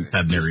getting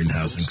Thavnarian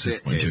housing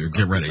 6.2. Get い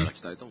た ready. だ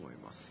きたいと思い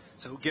ます。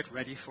 So get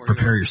ready for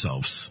Prepare your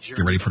yourselves. Get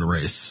ready for the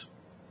race.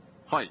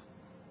 はい。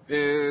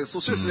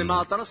そしてですね、ま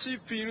あ新しい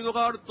フィールド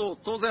があると、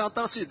当然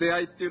新しい出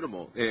会いっていうの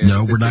も、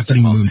No, we're 出 not てきて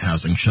getting ます moon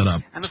housing. Shut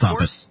up. And of Stop it.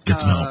 course, Get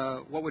some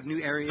help. what would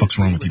new areas Fuck's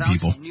wrong be with you without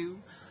people? new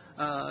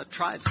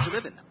tribes to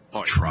live in them?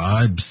 はい。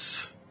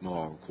 Tribes. まあ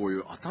こうい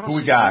う Who 新 we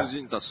しい got? 友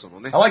人たちとの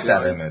ね、 I like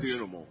that 出会い image. っていう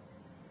のも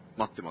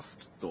待ってます、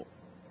きっと。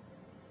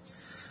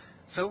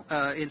 So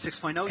in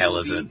 6.0, you'll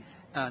Elizabeth.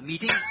 be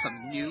meeting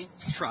some new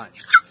tribes.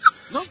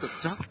 なんか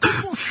若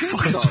干もうセンタ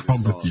What's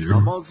wrong ー with で you? さ、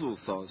ナマズを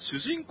さ、主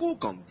人公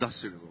感出し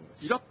てるの、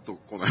イラッと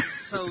来ない。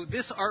 So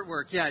this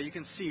artwork, yeah, you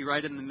can see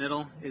right in the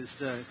middle is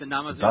the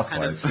Namazu Dusk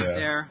kind of lights, yeah.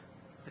 there,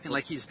 looking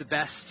like he's the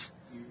best,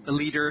 the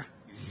leader.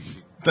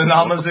 The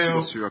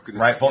Namazu,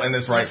 rightful in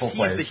his rightful He's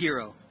the place.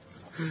 hero.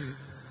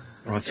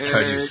 what's 今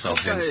Koji's 回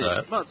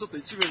self-insert? まあちょっと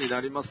一部にな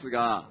ります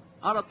が、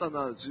新た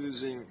な獣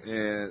人、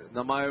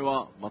名前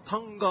はマタ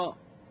ンガ。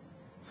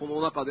そ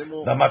の中で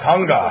も、 The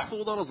Matanga.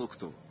 ソーダラ族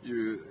とい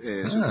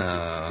う、種族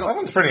Ah. That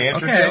one's pretty So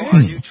interesting.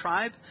 our new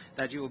tribe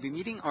that you will be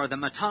meeting are the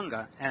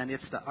Matanga, and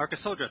it's the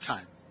Arkasodra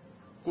tribe.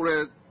 こ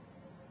れ、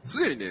す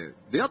でにね、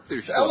出会って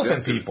る人は出会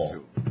ってるんです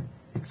よ。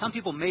 Some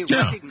people may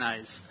Yeah.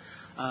 recognize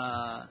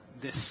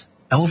this.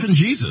 Elephant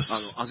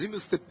Jesus. アジム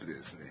ステップで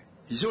ですね、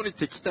非常に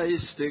敵対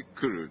して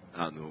くる、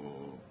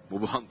モ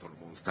ブハントの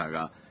モンスター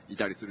がい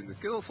たりするんで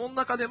すけど、その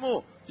中で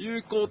も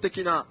友好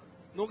的な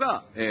の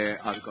が、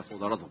アルカソ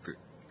ーダラ族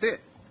で、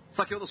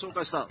先ほど紹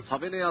介したサ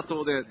ベネア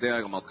島で出会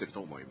いが待ってると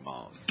思い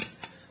ます。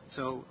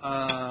 So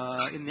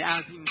in the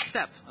Azim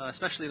Steppe,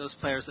 especially those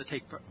players that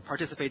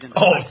participate in the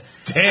Oh, fight,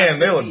 damn,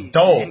 they look we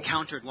dope.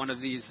 encountered one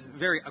of these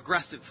very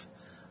aggressive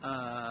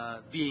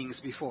beings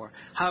before.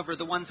 However,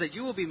 the ones that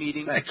you will be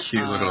meeting That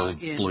cute little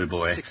in blue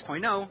boy.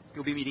 6.0,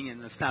 you'll be meeting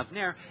in the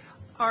Thavnair,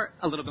 are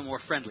a little bit more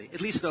friendly.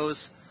 At least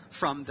those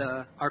from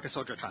the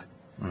Arkasodra tribe.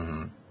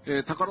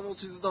 宝の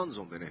地図ダンジ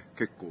ョンでね、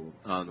結構、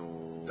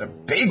The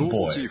big ゾーン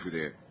boys. チーフ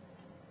で、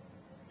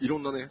いろ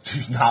んなね、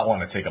 Do not want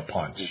to take a こ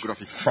punch うグラ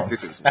フィック from 出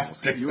てると思いま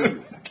すけど、いよい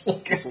よ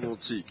Look at その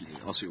地域に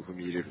足を踏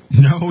み入れる。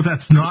 No,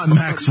 that's not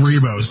Max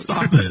Rebo.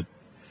 Stop it.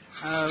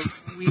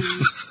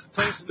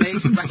 Players may This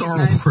isn't Star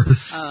recognize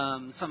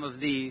Wars. some of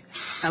the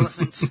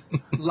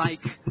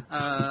elephant-like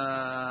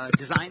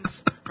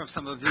designs from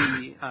some of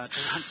the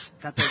hunts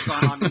that they've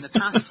gone on in the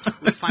past.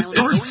 We finally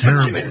You're go into that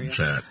terrible, area,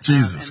 chat.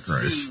 Jesus and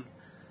Christ. seeing,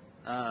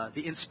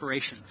 the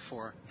inspiration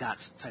for that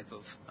type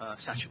of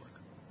statue work.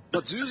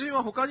 獣人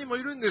は他にも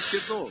いるんですけ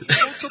ど、もう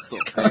ちょっと、お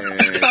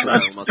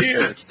待ちいた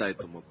だきたい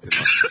と思ってま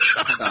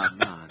す。ただ、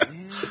まあ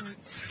ね。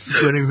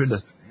 Just waiting for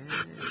the.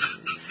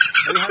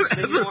 We have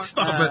many more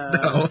Stop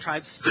it now.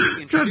 tribes to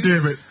introduce, God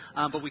damn it.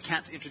 But we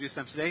can't introduce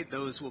them today.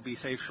 Those will be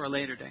saved for a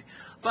later day.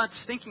 But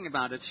thinking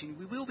about it,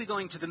 we will be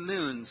going to the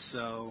moon,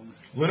 so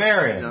ファ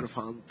イナル Lunarians. フ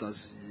ァンタ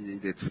ジ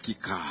ーで月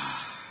か。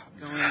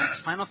 going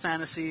to Final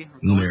Fantasy,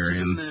 we're going to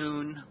Lunarians. the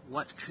moon.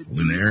 What could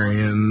be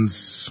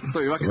Lunarians.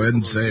 というわけ Go で、 ahead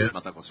and そのう say ち it.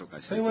 またご紹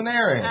介して Say いきます。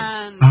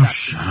 Lunarians. And Oh, that's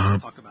shut what we'll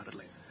up. talk about it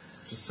later.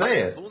 Just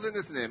say it. 当然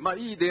ですね、まあ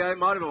いい出会い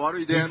もあれば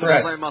悪い出会いも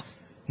Threats. ございま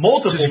す。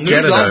 Multiple Just new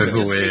get it over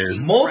dungeons. with.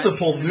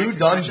 Multiple new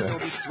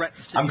dungeons.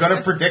 I'm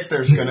gonna predict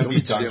there's gonna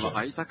be では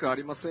会い dungeons. たくあ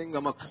りません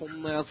が、まあこ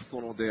んなやつと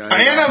の出会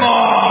い。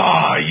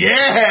 Anima!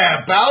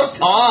 Yeah! About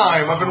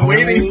time! I've been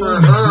waiting for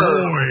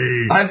her.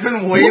 Boy. I've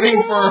been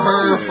waiting for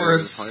her for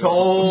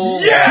so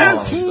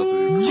Yes!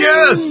 long.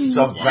 Yes! It's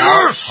about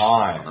Yes!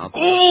 time.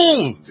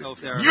 Oh! So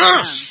if there are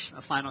Yes! fans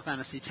of Final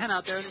Fantasy X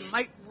out there, they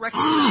might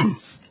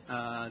recognize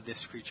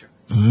this creature.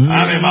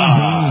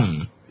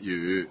 Anima! い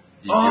う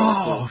人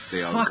形と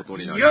出会うこと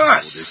になりそう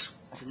です。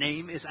 His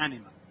name is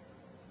Anima.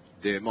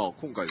 で、まあ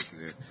今回です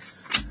ね、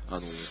フ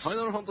ァイ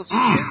ナルファンタジー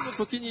10の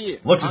時に、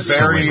 Looks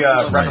very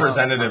Sorry.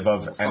 representative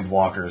of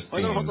Endwalker's ファ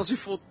イナルファンタ theme. ジ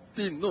ー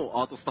14の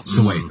アートスタッ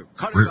フ So なん wait, ですよ。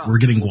彼が we're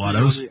getting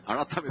GLaDOS? 改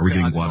めて Are we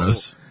getting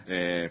GLaDOS?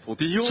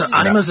 14 So に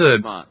Anima's a,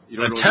 まあい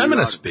ろい a ろ理由がある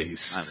terminus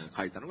beast.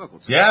 書いたのがこ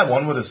ちら。 Yeah,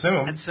 one would assume.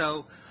 And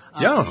so,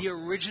 Yeah. the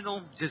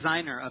original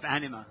designer of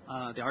Anima,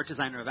 the art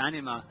designer of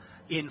Anima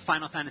in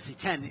Final Fantasy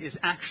X is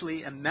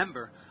actually a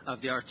member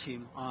of the art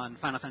team on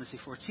Final Fantasy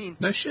XIV.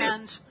 No shit.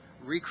 And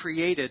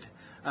recreated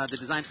the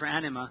design for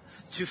Anima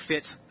to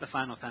fit the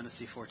Final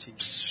Fantasy XIV.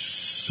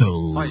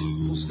 So はい。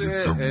そして、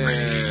 the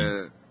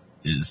raid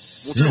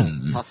is もちろん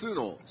sin. 多数の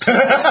登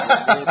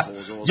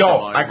場した Yo,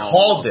 場合 I も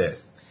called it.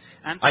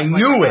 And I like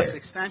knew the it.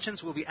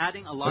 expansions will be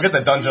adding a lot Look at the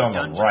of dungeon new on the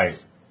dungeons.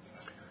 right.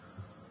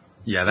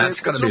 Yeah, that's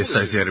got to be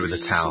associated with the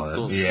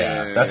tower.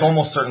 Yeah, that's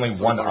almost certainly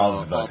one of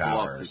the アート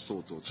ワーク towers. 等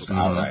々ちょっと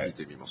Alright. 見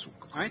てみましょ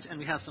うか。 All right, and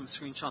we have some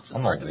screenshots of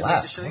On art the that we'd like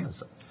to left. show What you.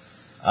 is it?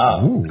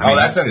 Oh, Ooh. oh,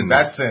 that's in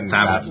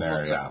Tavern.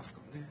 Tavner, yeah.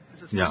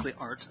 This is Yeah. mostly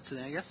art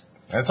today, I guess.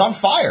 And it's on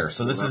fire,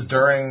 so this is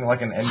during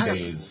like an end 早く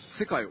も days.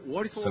 世界終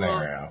わりそう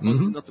scenario. な感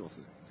じになってます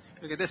ね。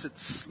 Look at this. It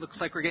looks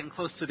like we're getting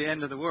close to the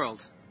end of the world.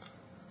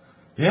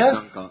 な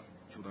Yeah, んか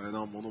巨大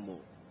なもの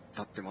も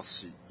立ってます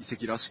し、遺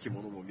跡らしき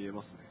ものも見え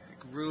ますね。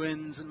 Like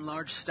ruins and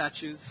large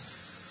statues.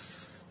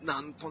 な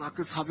んとな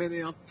くサベ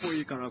ネアっぽ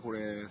いかな、こ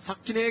れ。さっ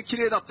きね、綺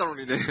麗だったの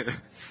にね。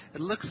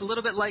 It looks a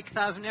little bit like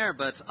Thavnair,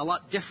 but a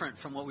lot different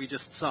from what we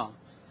just saw.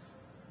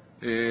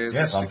 そ Yeah,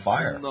 it's して on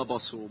fire. こんな場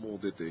所も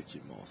出てき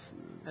ます。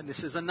 And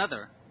this is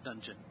another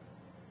dungeon.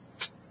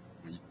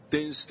 一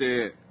転し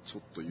て、ちょ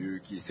っと有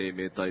機生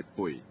命体っ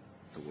ぽい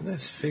ところ。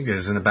 There's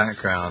figures in the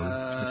background.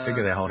 There's a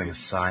figure there holding a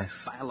scythe.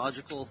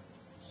 Biological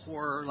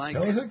horror-like.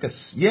 no,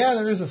 yeah,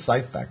 there is a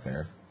scythe back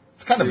there.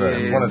 It's kind of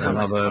a, one of There's the,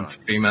 another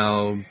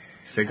female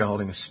figure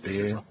holding a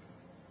spear.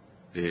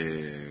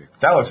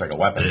 that looks like a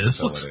weapon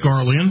This looks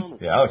facility.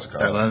 Garlean. Yeah, that looks That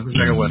Garlean. looks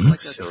like a weapon Like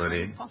a facility.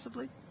 shrine,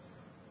 possibly.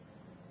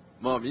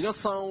 まあ皆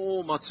さん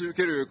を待ち受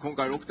ける今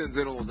回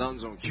 6.0 のダン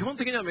ジョン、基本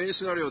的にはメイン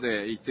シナリオ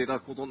で行っていただ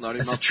くことになり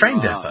ます It's a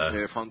train が、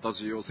 depot. ファンタ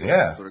ジー要素、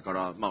 Yeah. それか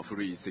らまあ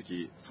古い遺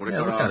跡、それか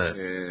Yeah, look ら、 at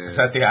it. Is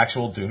that the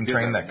actual Doom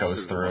train that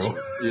goes through?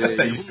 いや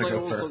that い used ろ to んな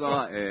go 要素 through.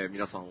 が、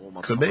皆さんを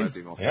待ち Could 構え be. て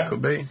います。 Yeah. Could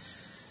be.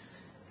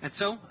 And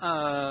so,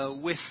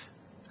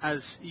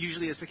 as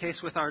usually is the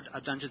case with our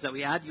dungeons that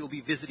we add, you'll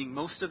be visiting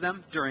most of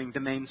them during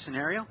the main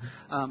scenario.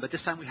 But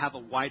this time we have a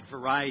wide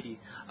variety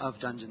of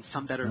dungeons.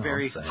 Some that are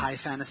very say. high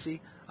fantasy,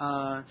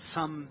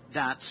 some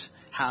that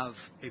have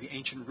maybe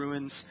ancient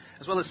ruins,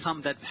 as well as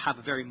some that have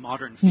a very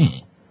modern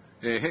feel.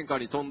 変化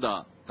に富ん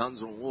だダン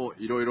ジョンを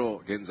いろい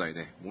ろ現在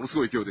ね、ものす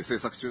ごい勢いで制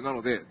作中な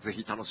ので、ぜ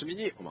ひ楽しみ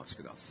にお待ち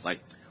くださ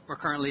い。 We're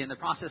currently in the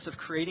process of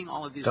creating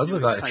all of these Does new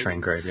look like a exciting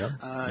train graveyard.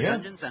 Yeah.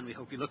 dungeons, and we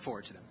hope you look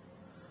forward to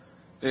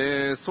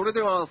them. それ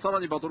ではさら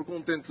にバトルコ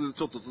ンテンツ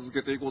ちょっと続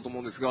けていこうと思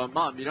うんですが、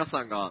まあ皆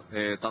さんが、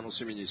楽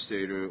しみにして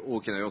いる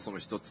大きな要素の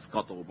一つ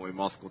かと思い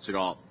ます。こち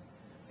ら。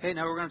 Okay,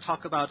 now we're going to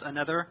talk about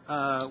another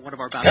one of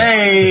our battles.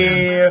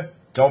 Hey!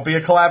 Don't be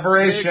a 希望の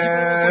エデン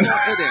collaboration!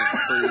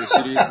 という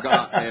シリーズ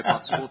が、パ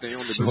ッチ 5.4 で無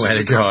事 Swear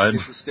に to God. 完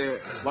結して、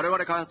我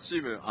々開発チ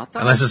ーム、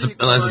新しい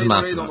Unless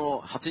it's レイド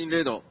の8人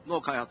レイド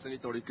の開発に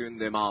取り組ん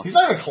でます。 He's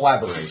not a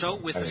collaboration. So,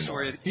 with the anymore.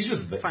 story, He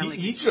just finally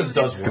he just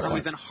does concluded, we've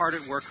work. been hard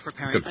at work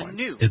preparing Good a point.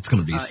 new It's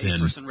gonna be sin.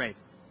 eight-person raid.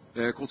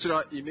 こち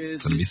らイメー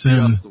ジ Gonna be イ sin.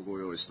 ラストをご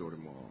用意しており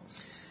ま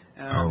す。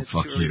Oh, it's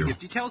fuck too early to you. give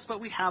details, but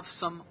we have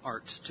some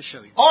art to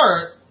show you.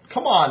 Art?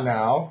 Come on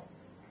now.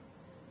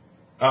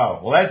 Oh,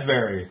 well that's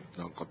very...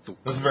 なんかどっ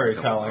か That's very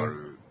見たことあ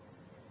る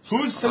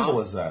Whose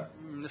symbol is that?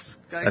 This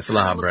guy That's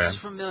kinda La looks Brand.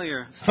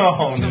 familiar.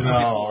 Oh Somewhere before.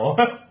 no.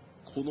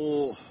 こ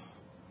の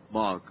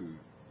マーク、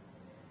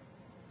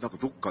なんか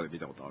どっかで見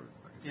たことあるんだ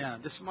け Yeah,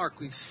 this mark,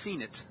 we've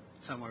seen it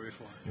somewhere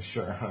before.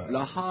 Sure. ど。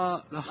ラ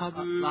ハ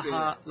ブで、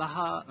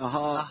 Laha.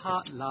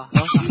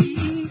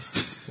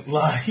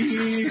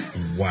 Lahi.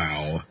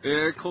 Wow.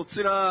 こ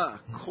ちら、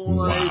コ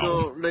ーナ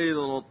ーレイ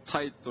ドの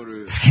タイト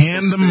ル。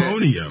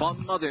 Pandemonium. バ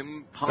ンマデ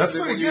ン、パンデ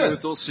モニウム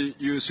と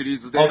いうシリ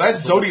ーズで。 Oh, that's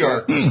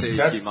Zodiac. していき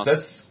That's ま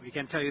す。 that's We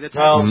can tell you the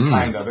well, title.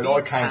 kind of. It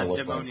all kind of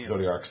looks like Pandemonium.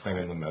 Zodiac's thing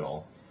in the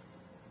middle.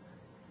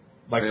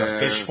 Like the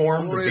fish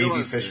form, the これは baby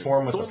ですね fish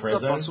form with the どんな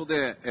prison. 場所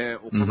で、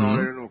行わ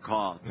れるの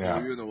かと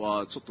いうの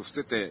はちょっと伏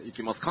せてい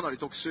きます。かなり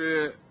特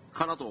殊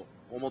かなと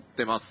思っ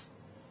てます。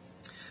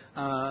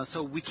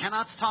So we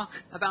cannot talk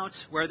about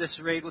where this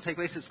raid will take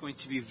place. It's going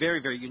to be very,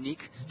 very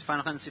unique to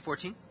Final Fantasy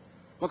XIV.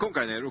 まあ、今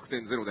回ね、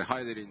6.0 で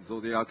ハイデリン・ゾ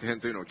ディアーク編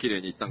というのをきれ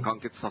いに一旦完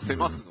結させ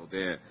ますの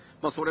で、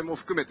まあ、それも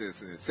含めてで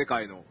すね、世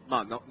界の、ま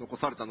あ、残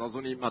された謎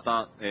にま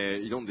た、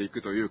挑んでい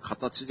くという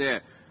形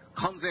で、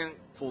完全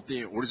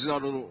14オリジナ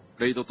ルの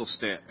レイドとし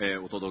て、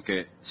お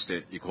届けし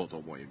ていこうと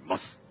思いま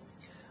す。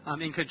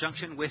In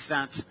conjunction with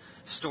that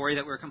story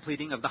that we're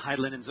completing of the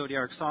Hydaelyn and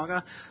Zodiac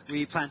saga,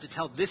 we plan to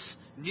tell this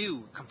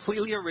new,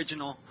 completely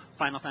original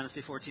Final Fantasy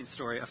XIV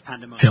story of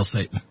Pandemonium. Hail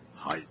Satan.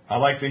 はい。 I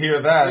like to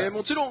hear that.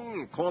 もちろ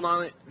ん、コーナ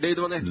ーレイ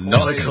ドはね、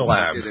 Not a コー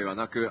ナー collab. だけでは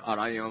なく、ア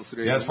ライアンス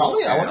レイド Yeah, も it's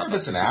probably. I wonder if it's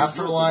an シリー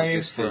ズをお届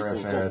けし afterlife ていこ or う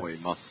if と思い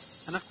ま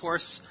す。 And of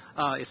course,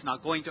 it's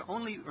not going to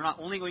only, we're not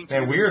only going to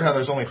And weird how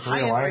there's only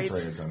 3 high-end alliance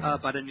raids, raids in there.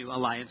 but a new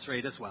alliance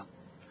raid as well.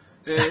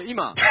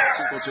 今、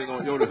進行中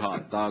のヨル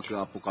ハ、ダーク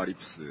アポカリ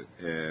プス、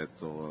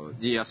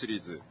ニーヤシリ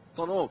ーズ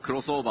とのク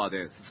ロスオーバー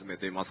で進め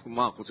ています。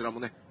まあ、こちらも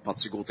ね、パッ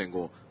チ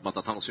 5.5、ま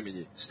た楽しみ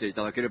にしてい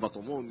ただければと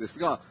思うんです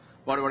が、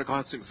我々開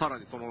発チームさら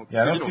にその次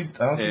Yeah, の I don't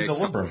see. I don't see 企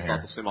画 Deliberate をスター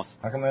here. トしてます。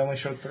 How come they only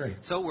showed 3?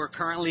 So we're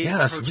currently Yeah,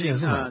 that's approaching weird,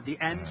 isn't it? the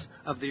end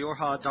of the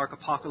Yorha Dark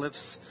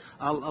Apocalypse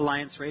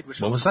alliance raid,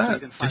 which What will was that?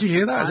 complete in Did you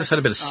hear that? I 5.5. just had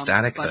a bit of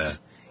static But there.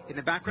 In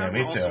the background,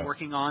 Yeah, me we're also too.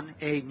 working on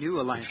a new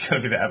alliance. It's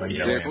gonna be the で、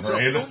 Evangelion こちら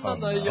raid. どんな Oh,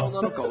 内容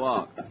no. なのか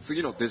は、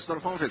次のデジタル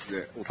ファンフェス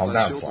でお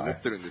伝えしようと思っ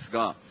てるんです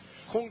が、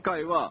今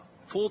回は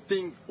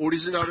14オリ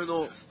ジナル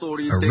のストー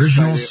リー展開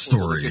でお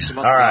届けし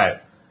ます All が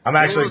right. I'm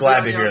actually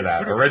glad to hear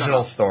that. Original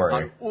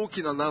story. 大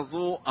きな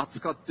謎を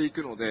扱ってい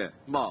くので、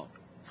ま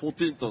あ、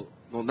14と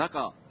の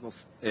中の、サ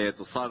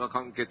ーガ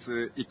完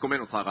結、1個目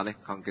のサーガね、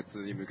完結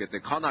に向け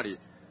てかなり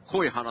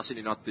濃い話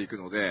になっていく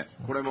ので、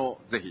これも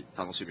ぜひ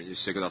楽しみに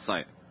してくださ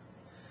い。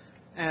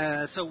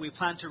So we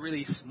plan to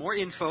release more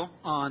info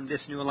on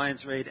this new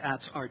alliance raid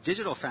at our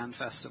digital fan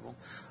festival.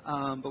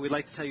 But we'd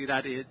like to tell you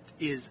that it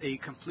is a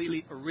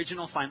completely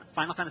original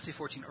Final Fantasy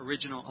XIV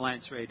original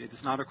alliance raid. It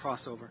is not a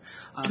crossover.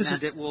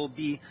 And it will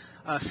be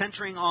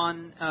centering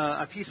on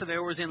a piece of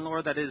Eorzean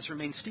lore that has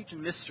remained steeped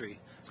in mystery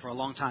for a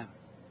long time.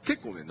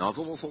 結構ね、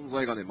謎の存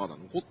在がね、まだ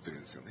残ってる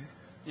んですよね。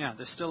 Yeah,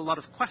 there's still a lot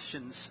of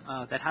questions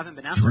that haven't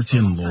been answered. for a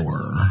Eorzean long time.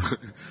 lore.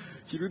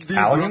 ヒルディーブ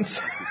ラン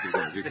Alliance?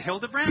 The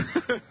Hildebrand?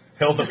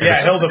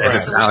 It's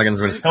Hildebrand. Alligan's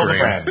when it's green.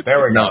 Hildebrand.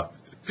 There we No.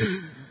 go.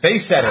 They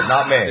said it,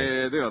 not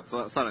me. では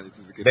さらに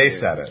続け They て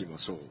said い it. きま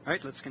しょう。 All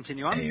right, let's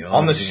continue on.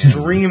 On the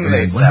stream,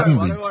 they What said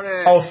happened it.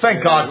 with Oh,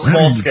 thank God,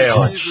 small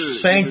scale.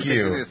 Thank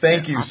you.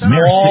 Thank you.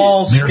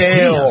 Small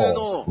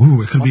scale.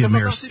 Ooh, it could be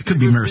it could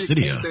be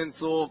Mercidia.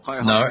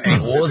 No,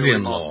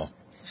 Eorzean lore.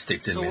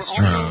 Sticked in So we're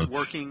mystery. also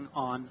working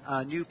on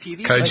new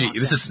PvP. Koji,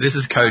 this is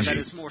That Koji.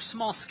 is more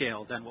small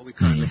scale than what we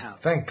currently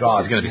have. Thank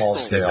God, It's gonna be small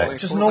scale. specific.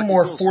 Just no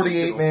more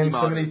 48-man,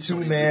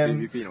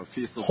 72-man,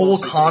 whole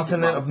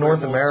continent of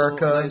North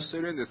America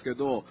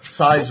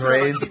size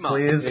raids,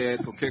 please.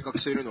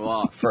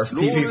 First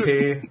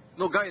PvP.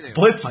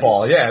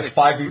 Blitzball, yeah, it's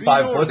 5v5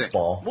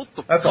 Blitzball.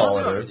 That's all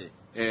it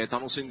is.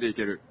 楽しんでい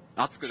ける、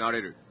熱くな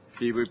れる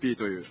PVP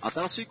という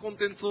新しいコン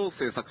テンツを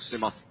制作して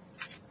ます。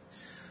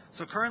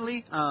 So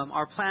currently,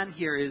 our plan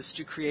here is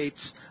to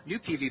create new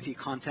PvP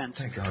content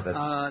Thank God,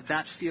 that's-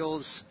 that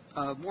feels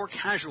more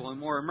casual and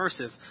more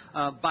immersive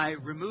by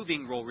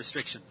removing role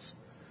restrictions.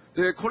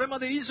 で、これま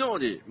で以上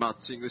にマッ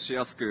チングし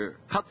やすく、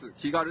かつ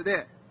気軽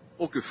で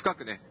奥深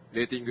くね、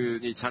レーティング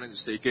にチャレンジ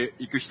して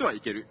いく人は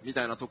いけるみ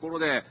たいなところ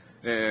で、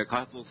開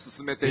発を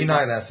進めていま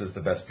す。 E9S is the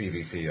best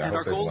PvP. I And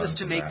our hope they goal learn is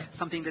to from make that.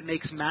 something that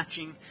makes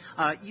matching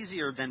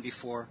easier than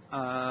before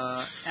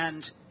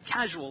and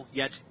casual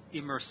yet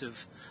immersive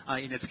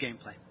in its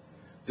gameplay.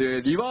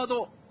 で、リワー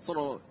ド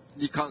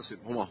に関して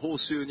も、報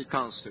酬に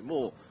関して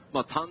も、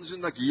単純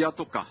なギア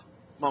とか、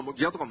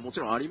ギアとかももち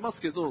ろんありま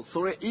すけど、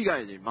それ以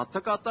外に全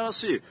く新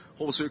しい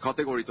報酬カ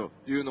テゴリーと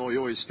いうのを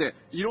用意して、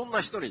いろん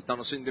な人に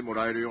楽しんでも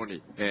らえるよう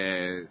に、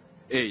鋭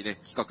意ね、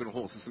企画の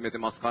方を進めて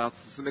ますから、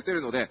進めて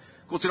るので、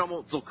こちら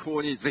も続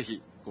報にぜ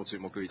ひご注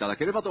目いただ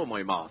ければと思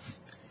います。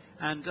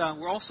 And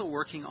we're also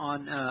working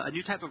on a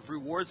new type of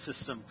reward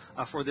system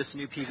for this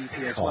new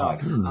PvP as well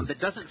that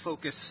doesn't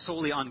focus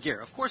solely on gear.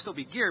 Of course, there'll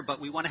be gear, but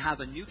we want to have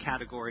a new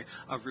category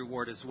of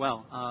reward as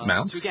well.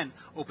 Mounts? To again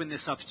open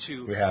this up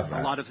to We have a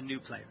that. lot of new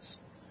players.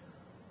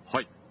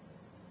 はい。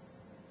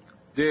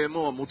で、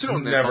もちろ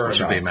んね、 Never コン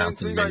テン enough.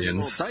 ツ以外に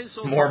も大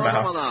小 More 様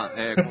々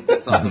な、コンテ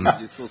ンツ遊び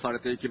実装され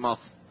ていきま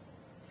す。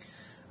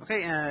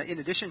Okay, in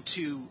addition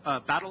to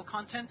battle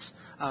content,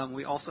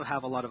 we also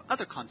have a lot of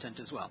other content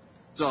as well.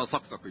 じゃあ、サ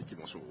クサクいき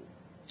ましょう。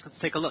 Let's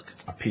take a look.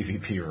 A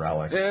PvP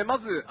relic. ま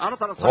ず、新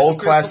たな Roll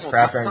クエス quests, トもた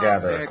craft くさ and ん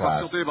gather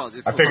各所といえば quests.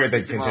 実装 I され figured て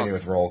い they'd きま continue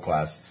す。 with roll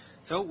quests.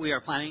 So we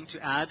are planning to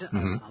add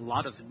a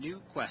lot of new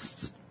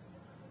quests.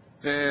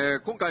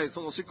 今回、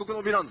その漆黒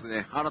のヴィランズ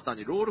ね、新た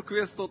にロールク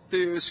エストって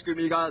いう仕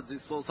組みが実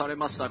装され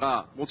ました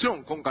が、もちろ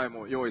ん今回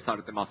も用意さ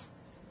れてます。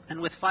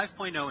And with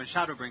 5.0 and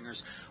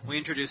Shadowbringers, we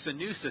introduced a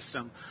new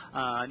system,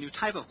 a new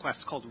type of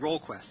quests called roll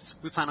quests.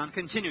 We plan on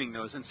continuing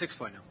those in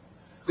 6.0.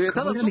 で、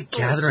ただちょっと、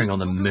漆 Gathering 黒 on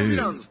の the ヴィ moon.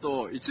 ランズ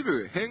と一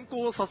部変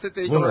更させ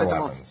ていただ Lunar いて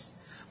ます。 weapons.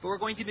 But we're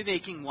going to be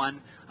making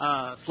one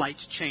slight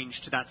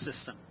change to that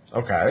system.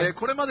 Okay.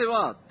 これまで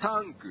はタ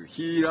ンク、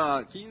ヒー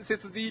ラー、近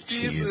接 DPS、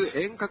 Jeez.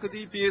 遠隔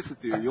DPS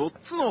という4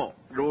つの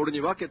ロールに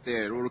分け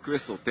てロールクエ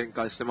ストを展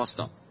開してまし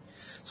た。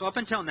 So up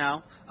until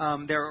now,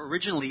 there were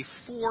originally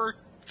 4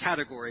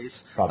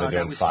 categories Probably that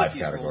doing we split 5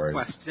 these roll categories.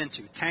 quests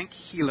into: tank,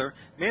 healer,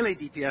 melee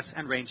DPS,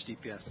 and range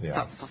DPS.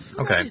 Yeah. さす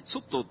がにち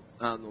ょっと、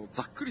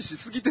ざっくりし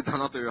すぎてた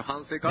なという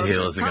反省から The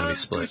healers are タ gonna be ン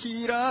split. ク、ヒ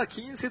ーラー、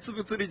近接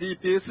物理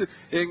DPS、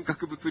遠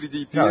隔物理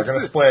DPS、 Yeah, they're gonna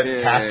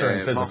split caster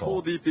and physical. 魔法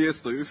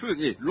DPS というふう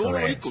にロールを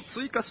1個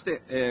追加し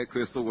て、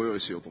クエストをご用意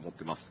しようと思っ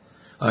てます。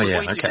 Oh We're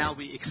yeah, going to now okay.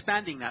 be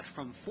expanding that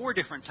from 4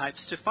 different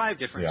types to 5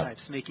 different Yeah.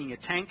 types, making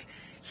it tank,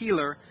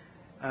 healer,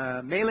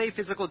 melee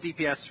physical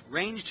DPS,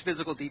 ranged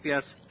physical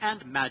DPS,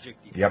 and magic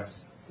DPS. Yep.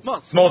 まあ、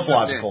 Most そ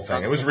の分ね logical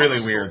thing. It was really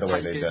weird the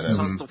way they did it. ち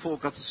ゃんとフォー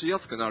カスしや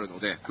すくなるの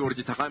で、クオリ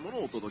ティ高いもの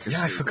をお届け Yeah, し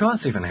I ていく。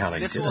 forgot even how they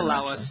This did will it.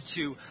 allow actually. us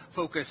to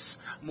focus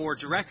more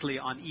directly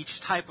on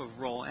each type of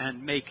role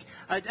and make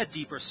a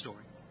deeper story.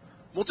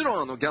 もち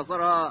ろんギャザ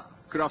ラ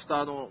ークラフタ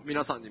ーの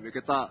皆さんに向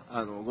けた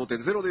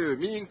5.0 でいう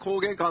民工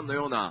芸館の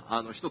ような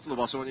一つの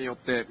場所によっ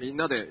てみん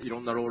なでいろ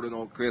んなロール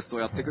のクエストを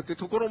やっていくっていう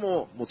ところ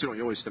ももちろん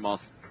用意してま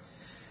す。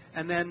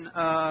 And then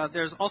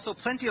there's also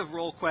plenty of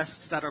role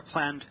quests that are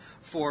planned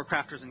for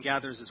crafters and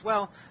gatherers as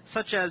well,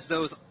 such as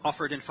those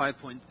offered in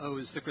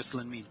 5.0's The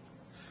Crystalline Mean.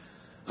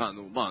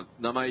 まあ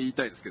名前言い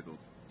たいですけど、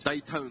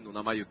大タウンの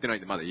名前言ってない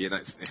んでまだ言えない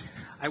ですね。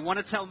 I want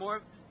to tell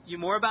you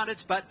more about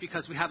it, but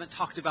because we haven't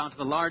talked about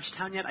the large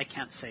town yet, I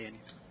can't say anything.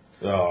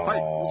 はい、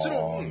もちろ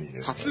Oh,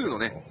 ん多数の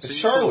ね、 It's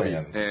新装備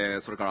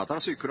Charlian. それから新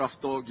しいクラフ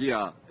トギ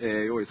ア、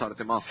用意され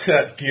てます。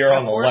 That gear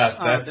on the Of course, left.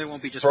 That's there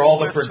won't be just for all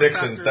the role quests for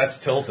predictions. crafters, That's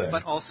tilting.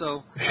 But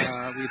also,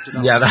 we've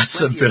developed Yeah,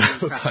 that's a plenty bit of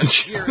of a new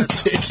punch crafters in gear the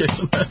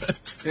as well. dick,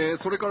 isn't it?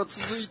 それから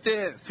続い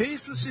てフェイ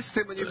スシス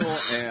テムにも、ア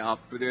ッ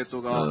プデー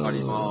トがあ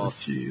り Oh, ま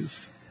す。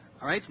 jeez.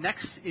 All right,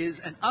 next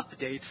is an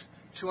update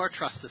to our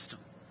trust system.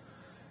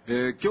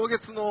 今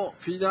月の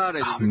フィナーレ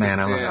に Oh man,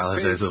 I love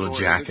Alice's little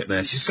jacket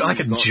there. She's got like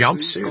a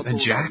jumpsuit and a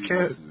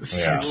jacket. So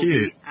Yeah. We'll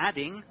cute. be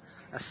adding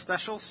a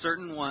special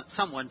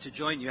someone to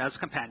join you as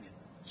companion.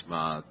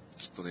 まあ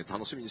きっとね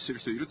楽しみにしてる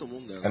人いると思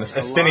うんだよ And な。 it's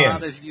A lot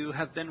Estinian. of you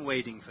have been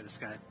waiting for this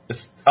guy.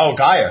 Oh,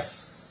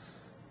 Gaius.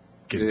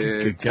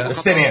 Good guess.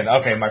 Estinian.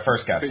 Okay, my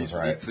first guess フェイ was スに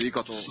right. 追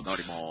加とな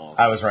りま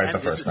す。 I was right And the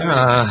this first is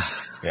time.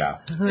 Yeah.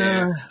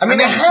 I mean,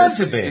 it had to エ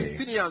ステ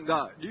be. ィニアン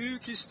が竜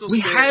騎士と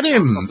We して had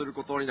him 参加する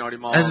ことになり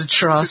ます。 as a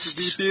trust. 直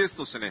接 DPS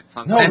としてね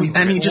参加 No, And- we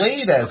and he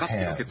just- played as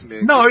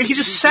him. No, he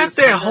just sat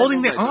there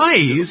holding the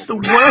eyes. The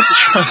worst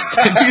trust.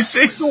 He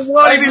said the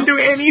one, he didn't do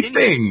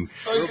anything.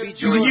 Will be He's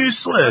joining the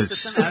useless.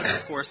 system as,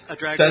 of course, a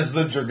dragon. Says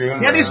the Dragoon.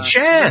 He had his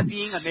guy.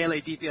 Being a chance.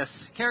 melee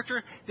DPS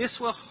character, this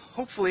will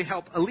hopefully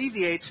help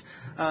alleviate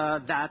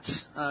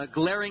that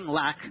glaring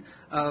lack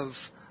of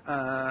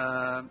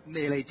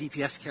melee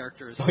DPS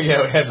characters. Oh,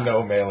 yeah, we had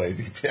no melee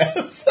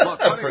DPS. まあ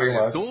彼 Pretty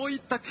がね much. どういっ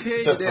た経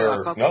緯 Except で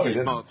for- 暁、 no, he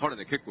didn't. まあ彼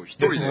ね結構一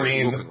人で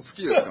Green. 動くの好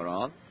きですか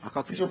ら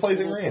暁 He's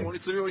replacing を Green. 共に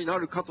するようにな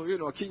るかという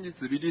のは近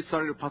日リリースさ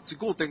れるパッチ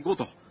 5.5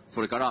 と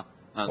それから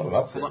What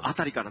about そのあ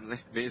たりからの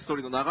ねメインストー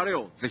リーの流れ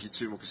をぜひ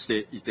注目し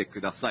ていて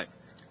ください。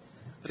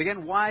 But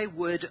again, why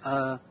would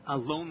a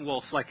lone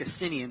wolf like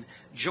Estinian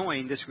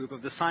join this group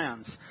of the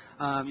Scions?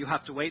 You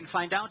have to wait and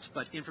find out,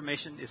 but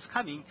information is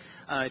coming.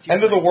 If you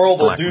End of the world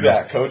will do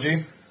that,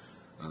 Koji.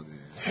 あのね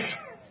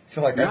I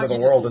feel like End of the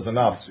world is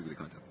enough. YouTube で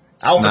書いて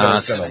ある Alpha Nah,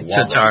 is gonna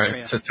love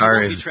it.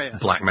 Tatari's ファイナル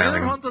フ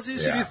blackmailing ァ him. ンタジー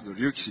シリーズの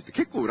竜騎士って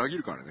結構裏切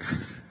るからね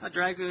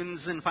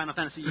Dragoons in Final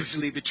Fantasy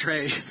usually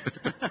betray.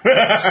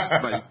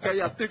 まあ一回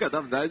やってるから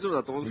多分大丈夫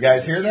だと思うん You で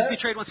すけ guys ど hear He's that?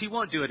 betrayed once, he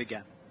won't do it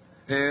again.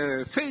 フ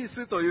ェイ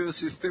スという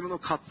システムの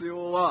活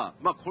用は、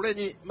まあこれ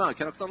に、まあ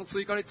キャラクターの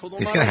追加にとど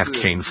ま He's gonna ら have ず、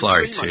 cane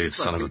flower 一応今 too,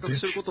 実は son of a 計画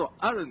してることは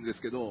あるんで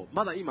すけど、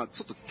まだ今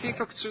ちょっと計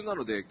画中な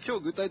ので、今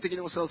日具体的に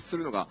お知らせす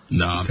るのが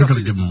Nah, 難 they're し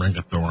gonna いで give す him Rank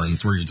of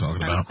Thorns. What are you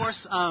talking And of about?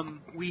 course,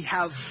 we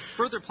have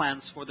further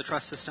plans for the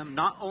trust system,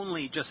 not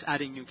only just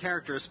adding new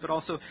characters, but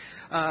also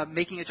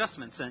making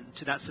adjustments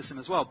to that system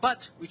as well.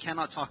 But we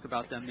cannot talk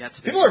about them yet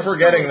today. People are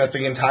forgetting that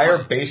the entire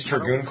base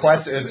Dragoon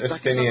quest is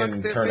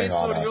Estinian turning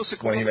on us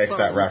when he makes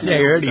that Yeah,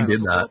 you reference. already did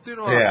did ところ that. っていう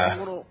のは、 Yeah.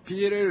 今後の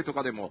PLL と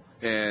かでも、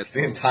The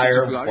進 entire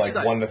捗があり次 like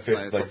第 1 to 50, 伝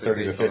え like させて 30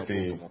 to いただこうと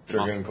 50 思って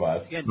ます。 Dragoon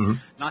quests. Again,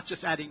 not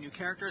just adding new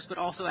characters, but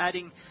also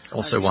adding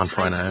Also new types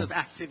 1.0. of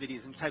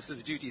activities and types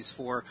of duties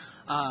for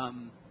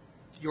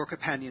your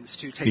companions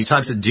to take New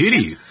part types in. of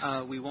duties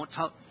We won't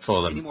tell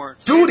for them. any more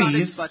story about it,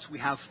 Duties? but we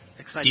have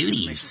exciting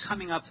Duties. information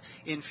coming up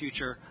in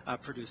future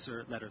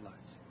producer letter lines.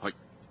 はい。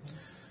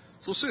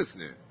そしてです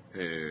ね、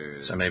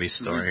 So maybe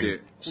続い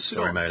て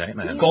story mode 8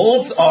 man.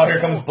 Golds? Oh, here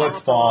comes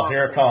Blitzball.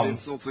 Here it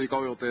comes. の追加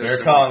を予定 Here し it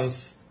てま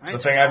す comes. Right?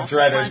 The thing We're I've also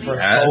dreaded planning for an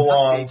so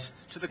long. update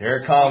to the Here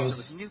it goals comes.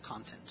 also with new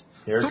content.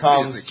 Here it 特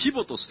にですね、 comes. 規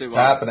模としては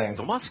It's happening.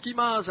 土間式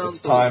麻雀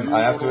It's という time.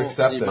 I have to も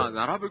accept の it. にまあ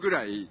並ぶぐ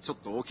らいちょっ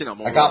と大きな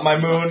も I の got my を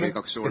moon. 計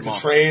画しており It's a ま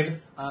す。 trade.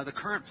 The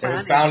current It was plan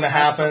is bound to to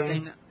have happen.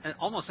 something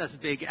almost as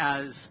big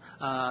as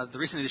the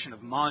recent edition of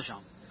Mahjong.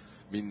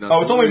 みんな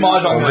Oh, it's only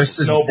Mahjong and Almost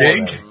as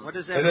snowboarding. big? What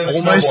is It that? is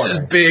Almost as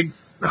snowboarding. big.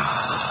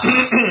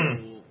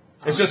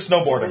 It's just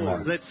snowboarding,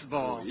 man.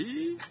 Blitzball.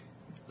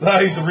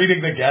 He's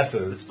reading the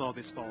guesses. Blitzball,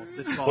 Blitzball,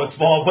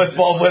 Blitzball, Blitzball.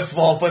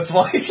 Blitzball, Blitzball,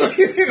 Blitzball. He's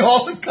reading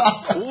all the フ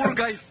ォール comments.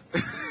 ガイズ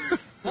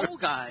Fall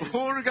Guys. フ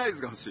ォールガイズ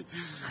が欲しい。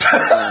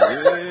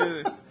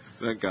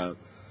なんか、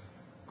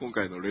今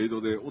回のレイ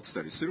ドで落ち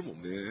たりしてるも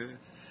んね。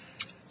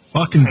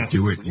 Fucking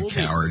do it, you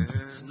coward.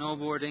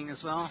 Snowboarding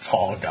as well.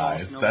 Fall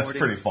Guys. That's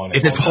pretty funny.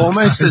 If it's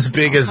almost as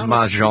big as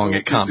Mahjong,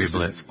 it can't be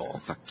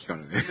Blitzball. さっきから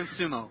ね。 Even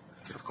Sumo,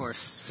 of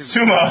course.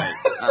 Sumo.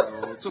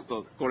 ちょっ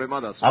とこれま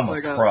だ詳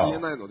細が言え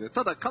ないので、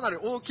ただかなり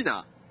大き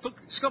な、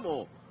しか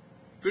も、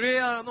プレイ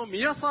ヤーの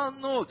皆さ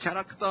んのキャ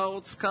ラクター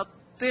を使っ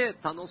て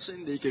楽し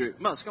んでいける。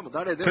まあしかも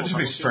誰でも楽しん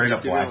でいけるよ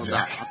う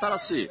な新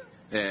しい、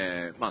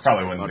まあ、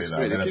 Probably wouldn't マル be チプ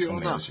レイ that. で They'd き have る so よう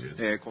many な、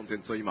 issues. コンテ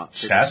ンツを今、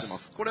提供してま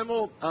す。これも、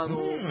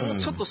もう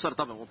ちょっとしたら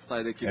多分お伝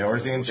えできる Yeah, の where's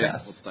the で、 in お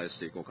chess? 伝えし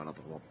ていこうかな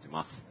と思って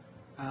ます。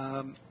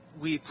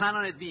 We plan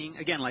on it being,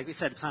 again, like we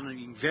said, plan on it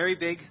being very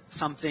big,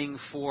 something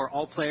for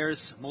all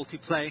players,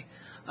 multiplay.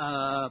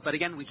 But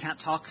again, we can't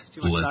talk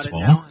too much about it Blitzball.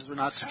 now, as we're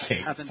not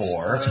Skate haven't,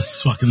 4.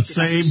 Just fucking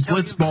say tell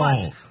you,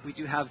 Blitzball. but we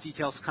do have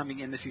details coming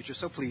in the future,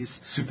 so please.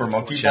 Super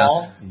Monkey Just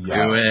Ball? do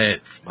Yeah.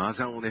 it. 麻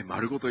雀をね、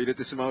丸ごと入れ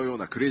てしまうよう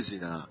なクレイジー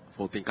な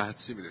14開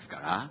発チームですか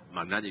ら、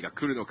まあ何が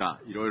来るのか、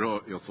いろい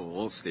ろ予想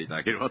をしていた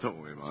だければと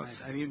思いま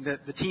す Right. I mean,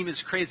 the team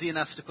is crazy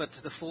enough to put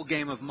the full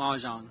game of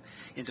Mahjong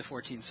into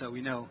 14, so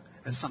we know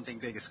that something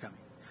big is coming.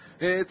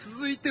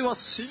 続いては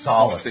新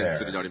コンテン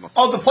ツになります。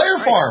 Oh, the player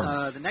Right,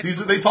 farms. the next These,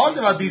 one they is talked a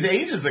about these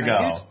ages new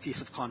ago.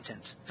 piece of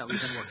content that we've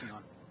been working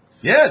on.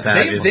 Yeah,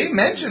 That is- they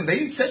mentioned,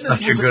 they said this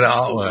Such a was good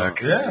そう artwork.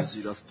 ク Yeah. レイジ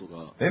ーイラスト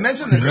が。 They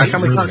mentioned this. How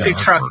come we Really can't see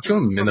artwork. Track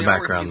Tomb in From the the artwork,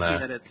 background you can see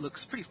there? that it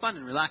looks pretty fun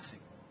and relaxing.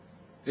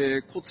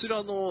 こち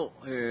らの、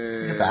 at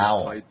the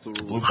owl. タイトル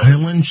Blue を Island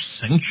無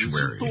人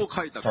Sanctuary. 島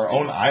開拓 It's our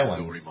own になっ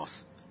て islands. おりま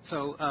す。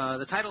 So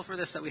the title for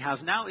this that we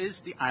have now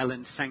is The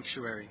Island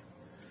Sanctuary.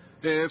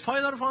 ファ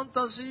イナルファン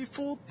タジー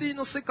14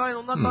の世界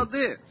の中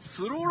で、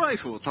スローライ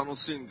フを楽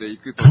しんでい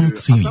くという I don't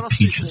see any 新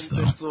しい peaches,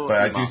 コンテンツを But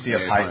I 今 do see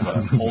a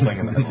Paisa holding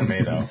a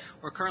tomato.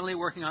 We're currently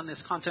working on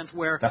this content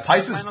where That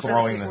Paisa's Final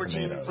throwing Fantasy the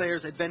XIV tomatoes.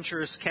 players,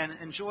 adventurers can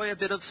enjoy a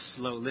bit of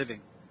slow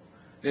living.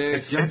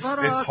 It's ギャザ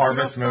ラー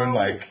Harvest Moon, キ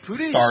ャラクターを like プ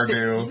レイし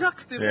ていな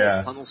くて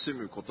Stardew. も楽し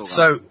むことが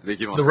So で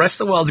きます。 the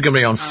rest of the world's gonna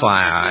be on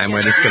fire, and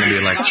we're just gonna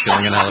be like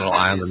chilling in our little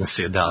island in the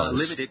Sea of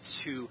Dollars. Limited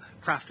to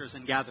crafters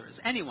and gatherers.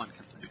 Anyone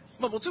can play this.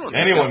 まあもちろんね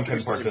Anyone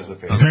can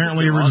participate.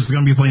 Apparently, we're just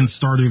gonna be playing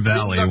Stardew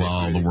Valley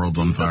while the world's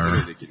on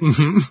fire.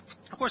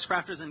 Of course,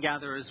 crafters and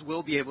gatherers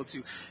will be able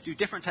to do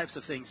different types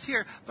of things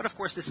here, but of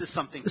course, this is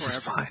something This for is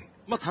everyone. fine.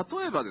 まあ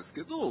例えばです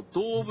けど、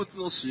動物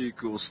の飼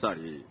育をした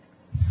り、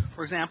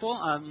 For example,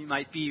 you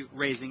might be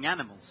raising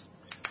animals.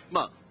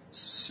 まあ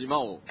島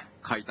を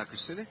開拓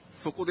してね、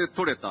そこで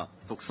採れた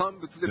特産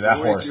物で Dude,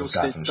 that 貿 horse 易を has して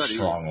い got っ some たり、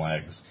 strong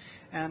legs.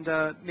 And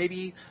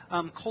maybe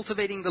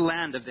cultivating the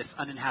land of this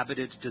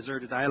uninhabited,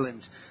 deserted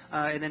island,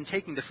 and then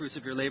taking the fruits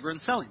of your labor and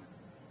selling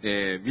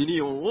them. ミ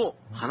ニオンを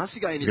放し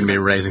飼いに You're した gonna り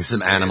be raising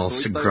some animals そ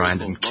うい to った要 grind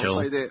素 and 満 kill.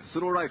 載でス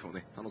ローライフを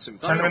ね、楽しむ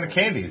た Turn め them の into コン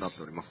テンツになって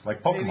candies, おります。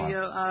 like Maybe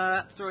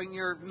Pokemon. throwing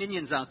your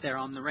minions out there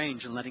on the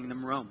range and letting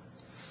them roam.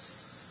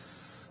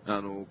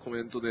 コ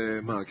メント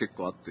で、まあ結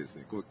構あってです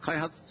ね、これ開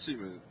発チー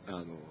ム、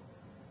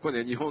こ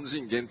れね、日本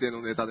人限定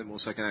のネタで申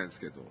し訳ないんです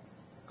けど、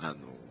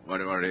我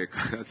々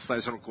開発最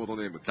初のコード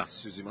ネーム、ダッ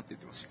シュ島って言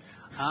ってました。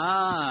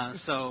Ah,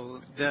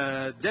 so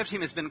the dev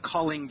team has been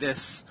calling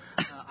this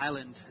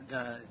island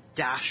the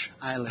Dash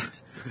Island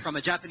from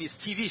a Japanese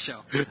TV show.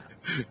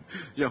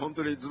 いや、本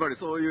当にズバリ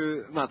そうい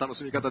う、まあ楽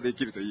しみ方で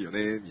きるといいよ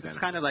ね、みたい It's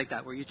な。 kind of like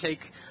that, where you take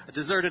a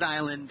deserted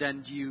island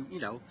and you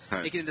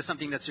Right. make it into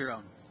something that's your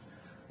own.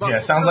 Yeah,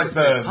 it sounds like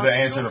the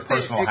answer to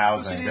personal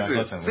housing. Like,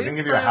 listen, we can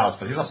give you a house,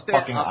 but here's a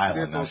fucking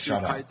island. Now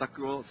shut 開 up.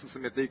 拓を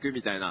進めていく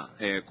みたいな、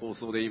構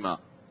想で今、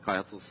開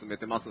発を進め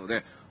てますの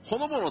で、ほ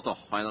のぼのと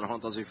ファイナルファ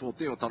ンタジー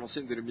14を楽し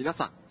んでいる皆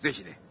さん、ぜ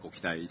ひね、ご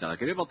期待いただ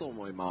ければと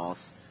思いま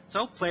す。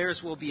So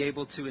players will be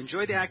able to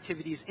enjoy the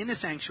activities in the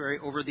sanctuary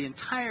over the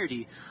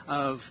entirety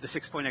of the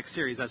 6.x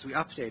series as we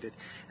update it.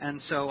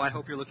 And so I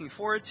hope you're looking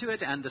forward to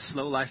it and the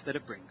slow life that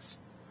it brings.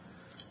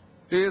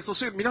 そし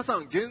て皆さ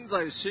ん現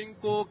在進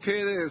行形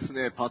でです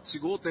ね、パッチ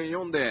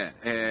 5.4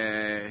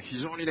 で、非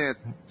常にね、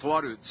と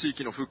ある地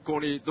域の復興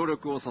に努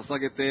力を捧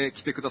げて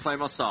きてください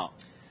ました。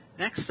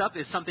Next up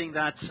is something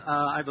that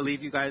I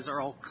believe you guys are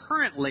all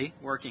currently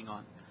working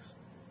on.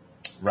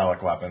 Relic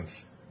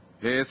weapons.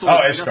 そうです。Oh,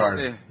 皆さん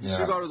ね、 Ishgard. イ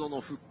シュガルドの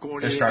復興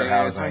に、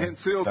 Ishgard 大変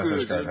強く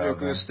housing. 尽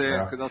力し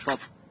てくださ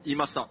い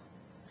ました。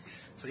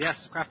So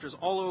yes, crafters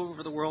all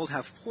over the world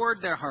have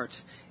poured their heart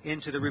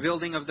into the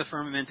rebuilding of the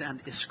firmament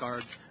and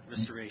Ishgard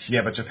restoration.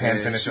 Yeah, but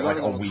Japan finished it like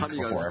a シュガルドの week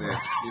民がで before すね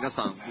everyone. 皆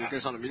さん、有権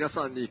者の皆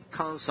さんに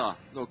感謝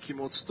の気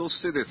持ちとし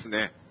てです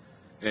ね、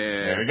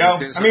There we go. I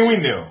mean, we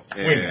knew.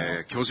 We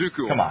knew. 居住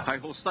区を Come on. 開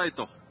放したい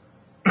と。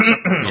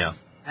 Yeah.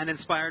 And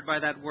inspired by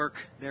that work,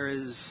 there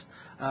is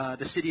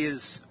the city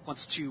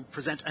wants to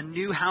present a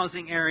new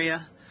housing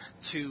area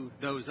to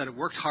those that have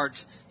worked hard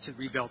to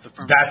rebuild the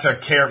firmament. That's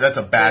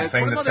a bad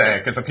thing to say,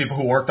 because the people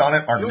who worked on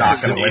it are not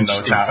going to win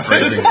those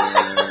houses.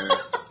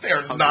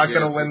 They're not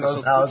going to win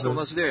those houses.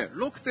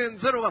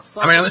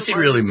 I mean, unless he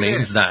really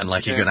means that, and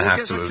like you're going to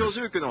have to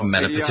have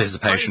met a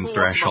participation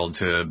threshold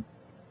to,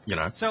 you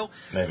know. So,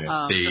 Maybe.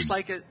 just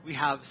like we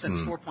have since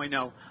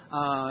 4.0,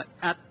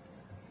 at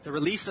the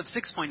release of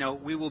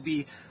 6.0, we will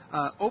be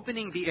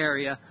opening the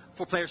area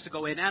for players to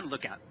go in and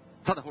look at.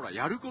 ただほら、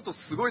やること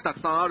すごいた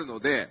くさんあるの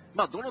で、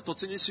まあ、どの土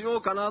地にしよ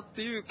うかなっ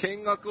ていう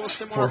見学をし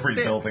てもらって、 For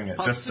rebuilding it,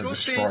 パッチ just to の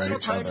ステ destroy ージの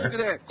each タイミング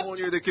で購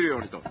入できるよ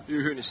うにとい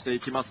うふうにして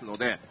いきますの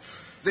で、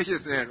ぜひで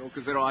すね、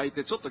6-0相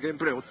手、ちょっとゲーム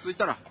プレイ落ち着い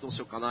たらどうし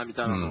ようかなみ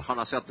たいなのを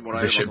話し合っても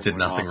らえればと Bishop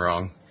思い did ます。 nothing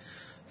wrong.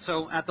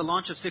 So at the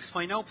launch of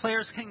 6.0,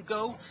 players can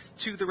go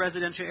to the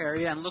residential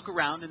area and look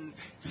around and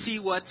see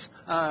what,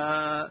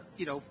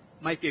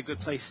 might be a good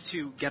place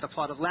to get a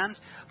plot of land.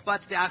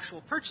 But the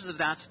actual purchase of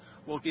that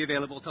won't be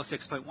available until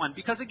 6.1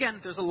 because, again,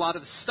 there's a lot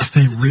of stuff. If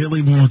they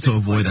really wanted to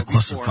avoid a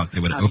clusterfuck, they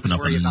would open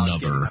up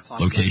another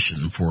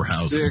location for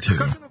housing too.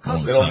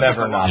 It'll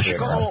never not be a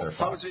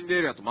clusterfuck.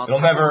 It'll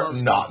never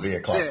not be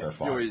a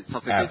clusterfuck. Ever.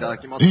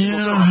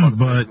 Yeah,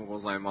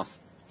 but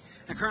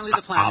And currently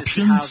the plan is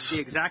to have the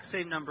exact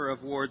same number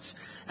of wards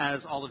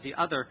as all of the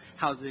other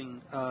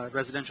housing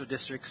residential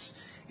districts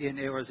in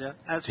Eorzea,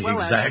 as The well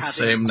exact as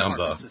same having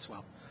number. apartments as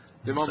well.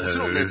 でまあ、もち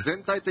ろんね、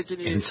全体的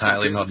に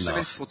entirely 継 not 続してね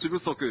enough. 土地不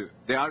足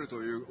であると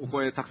いうお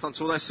声たくさん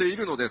頂戴してい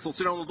るので、そ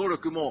ちらの努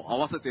力も合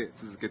わせて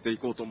続けてい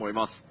こうと思い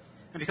ます。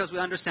And because we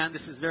understand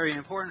this is very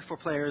important for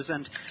players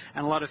and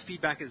a lot of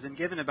feedback has been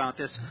given about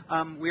this,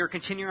 we are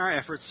continuing our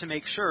efforts to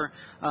make sure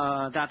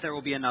that there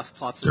will be enough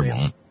plots there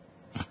available. won't.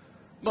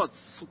 まあ、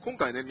今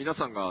回ね、皆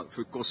さんが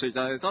復興してい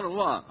ただいたの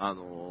は、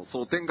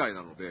想定外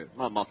なので、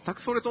まあ、全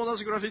くそれと同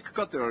じグラフィック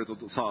かって言われる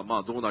と、さあ、ま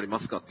あ、どうなりま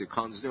すかっていう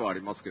感じではあ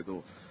りますけ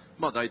ど、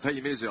まあ、大体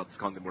イメージは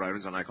掴んでもらえる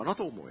んじゃないかな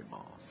と思い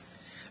ます。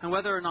And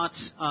whether or not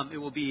it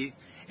will be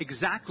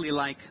exactly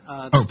like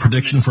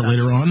prediction for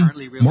later on?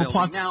 More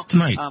plots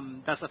tonight.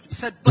 That's left to be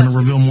said, Gonna but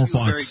reveal more we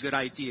have a very plots. good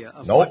idea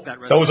of Nope. what that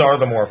Those are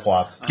the residential more area,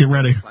 plots. Get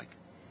ready. looks like.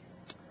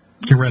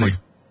 Get ready.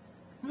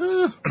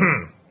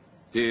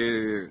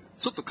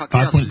 ちょっと駆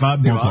け足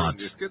ではあるん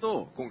ですけ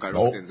ど、今回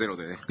 6.0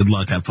 でね、 Good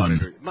luck, have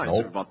fun. まあ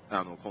一部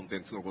コンテ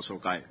ンツのご紹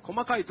介、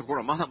細かいとこ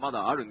ろはまだま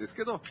だあるんです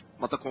けど、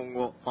また今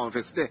後ファンフ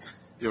ェスで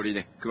より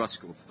ね、詳し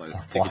くお伝えで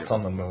きれば Plots と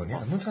on the 思 moon. い Yeah, ま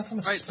the す。 moon's got so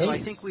much Right, so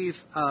I space. think we've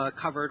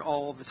covered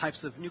all the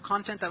types of new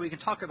content that we can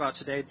talk about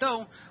today,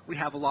 though we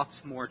have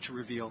lots more to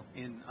reveal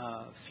in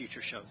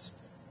future shows.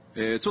 ち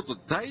ょっと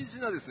大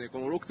事なですね、こ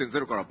の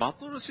 6.0 からバ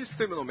トルシス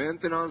テムのメン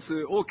テナン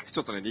ス、大きくち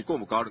ょっとね、2項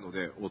目あるの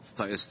で、お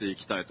伝えしてい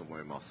きたいと思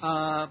います。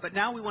But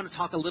now we want to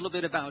talk a little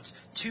bit about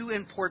two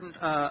important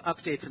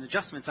updates and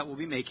adjustments that we'll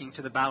be making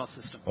to the battle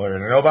system. We're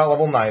going to know about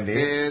level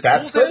 90. 当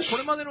Stats 然 fish? こ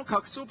れまでの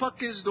拡張パッ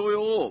ケージ同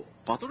様、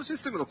バトルシ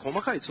ステムの細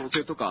かい調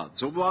整とか、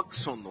ジョブアク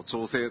ションの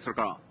調整、それ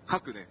から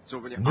各ね、ジョ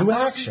ブに New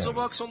新しい actions. ジョ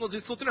ブアクションの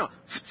実装というのは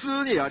普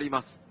通にやり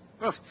ます。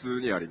これは普通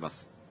にやりま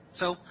す。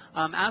So,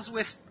 as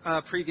with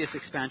previous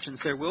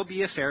expansions, there will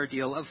be a fair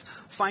deal of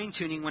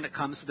fine-tuning when it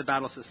comes to the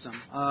battle system,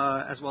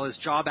 as well as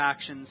job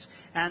actions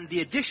and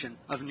the addition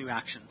of new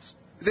actions.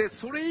 で、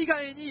それ以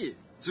外に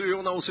重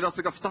要なお知ら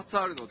せが2つ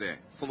あるの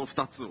で、その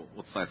2つを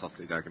お伝えさせ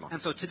ていただきま And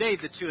す。 so today,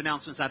 the two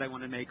announcements that I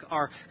want to make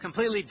are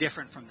completely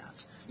different from that.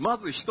 ま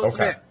ず1つ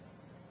目。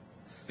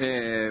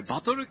 Okay. バ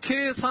トル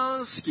計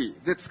算式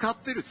で使っ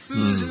ている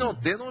数字の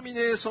デノミ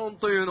ネーション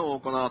というのを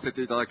行わせ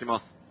ていただきま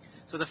す。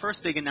So the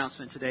first big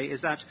announcement today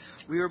is that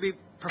we will be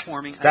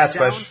performing a Stats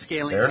fish.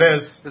 downscaling There it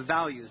is. of the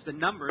values, the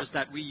numbers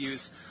that we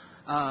use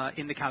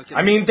in the calculation.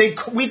 I mean, they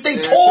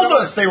told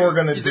us they were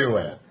going to do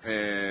it.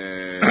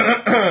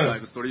 ライ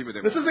ブストリーム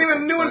でも This is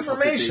even new お伝えさ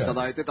せてい information. た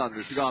だいてたん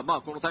ですが、ま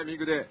あこのタイミン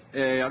グで、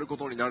やるこ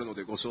とになるの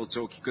でご承知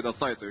おきくだ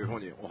さいというふう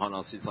にお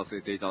話しさ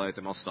せていただい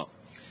てました。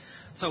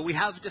So we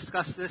have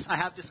discussed this. I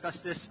have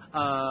discussed this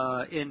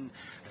in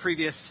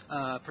previous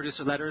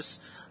producer letters,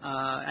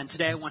 and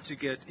today I want to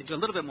get into a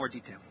little bit more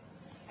detail.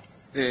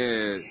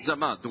 じゃあ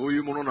まあどうい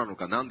うものなの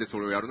か、なんでそ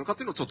れをやるのか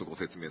というのをちょっとご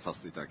説明さ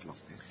せていただきま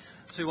すね。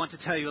So we want to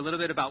tell you a little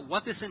bit about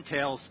what this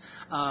entails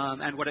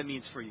and what it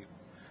means for you.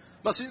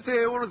 まあ新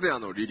生オルゼア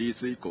のリリー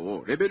ス以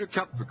降、レベルキ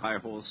ャップ開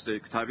放して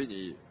いくたび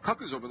に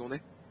各ジョブの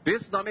ね、ベー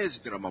スダメージ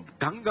っていうのはまあ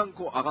ガンガン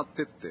こう上がっ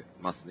てって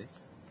ますね。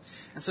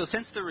And so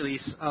since the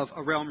release of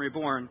A Realm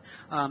Reborn,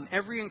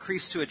 every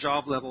increase to a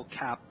job level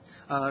cap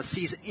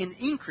sees an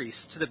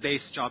increase to the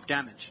base job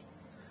damage.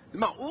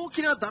 まあ大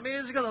きなダメ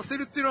ージが出せ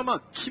るっていうのはま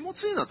あ気持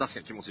ちいいのは確か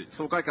に気持ちいい。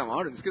爽快感は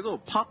あるんですけど、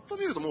パッと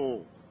見るとも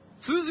う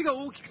数字が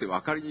大きくて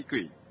分かりにく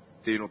いっ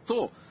ていうの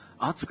と、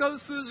扱う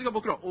数字が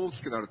僕ら大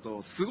きくなる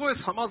とすごい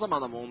様々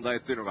な問題っ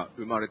ていうのが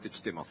生まれて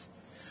きてます。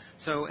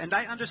So, and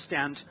I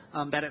understand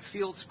that it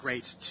feels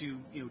great to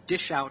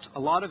dish out a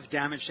lot of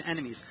damage to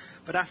enemies,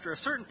 but after a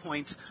certain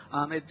point,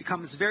 it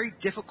becomes very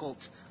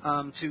difficult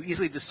to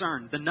easily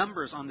discern the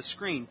numbers on the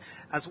screen,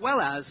 as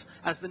well as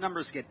the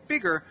numbers get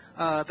bigger,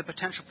 the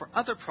potential for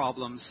other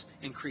problems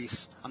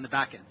increase on the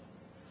back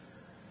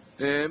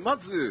end. ま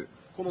ず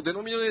このデ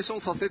ノミネーショ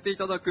ンさせてい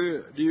ただ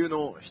く理由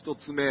の一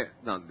つ目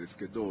なんです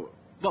けど、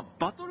まあ、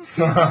バトル計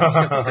算し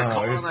か今回変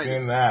わらないで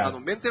す。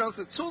メンテナン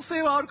ス、調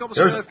整はあるかもし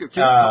れないですけど、結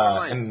構変わら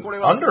ない。an これ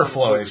は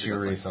underflow issue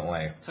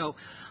recently. So,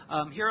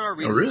 here are our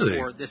reasons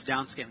for this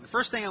downscaling. The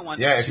first thing I want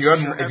Yeah, to if you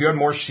had share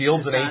more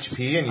shields and that,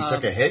 HP and you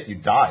took a hit, you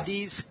died.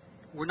 These,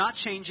 we're not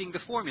changing the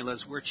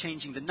formulas, we're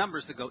changing the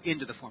numbers that go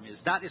into the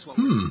formulas. That is what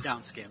we're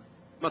downscaling.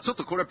 まあちょっ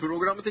とこれはプロ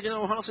グラム的な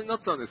お話になっ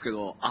ちゃうんですけ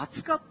ど、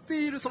扱っ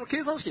ているその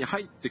計算式に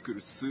入ってく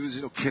る数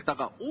字の桁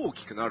が大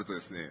きくなるとで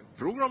すね、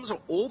プログラム上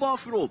オーバー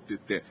フローって言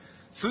って、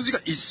数字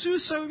が一周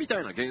しちゃうみた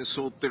いな現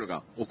象っていうの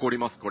が起こり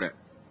ます、これ。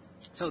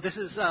So this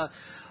is a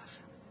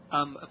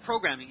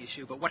programming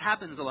issue, but what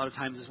happens a lot of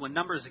times is when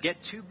numbers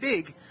get too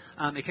big,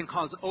 it can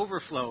cause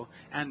overflow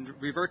and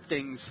revert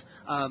things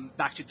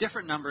back to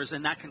different numbers,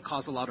 and that can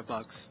cause a lot of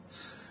bugs.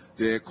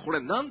 で、これ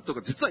なんと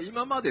か、実は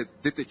今まで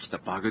出てきた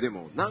バグで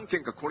も何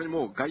件かこれに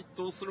もう該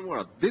当するも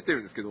のが出てる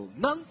んですけど、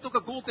なんとか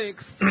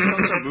 5.x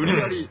は無理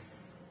やり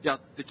やっ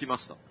てきま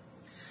した。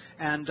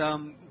And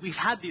we've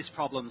had these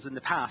problems in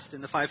the past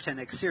in the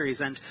 510X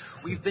series, and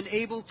we've been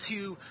able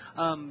to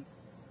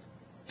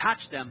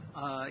patch them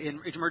in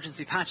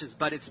emergency patches,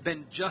 but it's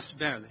been just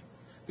barely.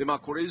 で、まあ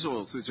これ以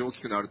上数値大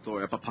きくなると、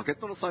やっぱパケッ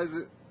トのサイ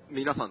ズ、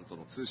皆さんと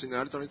の通信の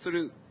やり取りにす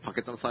るパ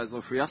ケットのサイズ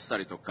を増やした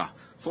りとか、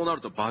そうな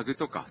るとバグ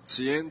とか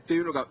遅延って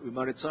いうのが生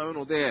まれちゃう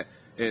ので、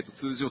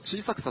数字を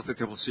小さくさせ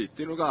てほしいっ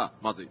ていうのが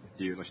まず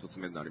理由の一つ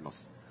目になりま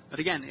す。But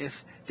again,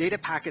 if data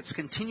packets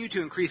continue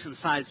to increase in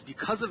size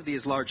because of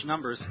these large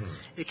numbers,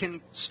 it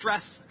can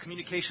stress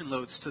communication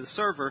loads to the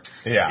server,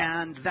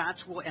 and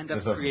that will end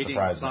up creating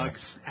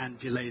bugs and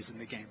delays in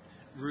the game,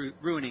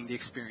 ruining the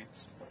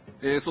experience.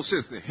 そして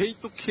ですね、ヘイ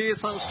ト計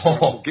算式が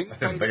もう限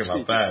界に来ていてです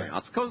ね、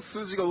扱う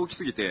数字が大き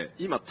すぎて、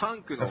今タ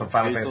ンクのヘイトって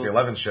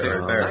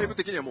内部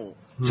的にはも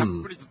うキャ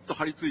ップにずっと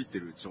張り付いて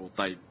る状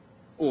態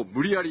を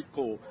無理やり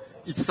こう、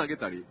位置下げ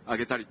たり上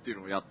げたりっていう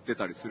のをやって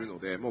たりするの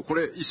で、もうこ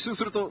れ一周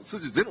すると数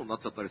字ゼロになっ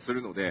ちゃったりす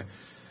るので、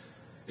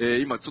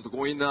今ちょっと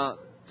強引な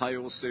対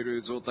応してい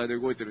る状態で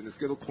動いてるんです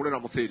けど、これら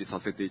も整理さ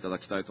せていただ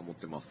きたいと思っ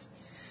てます。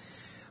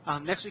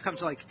Next we come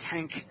to like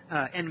tank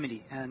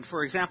enmity, and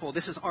for example,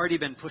 this has already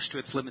been pushed to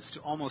its limits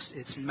to almost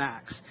its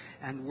max,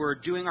 and we're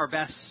doing our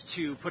best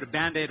to put a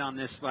band-aid on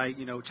this by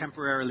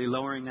temporarily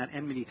lowering that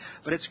enmity,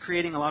 but it's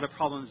creating a lot of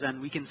problems,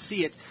 and we can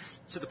see it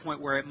to the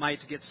point where it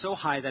might get so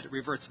high that it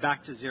reverts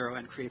back to zero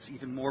and creates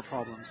even more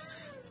problems.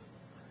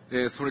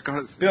 それか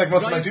らですね、表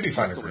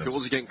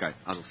示限界、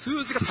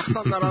数字がたく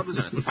さん並ぶじ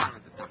ゃないですか、バーンっ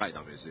て高い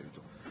ダメージ出る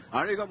と。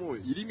あれがもう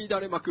入り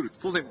乱れまくると、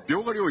当然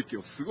描画領域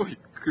をすごい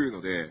食う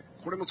ので、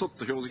これもちょっ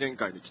と表示限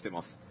界に来て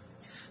ます。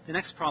The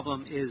next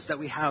problem is that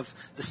we have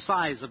the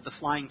size of the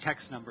flying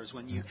text numbers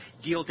when you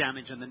deal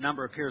damage and the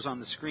number appears on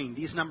the screen.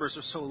 These numbers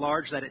are so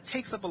large that it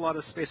takes up a lot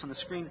of space on the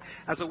screen,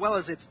 as well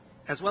as it's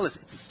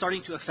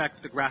starting to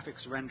affect the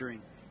graphics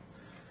rendering.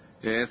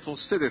 そ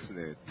してです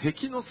ね、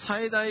敵の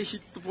最大ヒ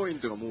ットポイン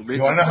トがもうめ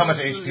ちゃくちゃ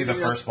数字になっ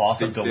て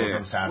いて、これも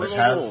オ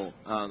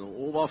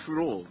ーバーフ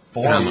ロ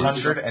ー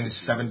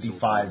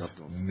475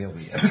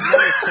 million.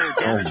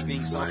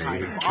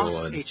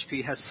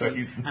 HP has seen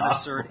an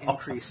absurd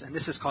increase, and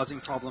this is causing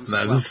problems.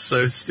 That is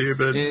so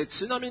stupid.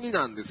 ちなみに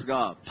なんです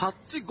が、パッ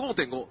チ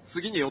 5.5、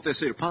次に予定し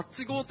ているパッ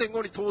チ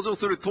 5.5 に登場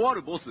するとあ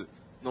るボス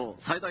の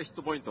最大ヒッ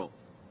トポイント、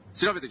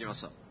調べてきま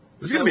した。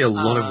There's going to be a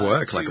lot of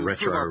work, like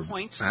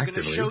retroactively, isn't it? I'm going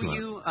to show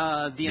you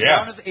the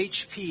amount of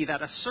HP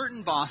that a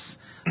certain boss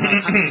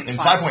coming in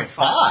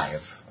 5.5.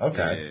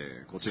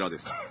 Okay. こちらで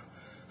す。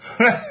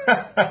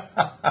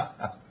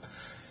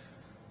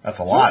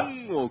That's a lot.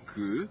 4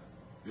億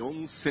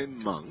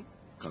4000万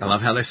I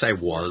love how they say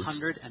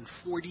was.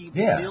 140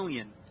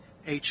 million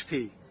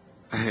HP.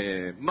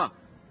 まあ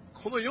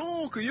この4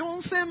億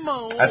4000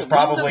万を That's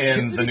probably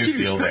in the new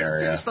field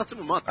area.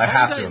 I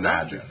have to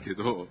imagine.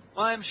 Well,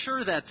 I'm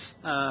sure that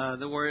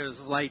the Warriors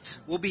of Light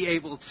will be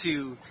able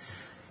to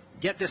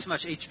get this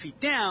much HP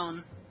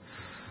down.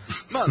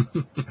 ま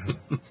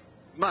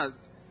あ、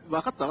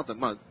分かった。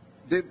まあ、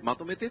で、ま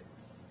とめて。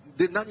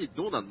で、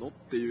どうなんのっ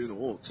ていうの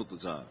を、ちょっと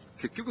じゃあ、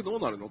結局どう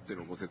なるのっていう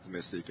のをご説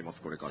明していきま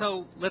す、これから。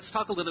So, let's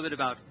talk a little bit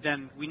about,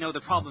 then we know the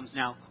problems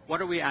now.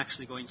 What are we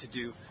actually going to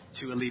do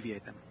to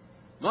alleviate them?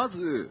 ま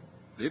ず、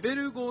レベ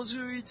ル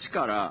51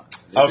から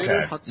レベル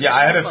Okay. 80 Yeah,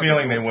 I had a まで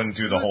feeling they の wouldn't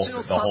do the whole 数値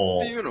の差っ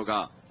ていうの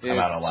が、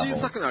 amount of 小 levels.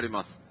 さくなり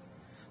ます。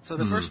 So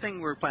the first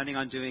thing we're planning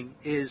on doing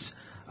is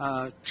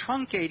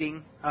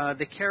truncating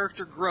the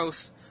character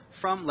growth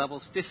from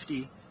levels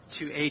 50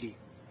 to 80.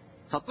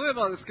 例え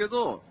ばですけ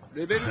ど、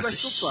レベルが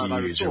一つ上が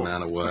る Huge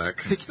amount of と、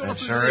 work. 適当な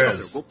数字になり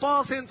ますよ。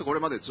5% これ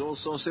まで上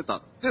昇して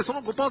た。で、そ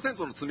の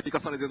 5% の積み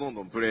重ねでどん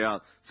どんプレイヤ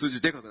ー数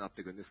字でかくなっ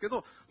ていくんですけ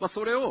ど、まあ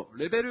それを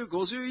レベル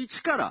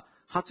51から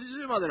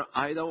80までの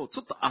間をち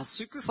ょっと圧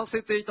縮さ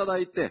せていただ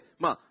いて、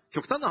まあ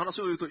極端な話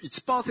を言うと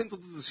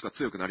 1% ずつしか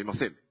強くなりま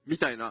せん。み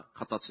たいな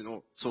形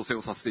の調整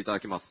をさせていただ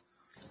きます。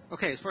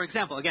Okay, for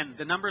example, again,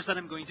 the numbers that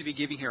I'm going to be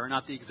giving here are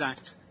not the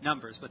exact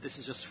numbers, but this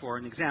is just for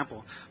an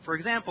example. For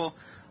example,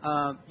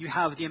 you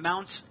have the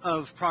amount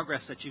of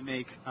progress that you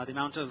make, the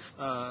amount of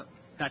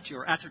that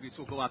your attributes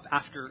will go up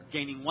after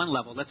gaining one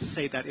level. Let's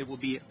say that it will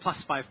be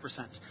plus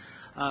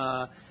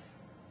 5%.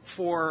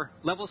 For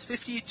levels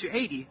 50 to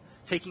 80,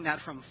 taking that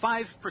from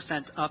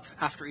 5% up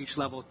after each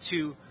level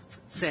to,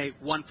 say,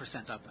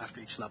 1% up after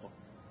each level.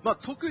 まあ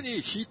特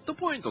にヒット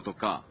ポイントと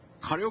か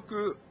火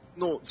力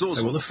の上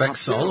昇 It will affect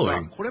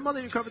soloing. これま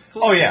でに比べて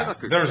Oh, yeah. 高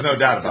く There's no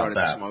doubt about that. 感じ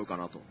られてしまうか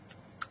なと。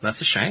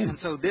 That's a shame. And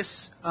so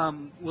this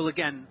will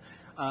again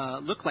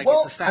look like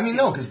Well, it's I mean, affecting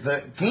no, because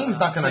the game's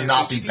not going to player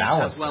not be HP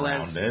balanced as well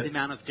as around the it.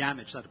 amount of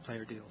damage that a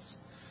player deals.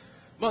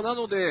 まあな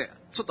ので、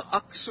ちょっと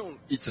アクション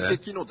一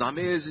撃のダ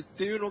メージっ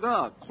ていうの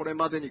が、これ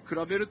までに比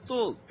べる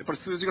と、やっぱり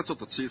数字がちょっ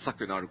と小さ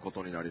くなるこ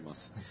とになりま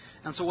す。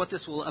And so what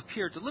this will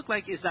appear to look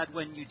like is that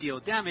when you deal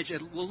damage,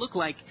 it will look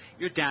like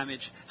your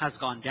damage has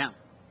gone down.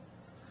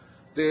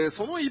 で、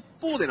その一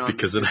方でなん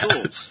です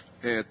Because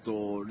け it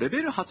ど has.、レ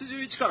ベル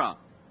81から、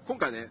今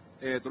回ね、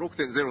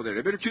6.0 で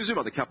レベル90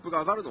までキャップ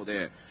が上がるの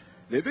で、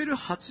レベル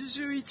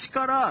81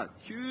から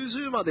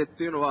90までっ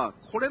ていうのは、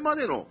これま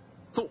での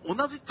と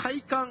同じ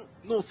体感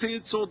の成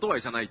長度合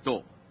いじゃない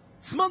と、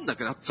つまんな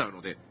くなっちゃう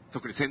ので、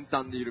特に先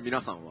端にいる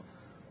皆さんは。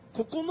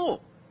ここ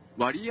の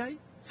割合、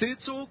成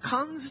長を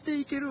感じて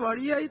いける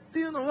割合って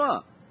いうの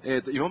は、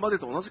今まで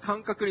と同じ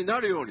感覚にな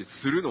るように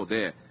するの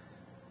で、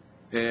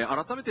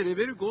改めてレ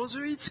ベル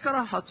51か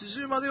ら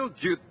80までを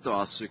ギュッと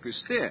圧縮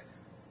して、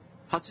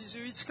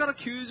81から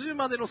90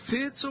までの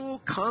成長を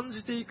感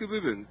じていく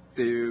部分っ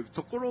ていう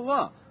ところ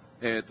は、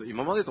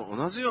今までと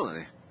同じような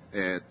ね、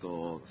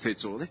成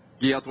長をね、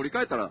ギア取り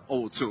替えたら、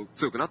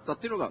強くなったっ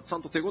ていうのがちゃ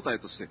んと手応え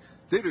として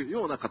出る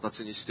ような形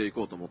にしてい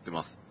こうと思って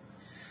ます。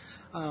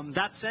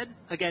That said,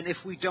 again,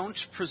 if we don't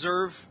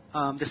preserve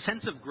the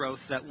sense of growth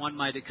that one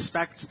might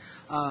expect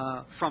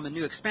from a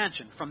new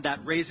expansion, from that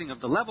raising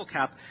of the level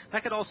cap,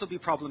 that could also be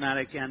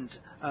problematic. And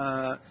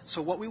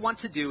so what we want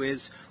to do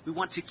is we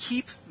want to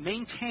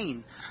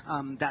maintain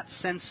that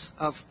sense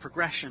of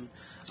progression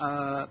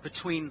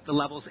between the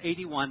levels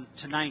 81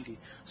 to 90.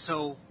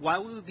 So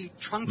while we will be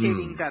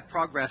truncating that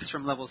progress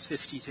from levels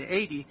 50 to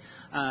 80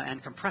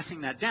 and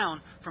compressing that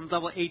down from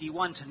level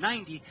 81 to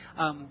 90,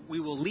 we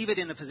will leave it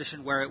in a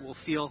position where it will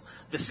feel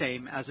the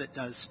same as it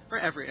does for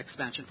every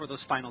expansion for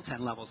those final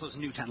 10 levels, those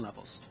new 10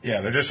 levels.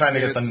 Yeah, they're just trying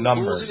to get the 同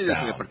numbers 時にで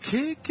すね、やっぱ down.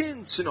 り経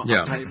験値の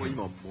値も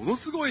今もの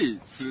すごい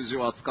数字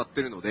を扱っ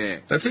てるの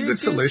で、 That's a good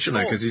solution,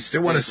 though, because you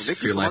still want to 経験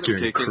値 feel の like you're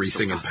経験値とか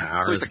increasing in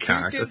power そうい as っ a た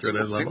character 経験 through 値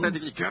those も全体 levels.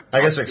 的にギュッと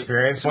I guess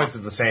experience points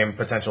is the same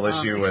potential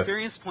issue with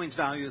Experience point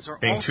values are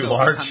being also too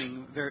large.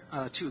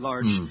 becoming too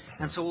large,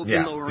 and so we'll be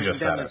Yeah, you lowering just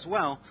them said it. as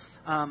well.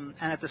 And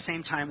at the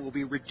same time, we'll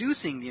be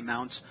reducing the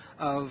amount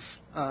of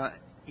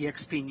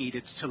EXP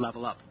needed to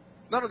level up.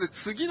 なので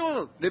次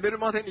のレベル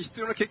までに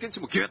必要な経験値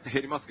もギュッと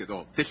減りますけ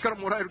ど、敵から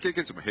もらえる経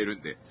験値も減る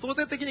んで、相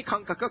対的に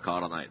感覚は変わ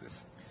らないで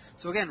す。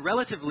So again,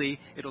 relatively,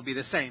 it'll be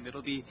the same.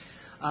 It'll be,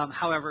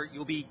 however,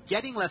 you'll be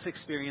getting less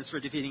experience for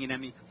defeating an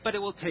enemy, but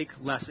it will take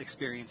less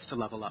experience to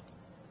level up.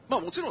 まあ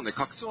もちろんね、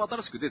拡張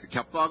新しく出てキ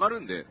ャップ上がる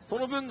んで、そ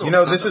の分の You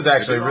know, this is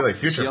actually レベルアッ really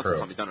プしやす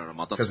さ future-proof. みたいなのは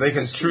また Because they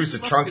can choose to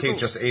truncate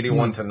just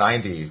 81 to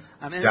 90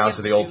 And down again,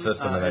 to the we old do,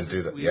 system and then as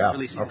do that. we Yeah, are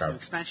releasing this new okay.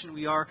 expansion,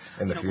 we are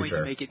In the going to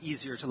future. make it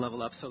easier to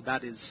level up, so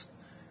that is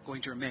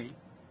going to remain.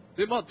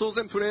 で、まあ当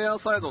然プレイヤー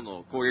サイド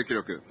の攻撃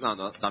力、ダ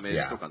メ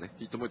ージとかね、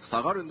ヒットポイント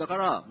下がるんだか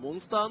ら、モン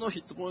スターのヒ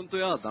ットポイント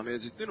やダメー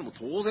ジっていうのも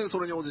当然そ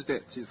れに応じ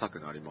て小さく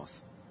なりま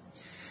す。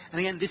And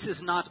again, this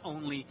is not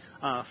only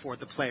for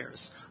the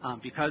players.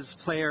 Because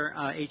player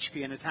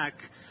HP and attack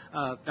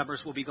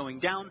numbers will be going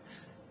down,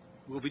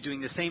 we'll be doing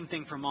the same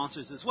thing for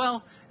monsters as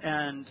well,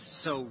 and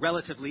so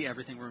relatively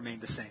everything will remain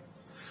the same.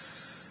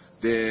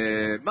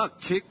 で、まあ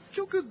結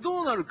局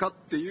どうなるかっ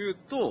ていう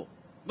と、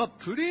まあ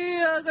プレイ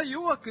ヤーが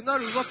弱くな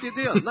るわけ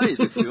ではない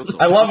ですよ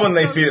と。 I love when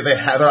they feel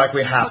they're like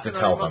we have to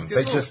tell them.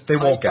 They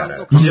won't get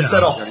it. You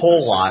said a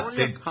whole lot.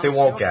 They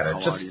won't get it.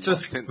 Just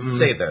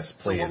say this,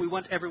 So what we please.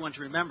 want everyone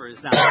to remember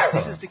is that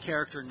this is the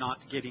character not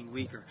getting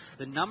weaker.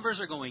 The numbers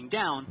are going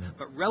down,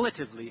 but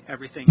relatively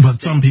everything is But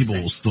staying some the people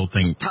same. will still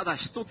think ただ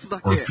一つ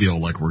だけ or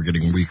feel like we're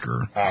getting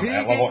weaker. At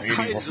level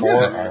 80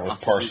 before, I was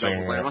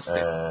parsing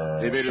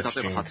レベル例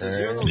えば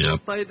80の 16K. 状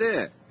態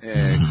で、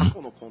過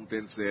去のコンテ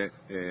ンツ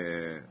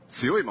へ、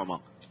強いま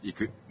ま行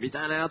くみ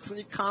たいなやつ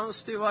に関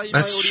しては今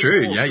より That's も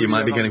true. Yeah, you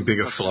might be getting クリ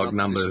bigger アが難しく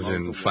な flog って numbers しまう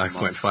in と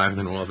思います。 5.5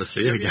 than we'll ever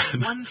see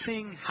again. One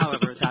thing,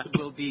 however, that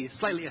will be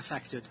slightly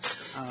affected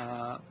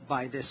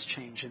by this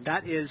change, and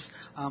that is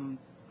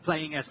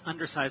playing as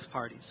undersized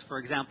parties. For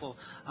example,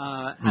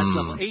 as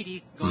level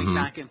 80, going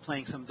back and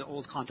playing some of the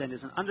old content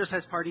as an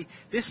undersized party,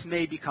 this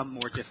may become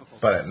more difficult.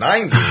 But at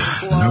 90,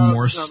 No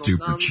more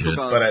stupid shit.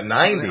 But at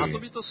 90遊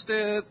びとし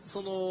て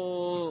そ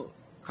の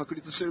確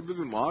立してる部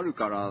分もある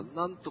から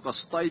なんとか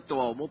したいと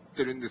は思っ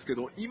てるんですけ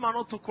ど、今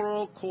のとこ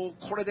ろこ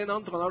れでな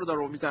んとかなるだ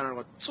ろうみたいなの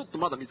がちょっと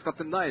まだ見つかっ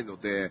てないの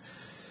で、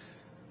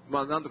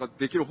まあなんとか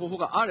できる方法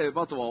があれ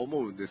ばとは思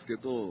うんですけ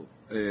ど、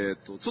ち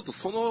ょっと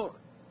その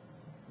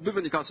部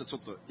分に関してはちょ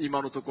っと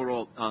今のとこ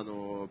ろ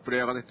プレイ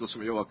ヤーがねどうして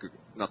も弱く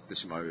なって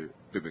しまう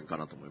部分か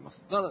なと思いま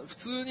す。ただ普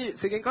通に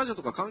制限解除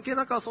とか関係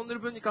なく遊んでる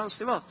分に関し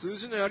ては数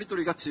字のやり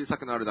取りが小さ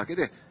くなるだけ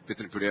で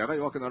別にプレイヤーが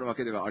弱くなるわ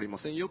けではありま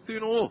せんよってい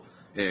うのを、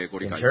ご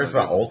理 Who 解い cares た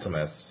だ about けれ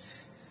ば。 ultimates?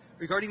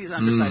 Regarding these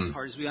undersized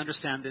parties, we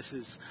understand this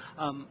is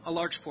a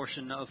large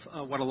portion of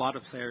what a lot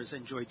of players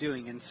enjoy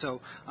doing, and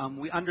so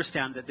we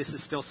understand that this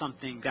is still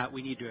something that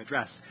we need to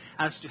address.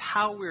 As to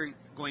how we're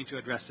going to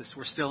address this,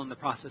 we're still in the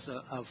process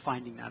of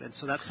finding that, and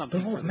so that's But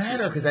something. it for won't the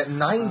matter future. because at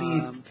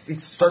 90,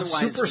 it starts Otherwise,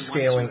 super we want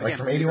scaling, to, like again,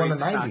 from 81 to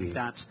reiterate the 90.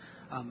 fact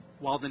that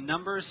while the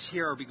numbers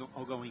here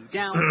are going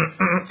down,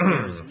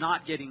 players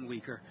not getting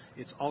weaker.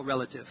 It's all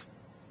relative.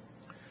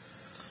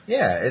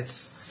 Yeah, it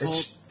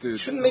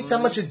shouldn't make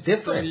that much a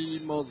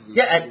difference.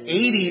 Yeah, at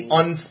 80,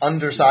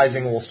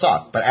 undersizing will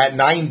suck, but at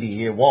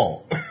 90, it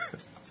won't.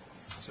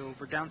 So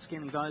for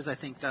downscaling values, I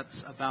think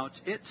that's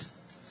about it.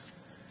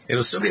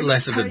 It'll still be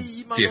less of a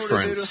今のレベル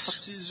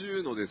difference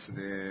 80のです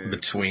ね、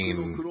 between-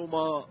 僕のクロ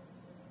マ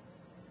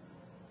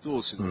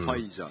同士のファ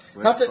イジャ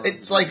ー。 Not that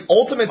it's like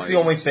ultimate's the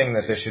only thing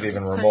that this should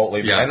even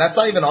remotely be, Yeah. and that's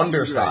not even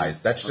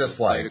undersized. That's just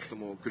like,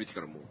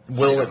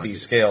 will it be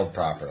scaled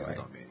properly?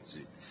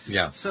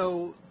 Yeah.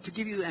 So to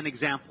give you an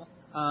example,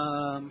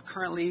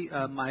 currently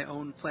my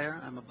own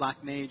player, I'm a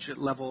black mage at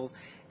level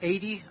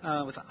 80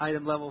 with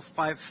item level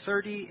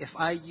 530. If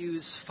I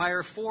use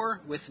Fire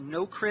 4 with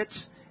no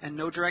crit and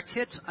no direct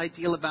hit, I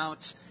deal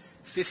about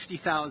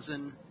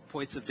 50,000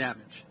 points of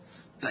damage.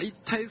 だい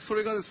たいそ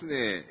れがです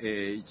ね、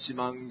1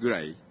万ぐ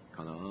らい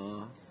かな。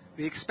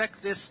 We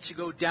expect this to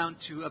go down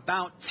to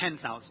about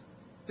 10,000.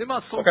 で、ま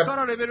あ、そこか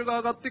らレベルが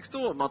上がっていく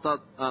と、また、い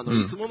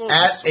つもの。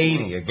 At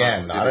 80,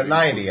 again, not at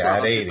 90,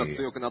 at 80.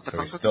 強くなった So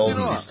感覚っていう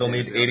のは、 you still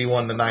need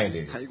 81 to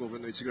 90. 対5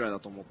分の1ぐらいだ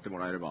と思っても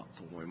らえれば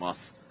と思いま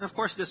す。 And of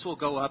course, this will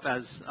go up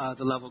as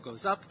the level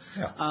goes up.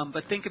 Yeah.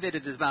 But think of it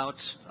as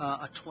about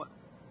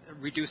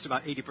reduced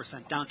about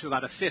 80%, down to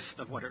about a fifth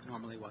of what it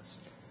normally was.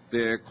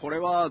 で、これ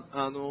は、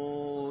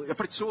やっ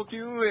ぱり長期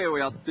運営を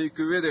やってい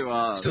く上で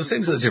は、 Still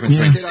seems the difference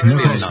between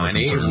 60 and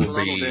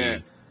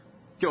 90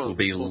 will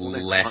be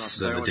less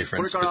than the difference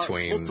これから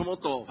between もっともっ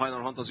とファイナ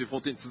ルファンタジー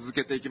14続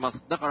けていきま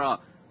す。だから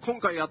今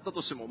回やった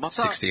としてもま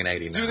た60 and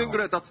 80 10年ぐ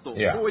らい経つと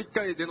Yeah. もう一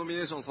回デノミ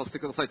ネーションさせて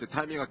くださいという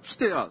タイミングが来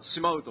てはし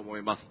まうと思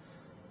います。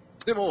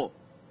でも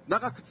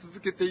長く続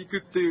けていく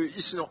っていう意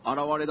思の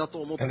表れだと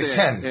思って、 And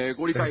again,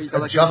 ご理解い they're た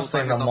だけると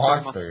adjusting the 大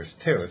変助かります。 monsters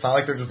too. It's not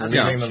like they're just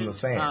leaving them the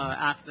same.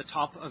 At the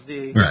top of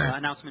the Right.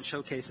 announcement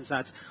showcase is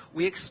that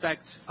we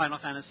expect Final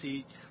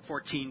Fantasy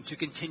XIV to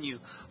continue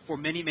for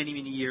many, many,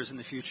 many years in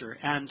the future.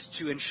 And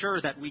to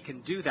ensure that we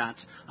can do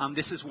that,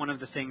 this is one of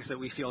the things that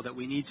we feel that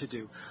we need to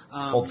do.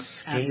 Called And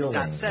scaling,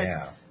 that said,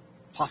 yeah.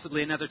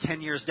 possibly another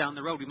 10 years down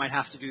the road, we might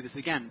have to do this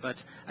again. But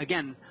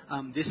again,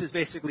 this is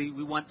basically,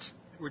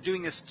 we're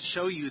doing this to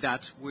show you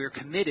that we're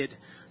committed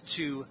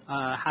to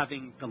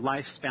having the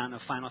lifespan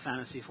of Final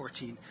Fantasy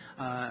XIV.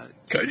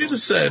 Koji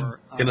just said,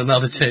 in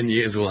another 10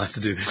 years, we'll have to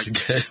do this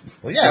again.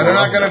 Well, yeah, they're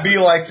not going to be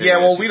like, yeah,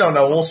 well, we don't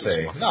know, we'll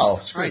see. No,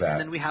 screw Right, and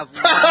then that. we have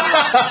one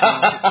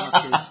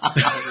more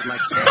I would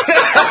like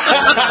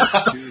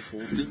to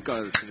 14か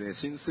らですね、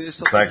申請し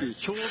た It's like-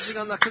 時、表示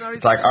がなくなり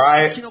It's like, all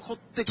right, 生き残っ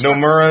てきた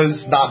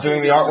Nomura's not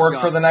doing the artwork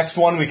for the next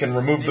one. We can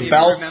remove the Maybe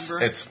belts.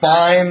 remember It's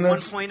fine.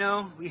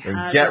 1.0, we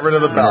had, get rid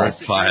of the belts.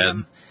 the Fine.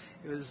 item.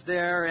 It was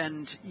there,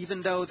 and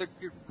even though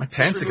My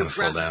pants are gonna removed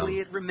fall down. graphically,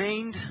 it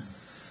remained.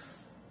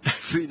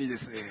 ついにで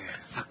すね、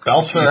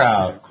 Belts are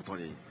out. こと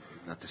に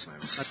なってしまい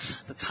ました。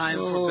 But the time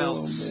for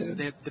belts,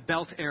 the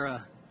belt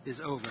era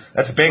is over.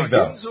 That's big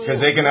though,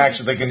 because they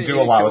can do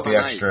a lot with the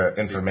extra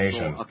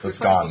information that's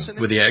gone.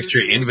 With the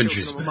extra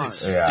inventory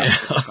space. Yeah.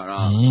 だか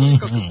ら、とに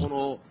かくこ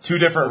の Two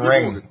different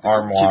ring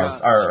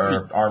armoires,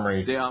 or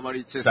で armory. アマ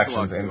リチェストワ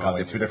ー sections ク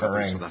incoming, two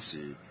different 一緒だ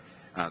し、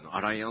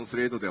アライアンス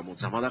レードではもう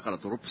邪魔だから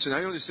ドロップしな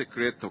いようにしてく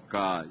れと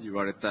か言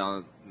われた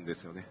んで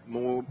すよね。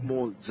も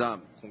うじゃあ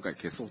今回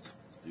消そうと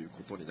いう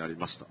ことになり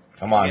ました。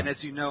 Come on. Again,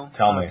 as you know,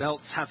 Tell me.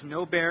 belts have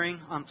no bearing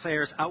on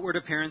players' outward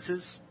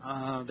appearances.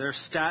 Their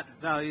stat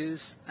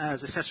values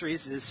as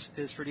accessories is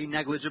pretty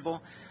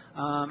negligible,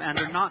 and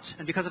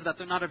because of that,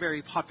 they're not a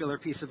very popular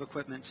piece of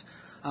equipment.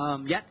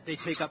 Yet they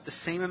take up the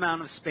same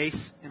amount of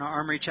space in our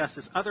armory chest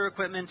as other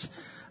equipment.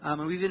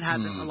 And we've even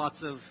had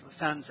lots of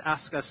fans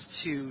ask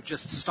us to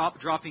just stop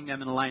dropping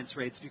them in alliance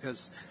raids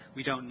because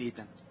we don't need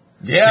them.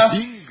 Yeah.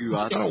 リング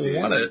はって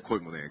いう声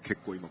もね、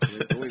結構今コメ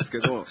ント多いんですけ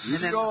ど、 And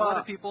指 then 輪 a lot は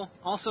of people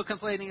also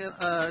complaining,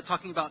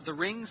 talking about the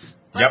rings.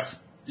 Yep.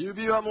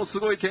 指輪もす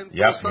ごい検討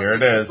Yep, したん here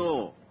です it け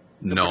is. ど、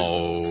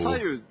 No. 左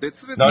右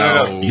別々 No,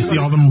 no, no. You see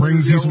all them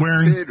rings he's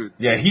wearing?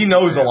 Yeah, he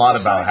knows a lot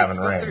about having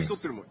使ってる rings. 人っ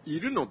ていうのもい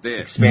るの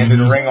で、 Expanded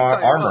ring 今回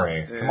は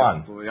armory.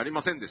 Come on. やり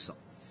ませんでした。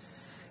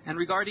 And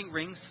regarding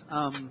rings,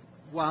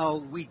 while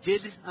we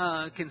did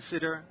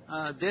consider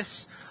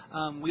this,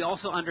 we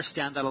also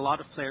understand that a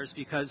lot of players,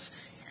 because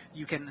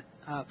you can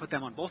put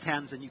them on both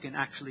hands and you can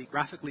actually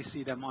graphically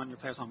see them on your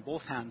players on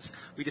both hands,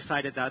 we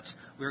decided that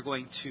we're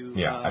going to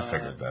Yeah, I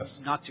figured this.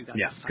 not do that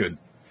Yeah, this time. good.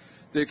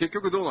 で、結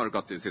局どうなるか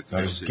っていう説 Now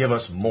明を just して give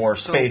us more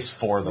So, space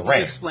for the let me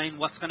rings. explain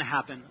what's going to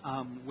happen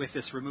with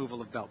this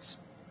removal of belts.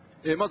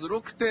 まず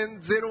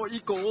 6.0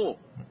 以降を、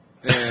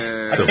 I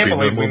can't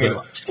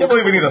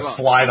believe we need a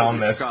slide on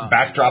this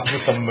backdrop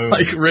with the moon.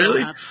 Like,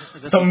 really?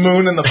 The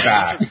moon in the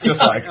back.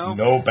 Just like,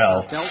 no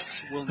belts.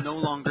 Belts will no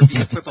longer be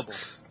equipable.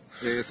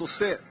 そし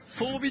て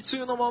装備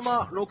中のま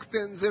ま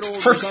 6.0 を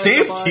For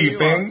迎えた場合には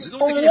safekeeping? 自動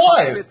的に For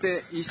what? 初め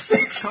て一斉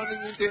管理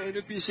認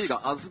定 NPC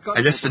が預か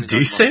I る guess こ for とにな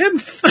ります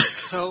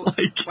DSAN? So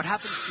Like- what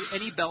happens to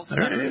any belts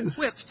that are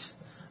equipped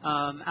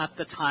at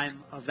the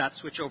time of that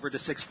switch over to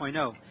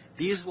 6.0?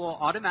 These will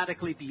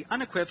automatically be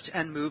unequipped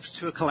and moved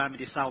to a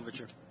Calamity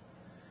Salvager.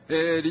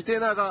 リテー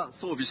ナーが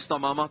装備した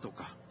ままと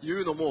かい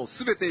うのも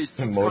全て一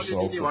斉管理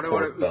人に我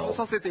々移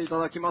させていた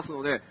だきます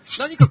ので、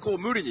何かこう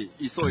無理に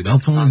急いで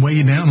Belts only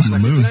weigh down on the しな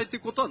きゃいけ moon. ないってい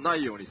うことはな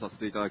いようにさせ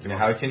ていただき Yeah, ま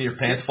す。 how can your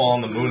pants fall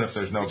on the moon if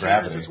there's no Returners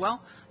gravity? as well.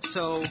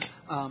 So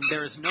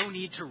there is no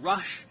need to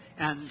rush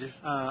and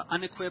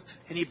unequip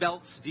any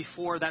belts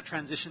before that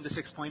transition to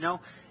 6.0.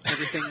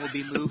 Everything will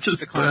be moved to Just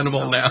the Calamity burn them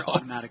all Salvager now.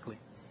 automatically.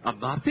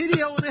 マテ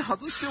リアをね、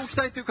外しておき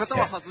たいという方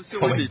は Yeah. 外してお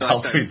いて Only いただき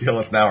belts たい we。deal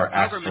with now are However,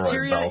 asteroid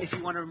materia, if you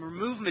belts. want to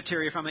remove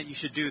materia from it, you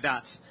should do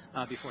that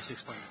before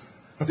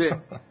 6.0.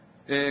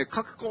 で、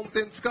各コン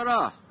テンツか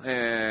ら、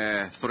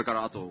それか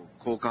らあと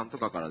交換と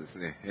かからです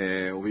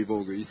ね、帯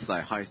防具一切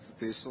排出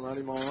停止とな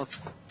りま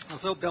す。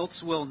 Also,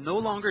 belts will no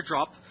longer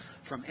drop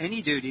from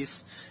any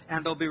duties,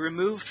 and they'll be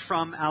removed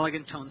from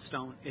Allegan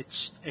Tonestone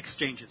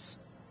exchanges.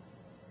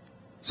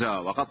 じゃ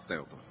あ分かった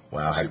よと。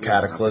 Wow, had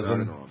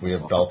cataclysm. We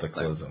have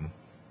beltaclysm.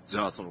 じ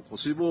ゃあその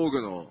腰防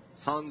具の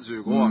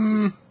35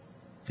枠、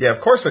 Yeah, of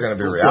course they're going to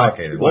be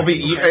reallocated. We'll be.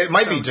 It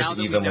might be So just now that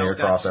we evenly know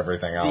across that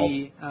everything else.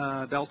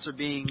 The belts are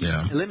being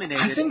Yeah.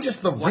 eliminated. I think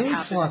just the what ring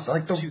happens slots,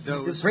 like the to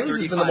those rings,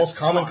 has been the 35 most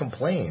common slots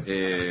complaint.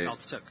 the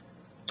belts took?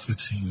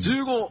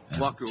 15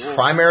枠を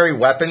Primary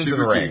weapons and 中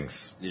武器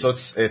rings. So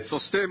it's そ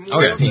しても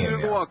う 15. 15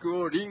 Yeah. 枠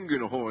をリング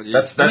の方に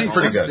That's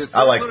pretty good.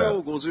 I like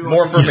that.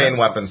 More for main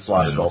weapon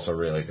slot is also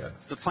really good.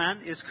 The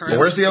plan is Well, currently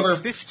where's the to other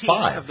take 15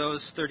 5? of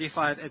those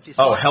 35 empty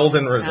Oh, slots held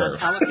in and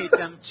reserve. allocate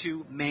them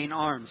to main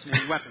arms,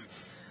 main weapons.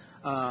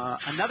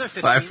 Another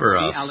 15 Five for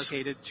will be us.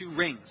 allocated to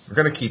rings. We're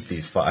going to keep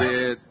these 5.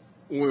 で、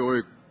おいお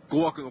い、5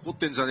枠残っ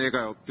てんじゃねえか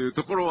よっていう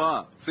ところ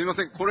は、すいま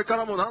せん、これか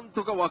らもなん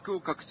とか枠を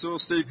拡張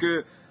してい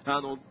く、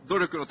努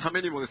力のた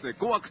めにもですね、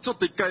5枠ちょっ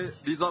と一回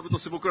リザーブと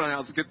して僕らに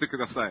預けてく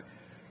ださい。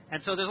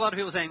 And so there's a lot of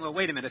people saying, well,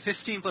 wait a minute,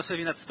 15 plus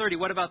 15, that's 30.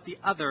 What about the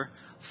other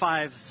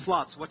 5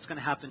 slots? What's going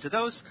to happen to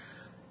those?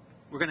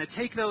 We're going to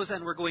take those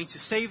and we're going to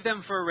save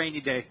them for a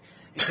rainy day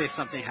in case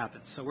something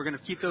happens. So we're going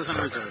to keep those on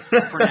reserve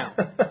for now.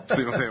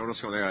 すいません、よろ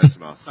しくお願いし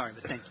ます。 Sorry,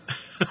 but thank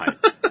you. はい。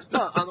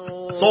まあ、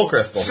Soul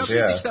crystals, 近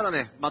づいてきたら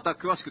ね、また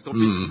詳しくトピ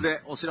ックス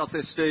でお知ら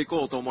せしてい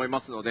こうと思いま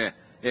すので、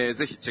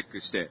ぜひチェック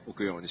してお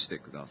くようにして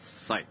くだ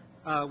さい。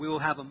We will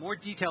have a more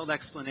detailed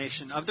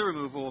explanation of the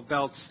removal of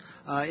belts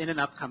in an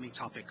upcoming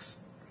topics.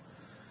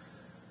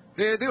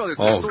 ではで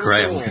すね、 Oh, そろそ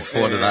great. ろ、 Looking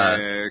forward to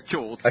that. 今日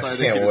お伝え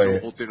できる情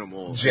報っていうの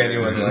も、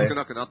 Genuinely. 少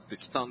なくなって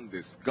きたん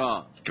です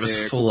が、 Give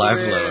us こ full こ live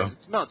で low.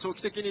 まあ、長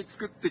期的に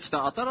作ってき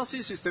た新し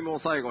いシステムを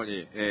最後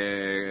に、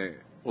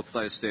お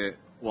伝えして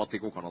終わってい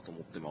こうかなと思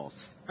ってま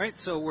す。 All right,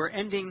 so we're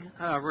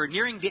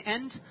nearing the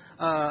end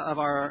of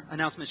our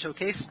announcement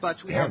showcase,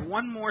 but we have Damn.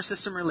 one more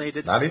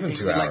system-related Not even thing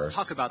 2 we'd like hours. to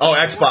talk about. Oh,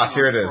 That's been Xbox, working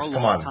here it on is. for a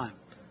Come long on. time.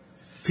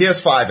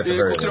 PS5 at the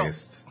very こちら。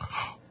 least.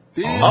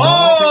 で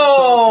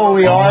Oh,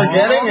 we are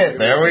getting it.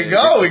 There we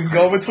go. We can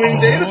go between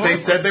data. They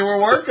said they were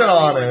working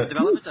on The it.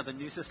 development of a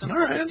new system All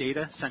right. called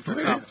Data Center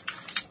Travel.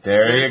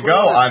 There you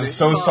go. I'm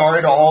so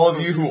sorry to all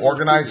of you who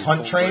organize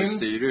hunt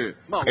trains.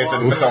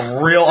 It's a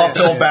real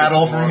uphill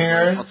battle from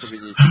here.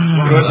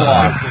 Good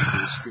luck.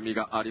 仕組み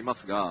がありま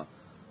すが、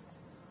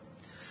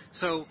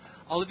 So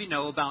all of you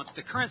know about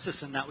the current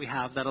system that we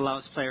have that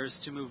allows players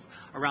to move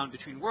around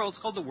between worlds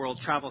called the World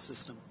Travel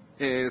System.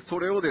 そ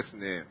れをです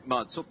ね、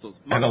まあちょっと、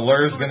 And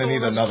Allura's gonna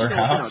need another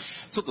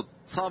house. ちょっと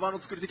サーバーの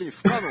作り的に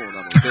不可能な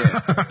の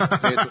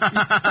で、一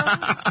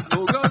旦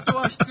ログアウト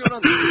は必要な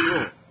んですけ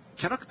ど、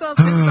キャラクター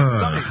選択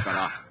画面か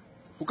ら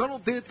他の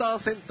データ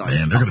センター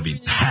Man, they're gonna 遊び be に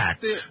行く packed.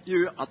 って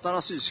いう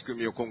新しい仕組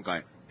みを今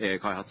回、開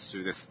発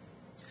中です。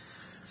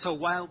So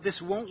while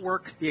this won't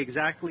work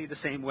exactly the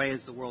same way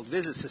as the World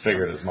Visit System,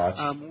 Figured as much.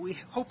 We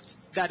hope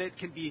that it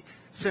can be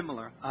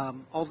similar.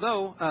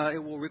 Although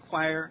it will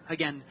require,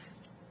 again,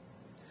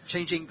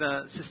 changing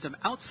the system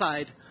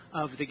outside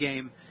of the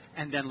game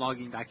and then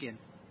logging back in.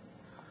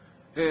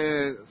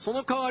 そ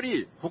の代わ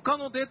り、他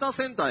のデータ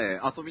センター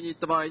へ遊びに行っ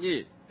た場合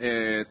に、フ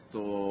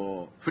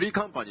リー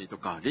カンパニーと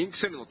か、リンク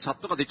シェルのチャッ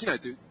トができない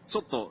という、ちょ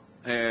っと、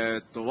ワ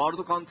ール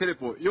ドカンテレ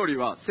ポより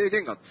は制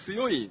限が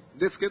強いん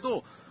ですけ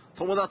ど、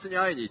友達に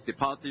会いに行って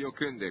パーティーを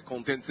組んでコ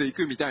ンテンツへ行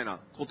くみたいな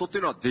ことってい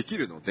うのはでき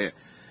るので、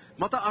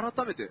また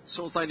改めて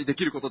詳細にで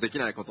きることでき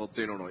ないことっ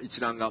ていうのの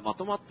一覧がま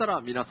とまった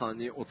ら皆さん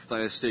にお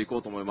伝えしていこ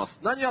うと思います。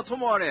何はと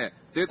もあれ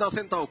データ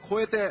センターを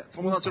超えて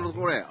友達のと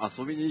ころへ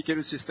遊びに行け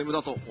るシステム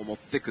だと思っ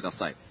てくだ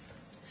さい。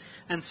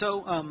And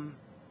so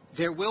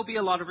there will be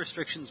a lot of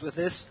restrictions with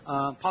this,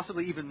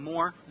 possibly even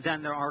more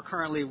than there are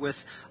currently with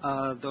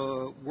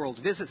the World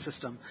Visit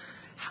System.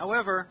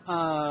 However,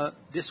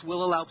 this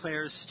will allow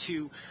players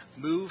to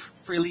move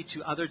freely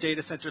to other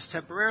data centers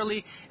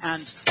temporarily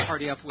and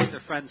party up with their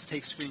friends,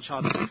 take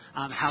screenshots,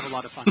 have a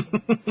lot of fun.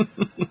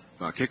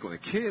 まあ結構ね、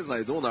経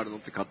済どうなるのっ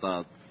て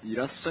方い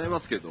らっしゃいま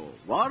すけど、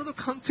ワールド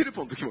カンテレ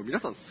ポの時も皆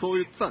さんそう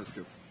言ってたんです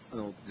け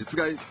ど、実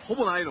害ほ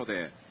ぼないの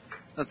で、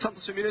ちゃんと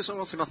シミュレーショ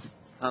ンをします。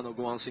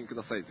ご安心く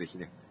ださい、ぜひ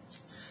ね。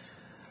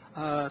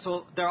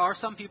So there are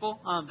some people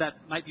that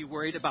might be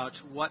worried about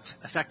what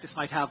effect this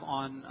might have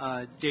on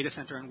data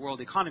center and world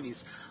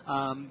economies.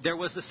 There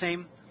was the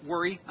same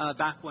worry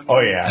back when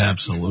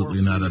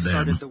absolutely not a damn.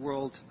 Started the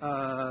World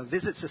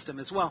Visit System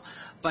as well,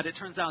 but it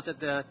turns out that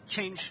the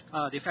change,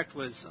 the effect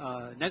was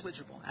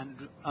negligible.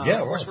 And of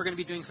course, we're going to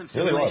be doing some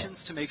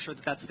simulations to make sure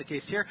that that's the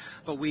case here,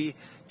 but we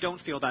don't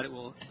feel that it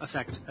will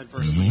affect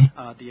adversely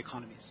the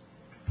economies.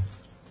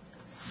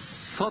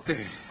 さ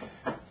て。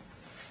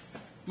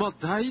まあ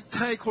大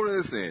体これ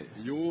ですね。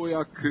よう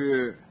や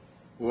く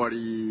終わ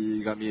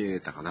りが見え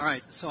たかな。All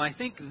right, so I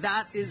think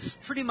that is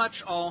pretty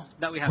much all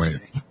that we have Wait.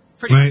 today.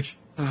 Pretty much.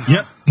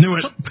 Yep, knew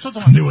it.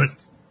 Knew it.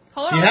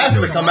 He has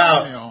to come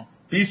out.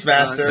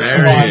 Beastmaster.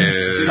 There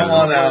he is. Just come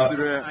on out.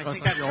 I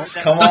think I've heard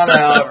that. Come on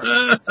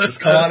out. Just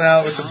come on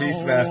out with the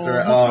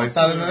Beastmaster. Oh, he's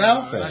not in an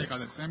outfit.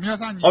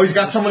 Oh, he's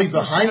got somebody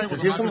behind.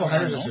 Does he have someone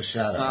behind him or just a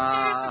shadow?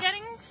 You're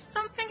forgetting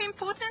something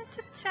important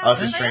to tell. Oh,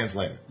 it's his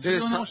translator.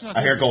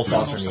 I hear Gold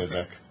Saucer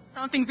music.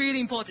 Something really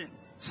important.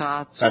 It's the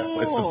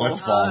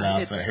Blitzball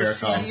announcement. Here it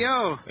comes.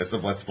 CEO. It's the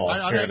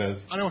Blitzball. Here it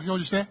is. あれを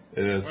表示して。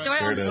 It is.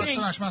 Here it お is.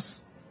 願いしま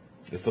す。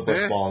 It's the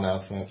Blitzball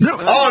announcement. No.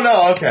 Oh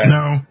no. Okay.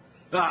 No.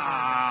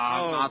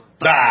 Ah.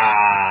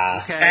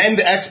 Okay. End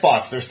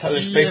Xbox. There's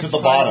space at the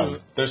bottom.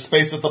 There's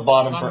space at the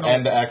bottom for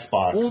end オー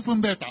Xbox. プ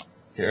ンベータ。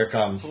 Here it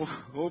comes.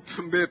 オー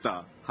プンベー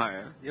タ。はい。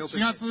 The 4 open-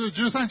 月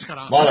13日か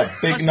ら。 A lot of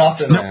big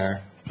nothing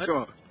there.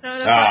 Sure. So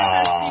the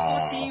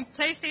Ah. Final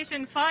Fantasy XIV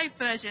PlayStation 5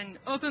 version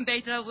open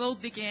beta will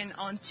begin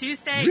on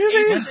Tuesday.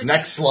 Really? 8th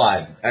Next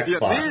slide. いや、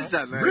ねえ Xbox. じ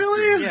ゃない。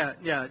 Really?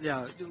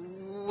 Yeah.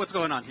 What's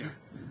going on here?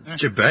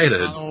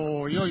 Debated.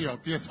 いよいよ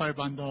PS5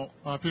 版の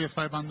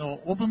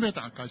オープンベー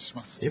タが開始し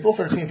ます。 April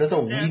 13th. That's a The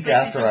week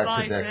after I PlayStation 5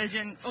 predict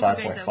version open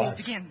beta will 5.5.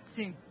 begin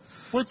soon.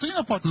 これ次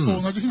のパッチ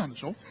と同じ日なんで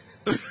しょ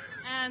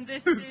And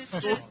this is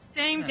the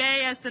same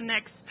day as the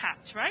next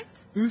patch, right?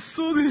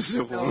 嘘でし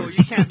ょ、こ No, れ you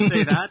can't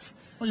say that.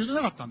 これ言って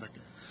なかったんだっけ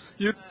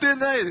言って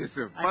ないです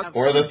よ。 I have-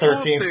 Or the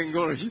 13th.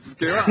 5.5の日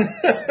付は、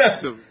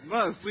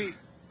まあ、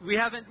We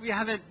haven't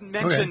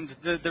mentioned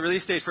the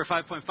release date for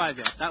 5.5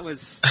 yet. That was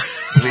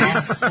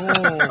そう。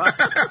だ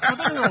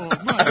けど、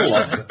ま I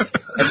あ、 love this.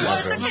 I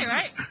love Okay, it.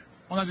 right?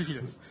 同じ日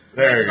です。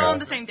 There you It's on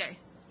go. the same day.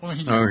 この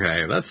日に。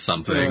 Okay, that's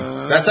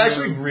something. That's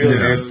actually really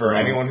good for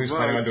anyone who's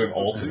planning on doing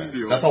Ultimate.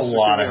 That's a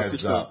lot of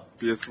heads up.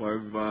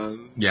 PS5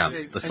 版。 Yeah,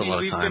 I that's a mean,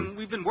 lot of time.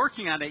 we've been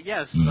working on it,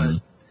 yes,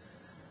 but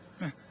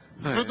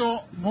それ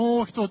と、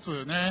もう一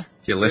つね。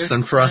 You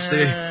listen,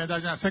 Frosty?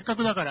 大事な、せっか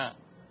くだから、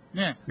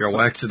ね、 Your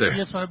work to do.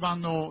 PS5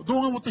 版の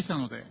動画を持ってきた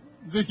ので、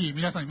ぜひ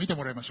皆さんに見て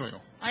もらいましょう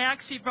よ。 I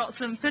actually brought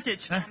some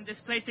footage from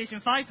this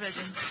PlayStation 5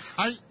 version.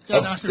 はい、じゃ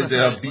あ Oh, 流してくだ is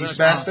さ it い。 a お願いし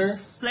ま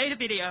す Beastmaster? Play the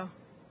video.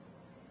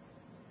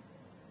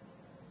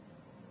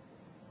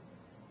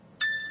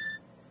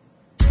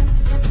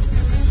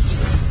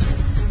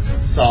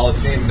 Solid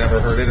theme. Never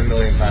heard it a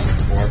million times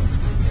before.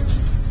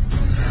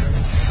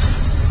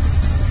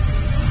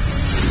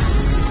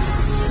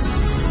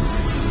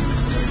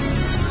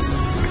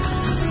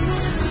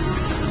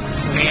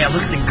 Yeah,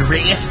 look at the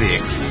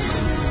graphics.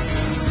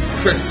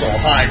 Crystal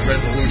high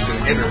resolution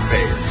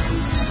interface.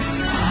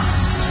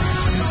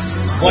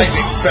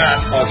 Lightning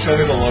fast. Oh, show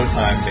me the load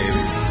time,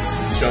 baby.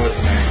 Show it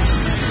to me.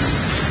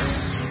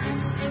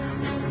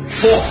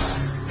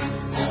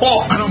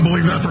 Oh. I don't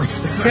believe that for a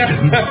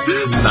second.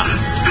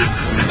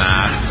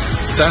 Nah.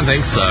 Don't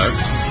think so.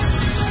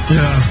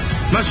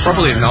 Yeah. Let's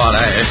Probably try. not,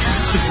 eh?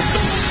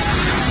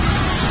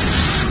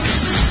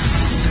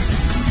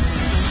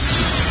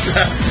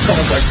 It's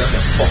almost like that's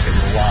a fucking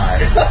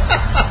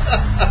lie.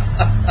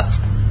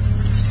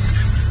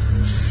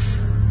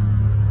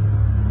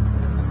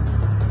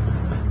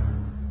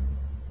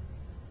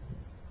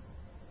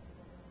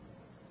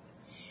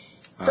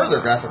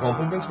 Further graphical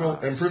improvements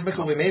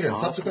will be made in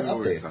subsequent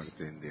用意さ updates.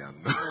 れてんでや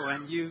んの。 Oh,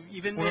 and you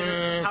even こ made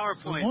れ a、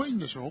すごい PowerPoint. ん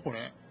でしょこ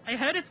れ。I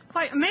heard it's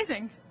quite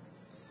amazing.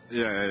 い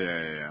やいやい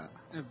やいや、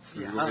す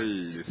ご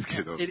いです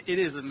けど。 It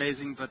is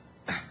amazing, but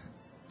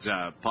じ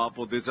ゃあ、パワ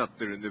ポ出ちゃっ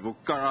てるんで、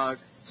僕から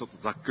ちょっと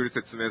ざっくり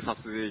説明さ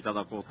せていた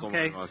だこうと思い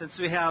okay, ます。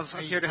 since we have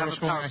はい、 appear to よ have ろ a し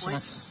くお願いしま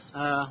PowerPoint, す。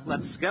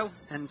 let's go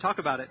and talk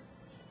about it.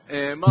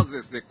 まず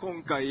ですね、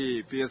今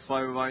回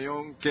PS5 版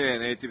 4K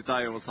ネイティブ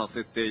対応さ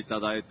せていた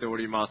だいてお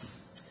りま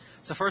す。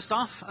 So first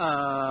off,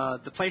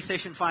 the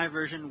PlayStation 5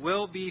 version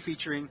will be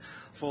featuring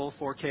full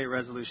 4K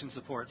resolution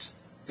support.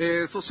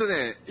 そして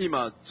ね、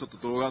今ちょっと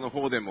動画の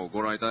方でも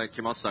ご覧いただ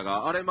きました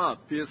が、あれ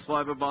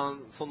PS5 版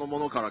そのも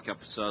のからキャ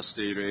プチャーし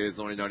ている映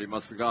像になりま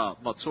すが、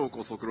超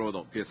高速ロー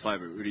ド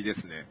PS5 売りで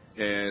すね。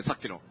さっ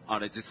きのあ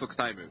れ実測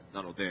タイム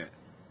なので、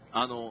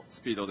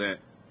スピード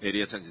でエ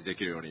リアチェンジで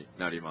きるように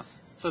なりま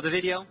す。 So the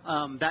video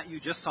that you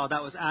just saw,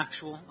 that was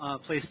actual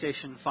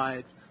PlayStation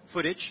 5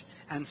 footage.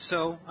 And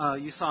so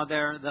you saw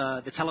there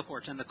the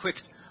teleport and the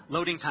quick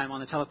loading time on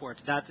the teleport.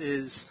 That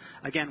is,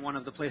 again, one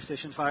of the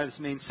PlayStation 5's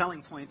main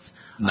selling points.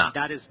 Nah.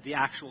 That is the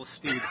actual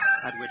speed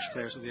at which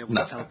players will be able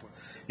to teleport.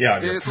 Yeah,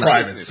 on your そしてで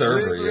private すね server, フ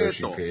レームレー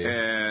Yoshi ト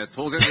P.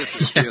 当然で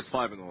すね、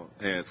PS5 の、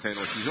性能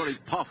非常に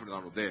パワフルな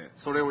ので、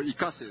それを活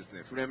かしてです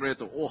ね、フレームレー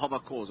トを大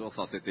幅向上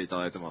させていた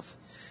だいてます。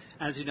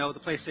 As you know, the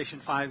PlayStation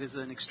 5 is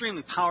an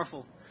extremely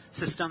powerful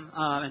system,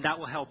 and that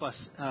will help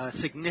us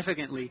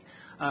significantly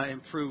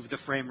improve the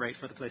frame rate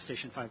for the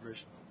PlayStation 5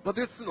 version.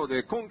 ですの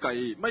で今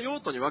回、用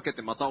途に分け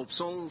てまたオプ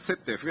ション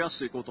設定増やし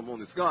ていこうと思うん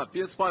ですが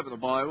PS5 の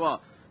場合は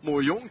も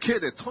う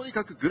 4K でとに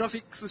かくグラフィ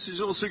ックス至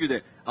上主義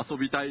で遊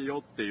びたい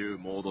よっていう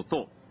モード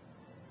と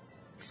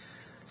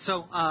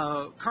So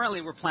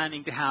currently we're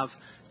planning to have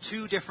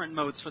two different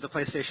modes for the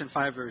PlayStation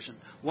 5 version.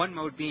 One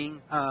mode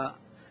being the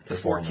 4K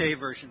Performance.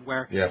 version,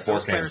 where Yeah,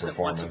 those 4K players that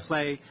want to performance.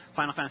 play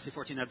Final Fantasy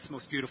 14 at its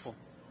most beautiful.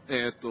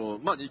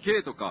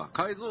 2K とか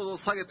解像度を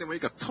下げてもいい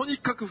からとに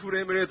かくフ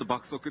レームレート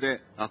爆速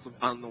で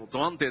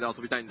ド安定で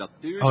遊びたいんだっ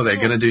ていう Oh, they're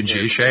gonna do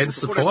G-Shade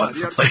support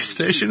for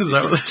PlayStation? Is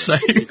that what they're saying?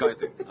 切り替え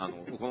て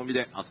お好み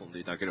で遊んで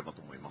いただければ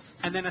と思います。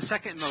 And then a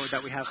second mode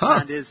that we have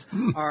Huh. planned is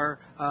our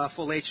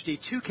full HD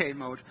 2K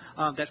mode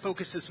that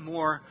focuses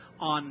more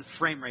on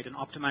frame rate and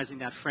optimizing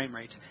that frame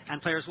rate.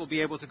 And players will be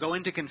able to go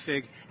into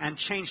config and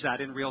change that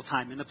in real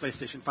time in the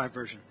PlayStation 5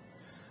 version.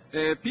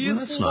 PS4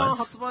 That's 版 nice.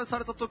 発売さ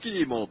れた時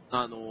にも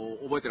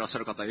覚えてらっしゃ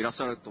る方いらっし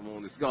ゃると思う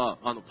んですが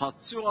パッ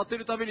チを当て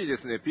るたびにで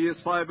すね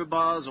PS5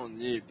 バージョン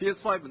に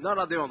PS5 な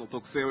らではの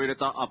特性を入れ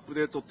たアップ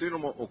デートっていうの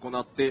も行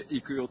って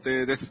いく予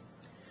定です。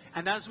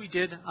 And as we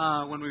did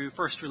when we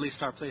first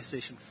released our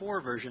PlayStation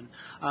 4 version,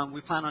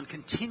 we plan on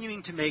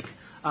continuing to make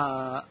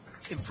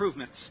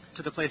improvements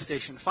to the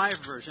PlayStation 5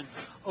 version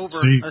over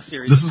See, a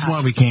series this of is why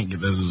patches. we can't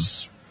get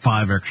those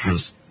 5 extra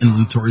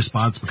inventory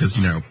spots because,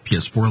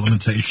 PS4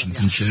 limitations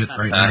and shit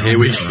right now. Here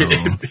we so-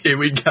 here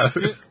we go.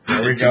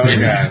 There we go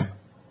again.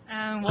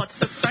 And what's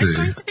the price See.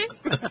 going to be?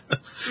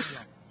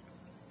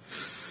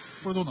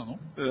 これどうなの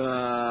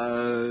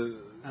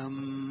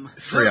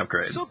？Free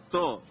upgrade. ちょ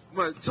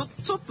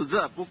っとじ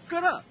ゃあ僕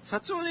から社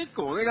長に1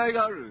個お願い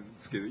があるん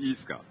ですけどいいで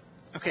すか？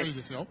 Okay. いい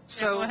ですよ。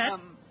 So Yeah, go ahead.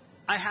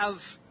 I have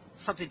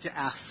something to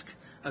ask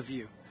of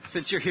you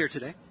since you're here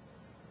today.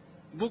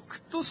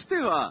 僕として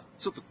は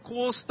ちょっと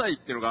こうしたいっ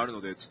ていうのがあるの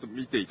でちょっと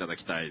見ていただ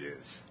きたい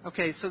です。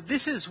 Okay, so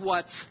this is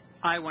what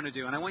I want to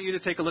do, and I want you to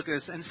take a look at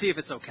this and see if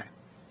it's okay.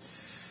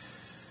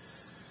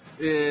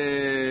 フ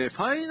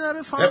ァイナ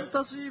ルファン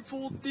タジー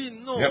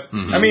14の Yep.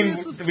 I mean,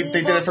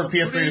 they did it from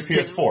PS3 to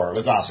PS4. It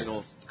was の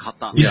obvious.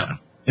 方 Yeah,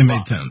 it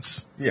made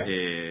sense. Yeah.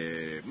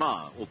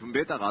 オープン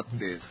ベータがあっ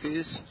て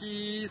正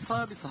式サ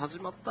ービス始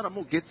まったら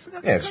もう月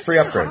額 Yeah, it's free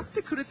upgrade. 払っ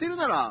てくれてる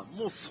なら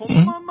もうその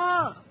ま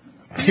ま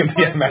Yeah,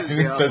 imagine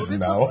it says 遊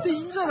べちゃっていい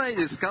んじゃない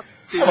ですかっ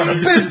ていう I want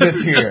a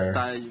business here. し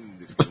たいん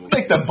ですけど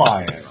Make them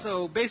buy it.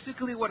 So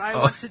basically, what I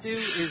want to do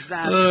is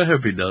that I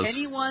hope he does.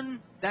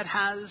 anyone that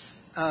has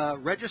a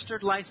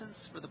registered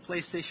license for the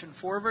PlayStation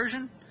 4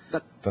 version,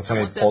 That's I when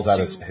he want them pulls out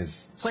to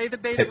his play the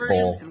beta pit version,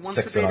 bull, and once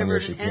sticks the it beta on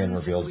version Yoshi P and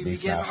ends, reveals we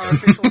begin Beastmaster. our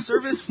official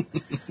service.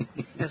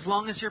 As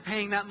long as you're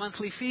paying that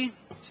monthly fee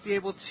to be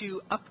able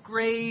to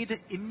upgrade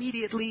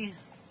immediately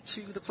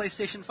to the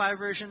PlayStation 5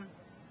 version.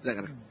 だ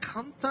から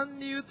簡単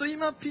に言うと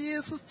今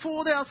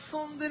PS4 で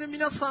遊んでる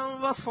皆さん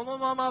はその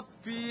まま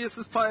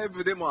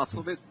PS5 でも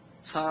遊べち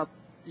ゃ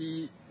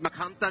い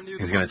簡単に言う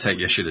と He's gonna take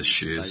Yoshida's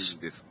shoes. ないん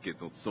ですけ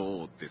ど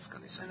どうですか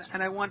ね社長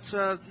And I want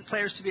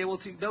players to be able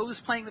to,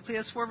 those playing the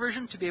PS4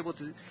 version, to be able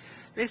to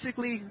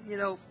basically,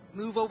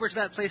 move over to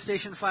that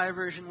PlayStation 5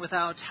 version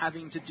without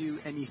having to do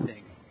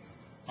anything.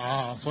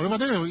 ああ、それは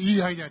ね、い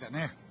いアイデアだ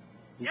ね。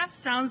 Yeah,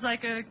 sounds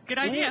like a good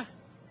idea.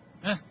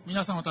 ね、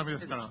皆さんのためで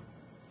すから、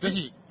ぜ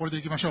ひこれで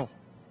いきましょ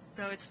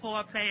So it's for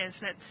our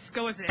players. Let's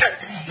go with it.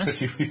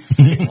 Yoshi P's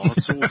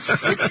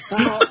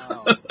Wow.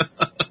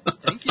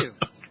 Thank you. う。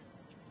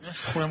ね、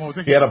これも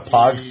ぜひ。 He had a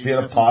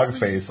pog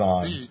face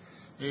on. ぜ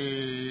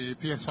ひ、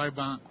PS5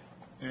 版、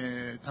試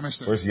し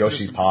て。 Where's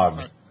Yoshi Pog?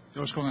 よ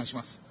ろしくお願いし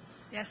ます。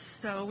Yes,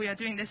 so we are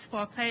doing this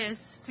for players.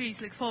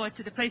 Please look forward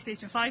to the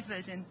PlayStation 5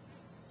 version.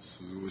 す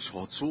ごい、社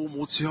長を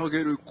持ち上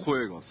げる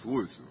声がす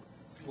ごいです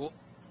よ。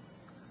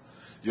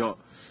いや、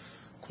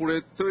こ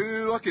れと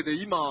いうわけで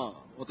今、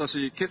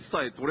私、決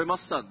済取れま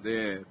したん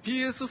で、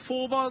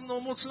PS4 版の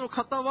お持ちの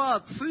方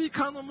は、追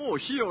加のもう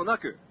費用な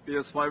く、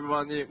PS5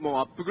 版にもう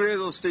アップグレー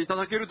ドしていた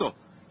だけると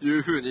い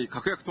うふうに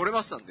確約取れ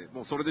ましたんで、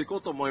もうそれでいこ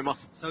うと思いま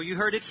す。So you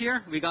heard it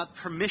here. We got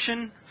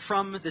permission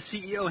from the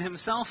CEO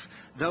himself.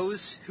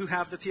 Those who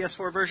have the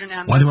PS4 version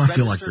and Why the do I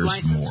feel like registered there's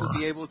license more? will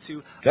be able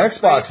to The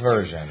Xbox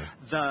version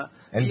the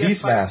and PS5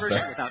 Beastmaster.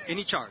 version without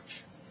any charge.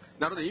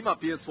 なので今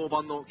PS4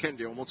 版の権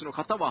利をお持ちの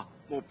方は、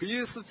もう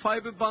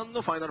PS5 版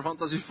のファイナルファン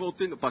タジー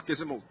14のパッケー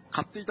ジも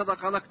買っていただ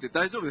かなくて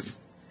大丈夫で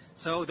す。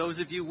So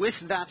those of you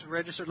with that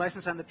registered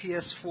license and the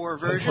PS4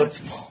 version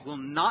will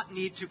not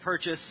need to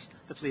purchase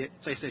the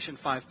PlayStation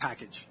 5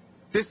 package.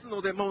 です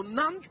ので、もう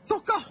なんと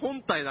か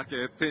本体だ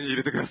け手に入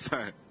れてくだ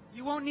さい。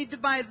You won't need to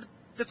buy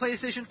the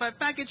PlayStation 5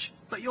 package,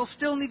 but you'll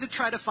still need to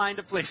try to find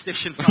a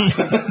PlayStation 5.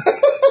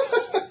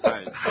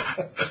 はい。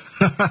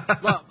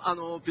まあ、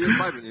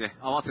PS5 にね、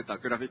合わせた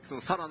グラフィックス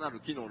のさらなる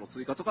機能の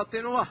追加とかってい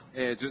うのは、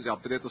順次アッ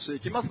プデートしてい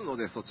きますの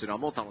で、そちら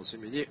も楽し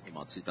みにお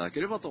待ちいただけ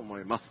ればと思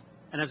います。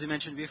And as we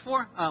mentioned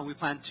before, we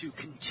plan to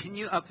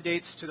continue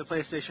updates to the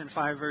PlayStation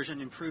 5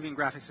 version, improving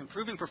graphics,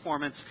 improving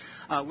performance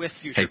with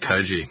future. Hey,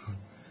 Koji.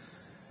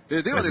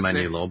 ではですね Where's my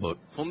new law book?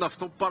 そんな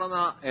太っ腹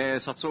な、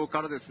社長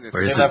からですね、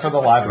 Where is Save that for the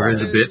live Where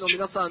is version. it, 選手の bitch?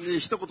 皆さんに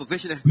一言ぜ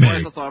ひね、ご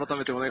挨拶を改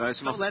めてお願い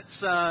しま So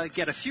す。 let's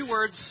get a few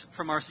words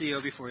from our CEO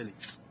before he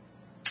leaves.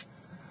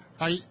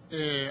 はい、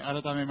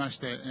改めまし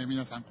て、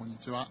皆さんこんに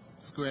ちは。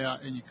スクエ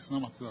アエニックスの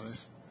松田で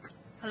す。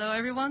Hello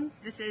everyone,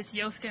 this is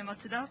Yosuke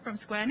Matsuda from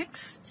Square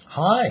Enix.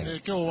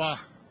 Hi. 今日は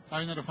フ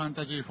ァイナルファン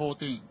タジー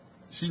14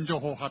新情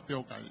報発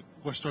表会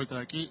ご視聴いた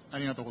だきあ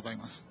りがとうござい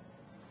ます。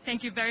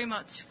Thank you very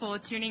much for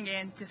tuning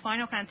in to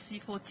Final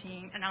Fantasy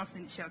XIV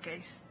Announcement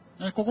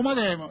Showcase. ここま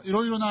でい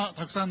ろいろな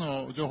たくさん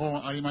の情報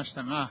がありまし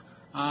たが、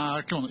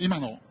今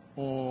の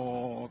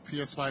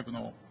PS5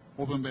 の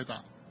オープンベー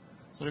タ、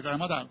それか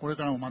らこれ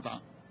からもま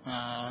た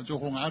情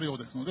報があるよう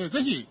ですので、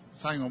ぜひ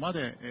最後ま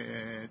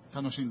で、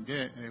楽しん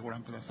で、ご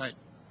覧ください。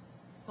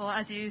Well,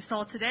 as you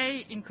saw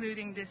today,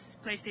 including this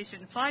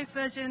PlayStation 5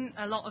 version,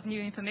 a lot of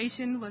new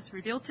information was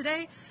revealed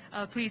today.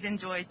 Please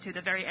enjoy to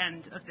the very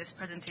end of this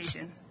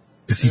presentation.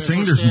 Is he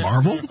saying there's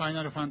Marvel? ファイ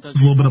ナルファンタ There's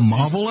ジ a ー little bit of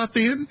Marvel at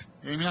the end?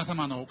 皆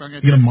様のおかげ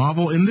You で get a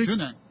Marvel ending? 10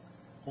年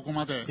ここ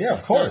まで Yeah,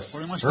 of course.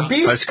 来れました。 For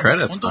Beast. Post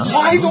credits, 本当に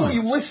Why don't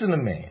you listen to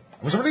me? I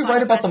was already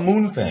right about the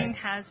moon Final thing.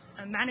 Fantasy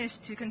XIV has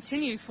managed to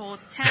continue for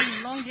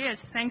 10 long years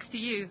thanks to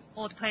you,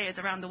 all the players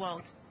around the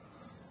world.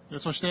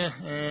 そして、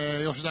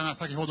吉田が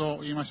先ほど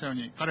言いましたよう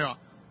に、彼は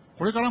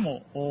これから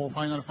もフ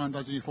ァイナルファン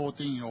タジー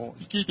14を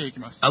率いていき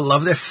ます。 I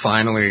love they're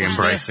finally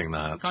embracing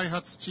that. 開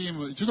発チー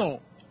ム一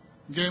同、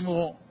ゲーム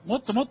をも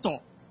っともっ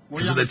と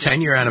盛り Because 上 of げ the て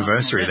 10-year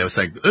anniversary, they were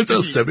saying, it's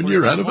our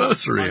 7-year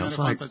anniversary. I ファイナル was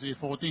ファン like, タジー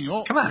14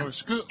を Come on. よろ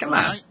しくお Come on.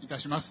 願いいた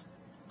します。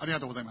ありが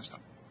とうございました。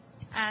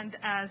And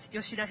as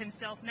Yoshida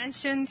himself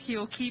mentioned, he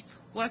will keep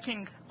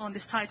working on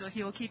this title.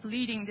 He will keep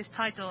leading this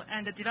title,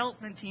 and the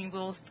development team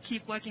will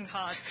keep working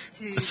hard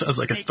to That sounds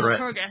like a make threat.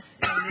 progress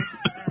in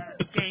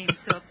this game.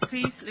 So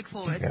please look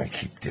forward I'm to gonna it.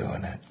 keep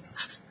doing it.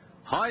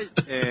 はい、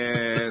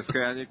スク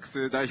エアエニック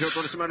ス代表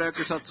取締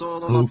役社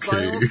長の松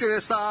田洋介で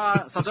し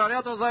た。社長あり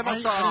がとうございま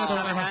した。はい、ありがとう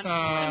ございました。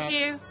 Thank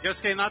you.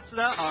 Yosuke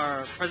Matsuda,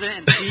 our president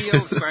and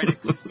CEO of Square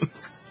Enix.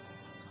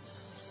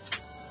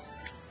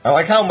 I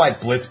like how my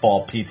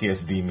Blitzball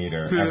PTSD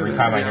meter, every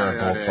time I hear a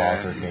Gold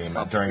Saucer theme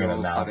during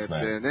an 発表さ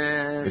れて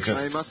announcement, ね、 it し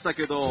まい just ました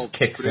けど、 just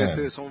kicks プレイ in. ス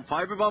テーション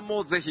5版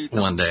もぜひ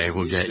One day 楽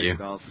we'll しみに get して you.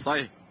 くださ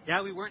い。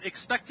Yeah, we weren't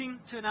expecting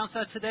to announce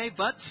that today,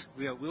 but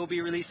we'll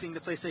be releasing the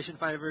PlayStation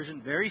 5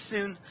 version very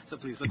soon, so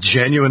please look.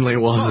 Genuinely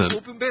まあ、オ wasn't.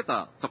 ープンベー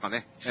タとか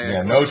ね、Yeah,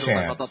 こ no の状態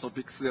chance. またト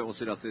ピックスでお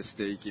知らせし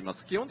ていきま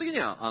す。基本的に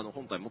は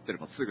本体持ってれ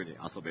ばすぐに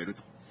遊べる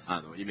と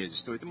イメージ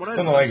しておいてもらえ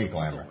ればいいと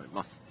思い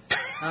ます。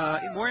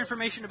More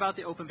information about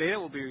the open beta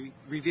will be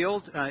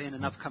revealed in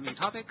an upcoming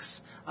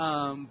topics,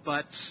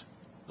 but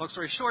long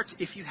story short,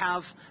 if you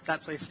have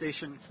that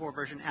PlayStation 4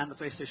 version and the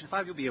PlayStation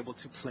 5, you'll be able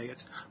to play it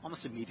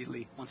almost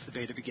immediately once the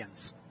beta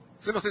begins.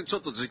 すいません、ちょ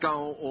っと時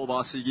間をオーバ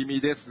ーし気味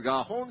です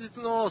が、本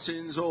日の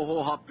新情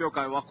報発表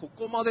会はこ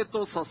こまで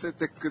とさせ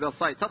てくだ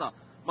さい。ただ、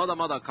まだ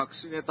まだ隠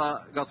しネ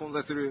タが存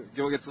在する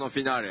行月のフ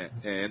ィナーレ、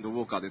エンド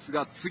ウォーカーです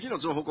が、次の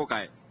情報公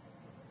開、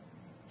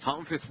ファ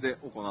ンフェスで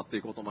行って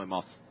いこうと思い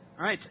ます。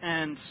All right,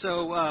 and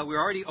so we're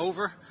already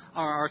over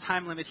our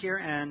time limit here,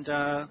 and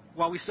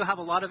while we still have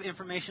a lot of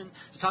information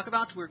to talk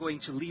about, we're going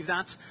to leave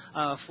that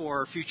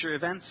for future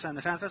events and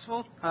the fan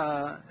festival.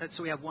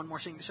 So we have one more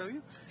thing to show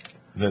you.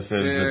 This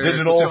is the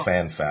Digital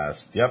Fan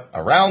Fest. Yep,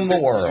 around the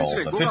world.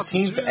 The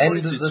 15th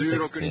and the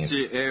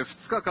 16th.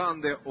 2日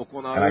間で行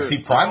う And I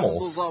see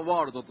Primals. ザ・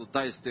ワールドと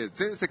題して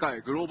全世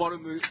界グローバル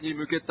に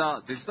向け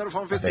たデジタルフ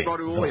ァンフェスティバ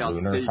ルをやっ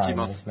ていき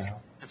ます。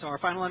 And so our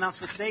final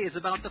announcement today is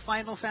about the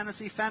Final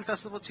Fantasy Fan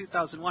Festival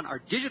 2001, our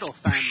digital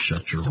fan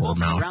Shut your festival whore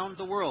mouth. around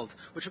the world,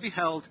 which will be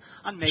held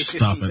on May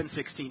Stop 15th it. and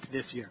 16th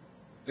this year.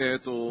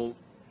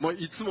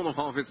 いつもの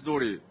ファンフェス通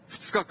り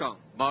2日間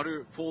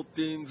丸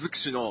14尽く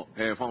しの、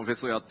ファンフェ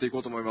スをやっていこ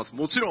うと思います。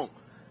もちろん、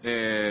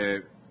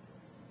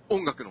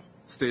音楽の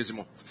ステージ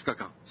も2日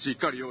間しっ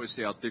かり用意し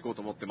てやっていこう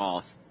と思って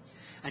ます。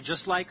And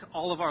just like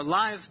all of our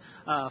live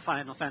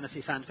Final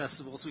Fantasy fan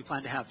festivals, we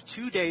plan to have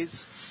 2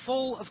 days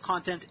full of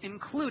content,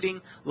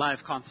 including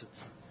live concerts.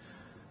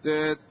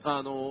 で、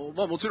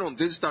もちろん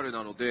デジタル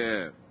なの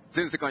で、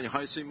全世界に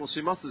配信も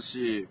します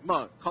し、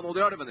可能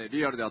であればね、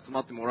リアルで集ま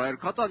ってもらえる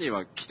方に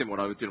は来ても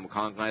らうっていうのも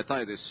考えた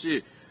いです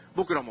し、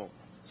僕らも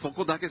そ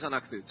こだけじゃ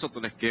なくて、ちょっ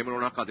とね、ゲームの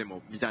中で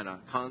もみたいな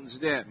感じ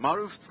で、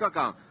丸2日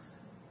間、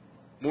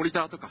モニ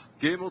ターとか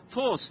ゲームを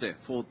通して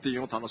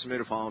14を楽しめ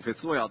るファンフェ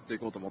スをやってい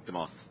こうと思って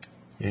ます。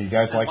Yeah, you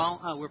guys like?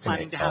 We're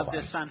planning to have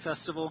this fan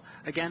festival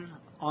again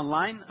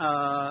online,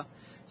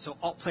 so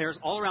all players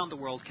all around the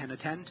world can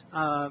attend.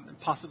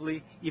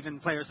 Possibly even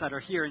players that are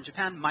here in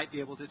Japan might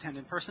be able to attend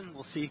in person.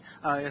 We'll see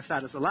if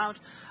that is allowed.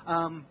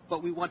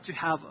 But we want to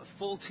have a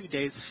full 2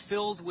 days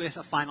filled with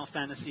a Final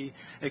Fantasy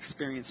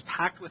experience,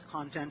 packed with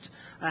content,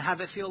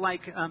 have it feel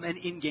like an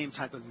in-game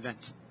type of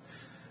event.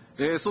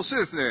 そして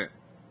ですね。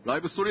ライ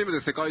ブストリーム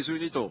で世界中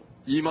にと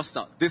言いまし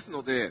た。です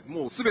ので、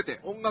もうすべて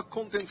音楽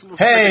コンテンツも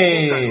含め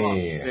て今回は、す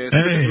べ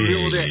て無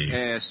料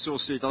で、視聴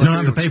していただける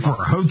ようにします。Don't have to pay for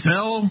a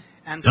hotel.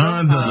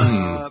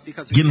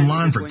 Get in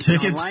line for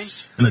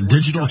tickets and a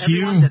digital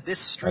queue.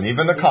 And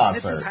even the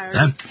concert.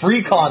 That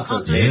free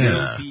concert.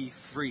 Yeah.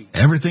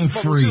 Everything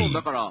free.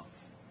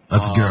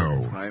 Let's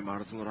go.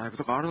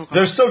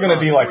 There's still going to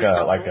be like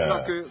a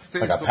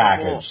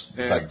package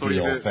like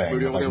deal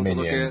thing with like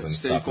minions and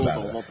stuff like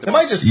that. They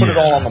might just put it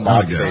all on the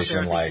mod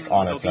station like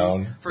on its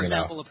own. For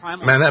example,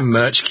 Man, that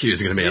merch queue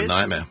is going to be a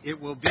nightmare.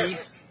 It will be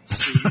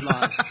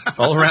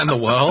all around the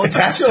world. It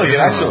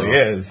actually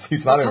is.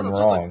 He's not even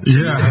wrong.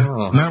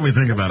 Yeah. Now we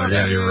think about it.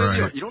 Yeah, you're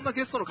right. いろんな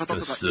ゲストの方と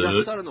かいらっ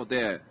しゃるの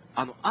で、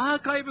アー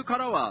カイブか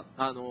らは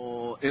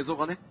映像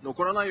がね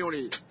残らないよう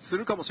にす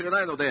るかもしれ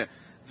ないので。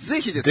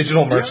ぜひですね、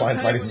Digital merch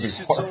lines might even be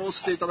出張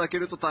していただけ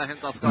ると大変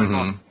助かり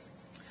ます。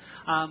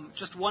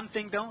Just one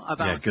thing though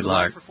about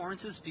live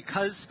performances,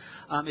 because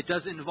it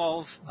does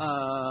involve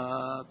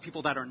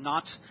people that are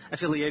not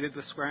affiliated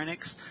with Square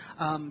Enix.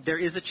 There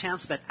is a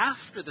chance that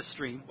after the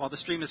stream, while the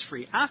stream is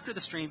free, after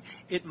the stream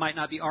it might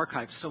not be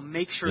archived. So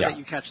make sure that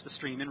you catch the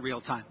stream in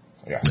real time.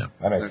 Yeah,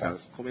 that makes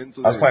sense. I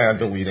was planning on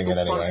deleting it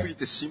anyway.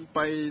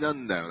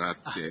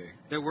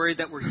 They're worried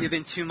that we're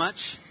giving too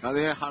much.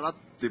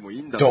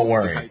 Don't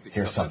worry.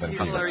 Here's something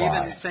for you People to are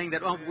buy. even saying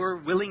that, we're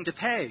willing to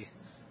pay.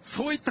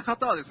 そういった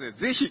方はですね、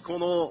ぜひこ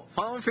の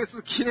ファンフェ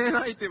ス記念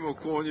アイテムを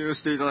購入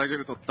していただけ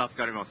ると助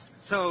かります。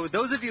So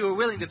those of you who are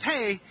willing to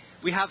pay,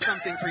 we have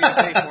something for you to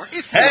pay for.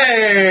 If you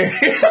Hey!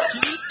 気に入っ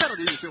たら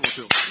でいいですよ、もち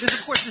ろん。This,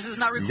 of course, this is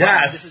not required.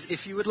 Yes. This is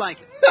if you would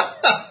like it.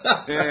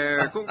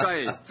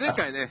 前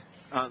回ね、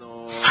クラウド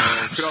のバイク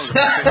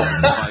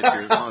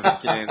ファンフェ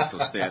ス記念と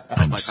して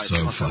販売開始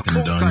しましたが、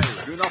今回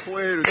ルナ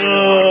ホエールとい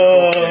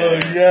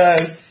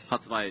う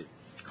発売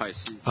開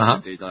始さ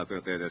せていただく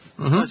予定です。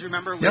So as you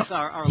remember, with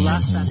our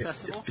last fan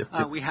festival,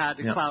 we had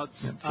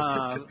Cloud's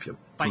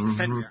bike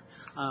Fenrir.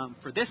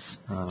 For this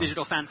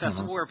digital fan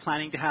festival, we're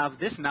planning to have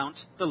this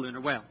mount, the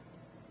Lunar Whale.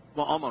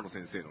 天野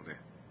先生のね、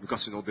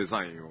昔のデ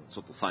ザインをち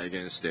ょっと再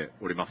現して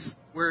おります。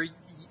We're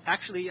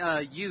actually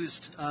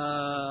used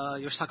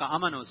Yoshitaka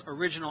Amano's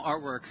original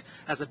artwork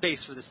as a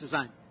base for this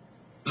design.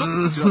 ちょっと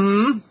こちら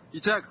い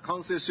ち早く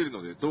完成している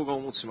ので動画を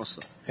お持ちしまし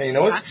た。Hey, you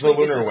know what the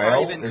lunar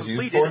whale is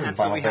used for in so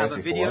Final we have a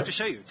Fantasy video to IV?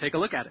 show you. Take a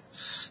look at it.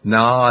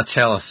 No,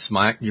 tell us,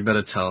 Mike. You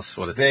better tell us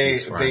what it's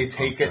used for. They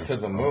take it to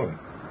the moon.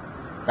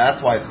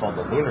 That's why it's called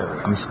the lunar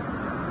whale.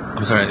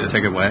 I'm sorry, they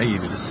take it where? You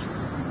just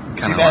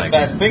See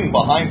that thing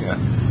behind him?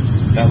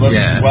 That little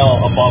well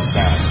above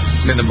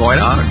that. In the Void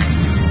Ark?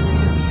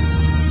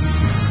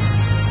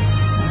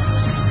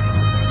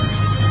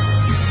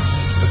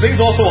 The thing's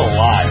also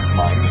alive,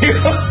 mind you.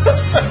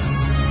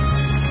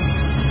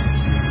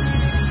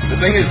 The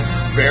thing is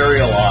very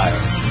alive.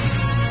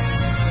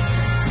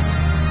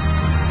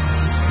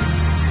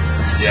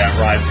 Yeah,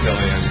 ride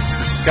Cillian.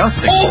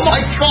 Oh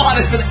my god,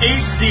 it's an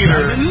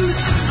 8-seater!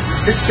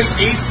 It's an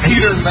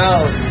 8-seater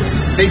mount.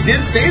 They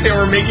did say they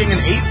were making an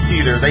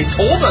 8-seater. They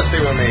told us they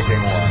were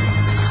making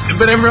one.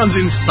 But everyone's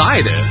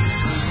inside it.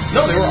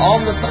 No, they were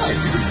on the side.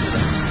 You can see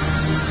them.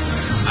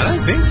 I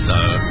don't think so.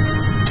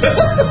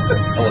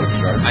 Hello,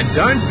 Shark. I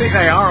don't think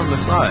they are on the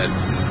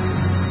sides.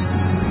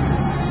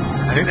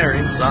 I think they're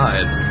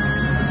inside.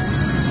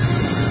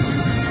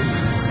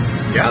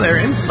 Yeah, they're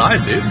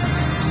inside, dude.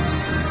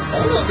 I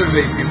don't know if there's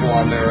 8 people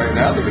on there right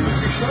now. They could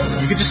just be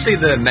showing. You could just see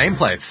the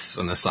nameplates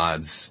on the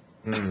sides.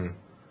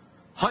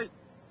 はい。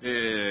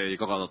い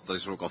かがだったで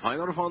しょうか。ファイ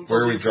ナルファンタ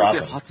ジーで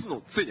初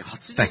のついに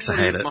8人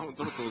目のマウン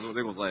トの登場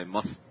でござい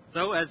ます。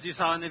So, as you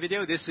saw in the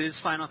video, this is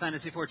Final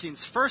Fantasy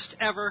XIV's first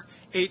ever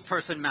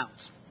 8-person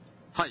mount.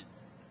 はい。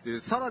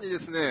さらにで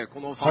すね、こ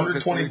のファンフ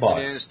ェスに記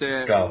念し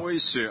て、もう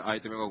一種ア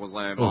イテムがご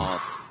ざいま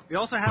す。We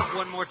also have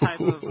one more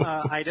type of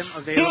item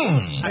available.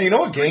 Hey, you know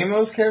what game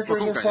those まあ characters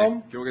今 are 回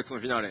ね from?、今月の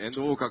フィナーレ、エン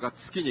ドウォーカーが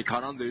月に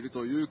絡んでいる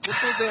ということ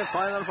で、フ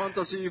ァイナルファン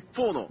タジー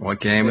4の、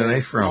 What game are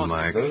they from,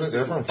 Mike?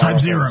 They're from Type Final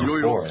Zero. Fantasy いろ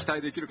いろ IV. 期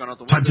待できるかな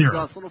と思うんです Type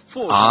が、 Zero. その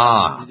4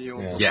あーのミニオン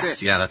として、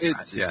 Yes, yeah, that's エ right,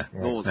 ッジ、 yeah.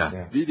 ローザ、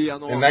 Yeah. リディア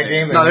の、 In that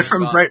game, No, they're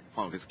from Brave.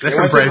 ファンフェス They're They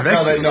from went to- Brave no,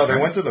 Exvius.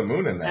 they went to the moon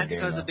in that And game.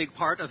 because a though. big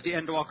part of the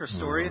Endwalker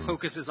story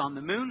focuses on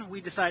the moon,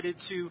 we decided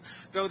to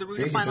go the route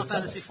See, of he Final just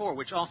said Fantasy it. IV,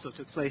 which also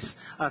took place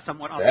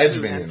somewhat off The the Edge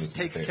moon, minion and is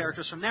my take favorite.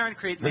 characters from there and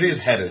create Rydia's minions.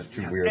 head is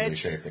too We have weirdly Edge,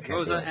 shaped. I can't do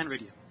Rosa, it. and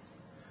Rydia.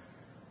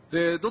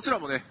 で、どちら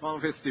もね、ファン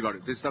フェスティバ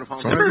ル、デジタルファン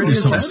フェ Something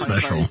スティバ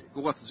ル special.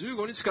 5月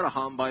15日から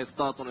販売ス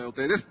タートの予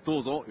定です。ど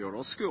うぞよ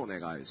ろしくお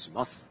願いし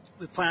ます。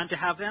 We plan to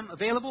have them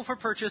available for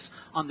purchase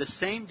on the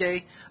same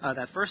day,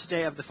 that first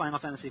day of the Final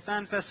Fantasy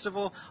Fan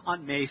Festival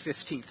on May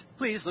 15th.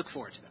 Please look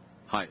forward to them.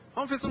 はい。フ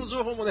ァンフェスの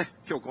情報もね、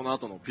今日この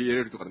後の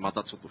PLL とかでま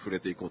たちょっと触れ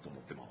ていこうと思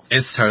ってます。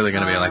 It's totally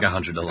going to be like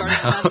 $100 Regarding the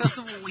Fan now.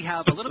 Festival, we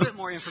have a little bit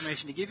more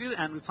information to give you,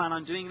 and we plan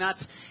on doing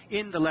that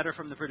in the letter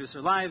from the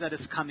producer live that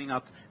is coming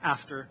up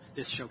after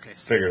this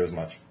showcase. Figured as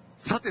much.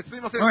 さて、すい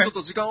ません。 Alright. ちょっ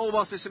と時間オー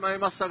バーしてしまい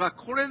ましたが、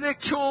これで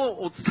今日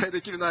お伝え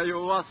できる内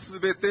容は全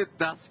て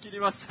出し切り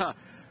ました。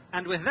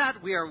 And with that,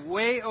 we are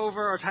way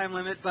over our time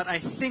limit, but I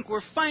think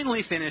we're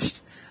finally finished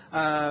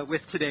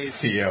with today's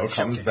CEO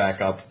comes showcase. back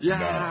up. い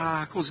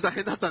やー、こじ大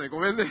変だったね。ご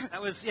めんね。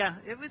 That was, yeah,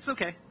 it's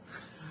okay.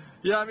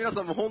 いやー、皆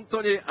さんも本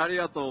当にあり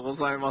がとうご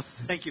ざいま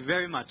す。 Thank you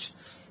very much.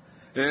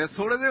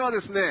 それではで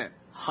すね、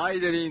ハ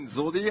イデリン・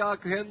ゾディアー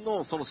ク編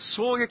のその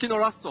衝撃の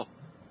ラスト、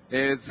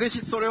ぜひ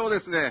それをで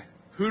すね、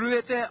震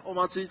えてお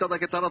待ちいただ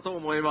けたらと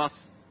思いま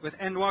す。 With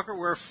Endwalker,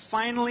 we're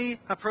finally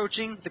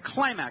approaching the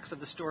climax of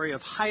the story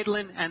of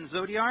Hydaelyn and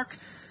Zodiark,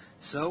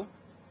 so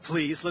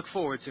please look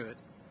forward to it.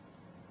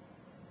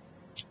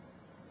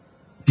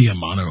 The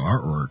Amano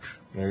artwork.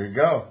 There you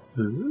go.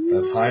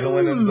 That's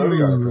Hydaelyn and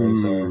Zodiark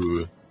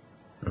right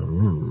there.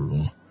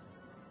 Ooh.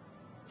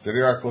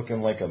 Zodiark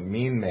looking like a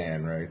mean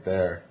man right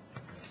there.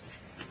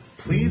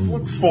 Please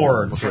look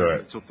forward to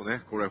it. ちょっと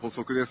ね、これ補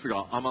足です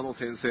が、天野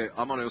先生、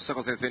天野義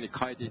孝先生に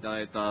書いていた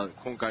だいた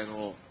今回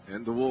のエ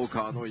ンドウォー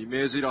カーのイ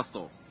メージイラス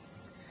ト。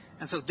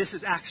 And so this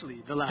is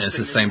actually the last It's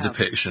the thing same that we have.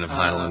 depiction of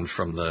Hydaelyn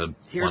from the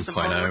Here's some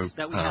artwork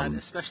that we had 1.0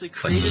 especially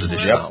Collector's created for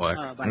Edition us,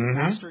 artwork. by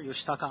Master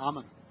Yoshitaka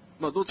Amano.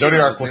 まあ、どちら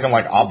が Zodiark looking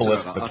like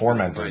Obelisk the どちら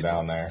が Tormentor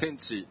down there. 天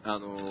地、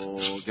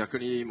逆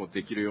にも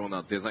できるよう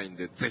なデザイン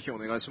でぜひお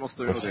願いします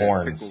というので、 With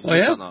horns. 結構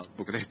ごちゃな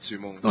僕ね、注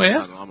文、 Oh,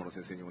 yeah? 天野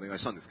先生にお願い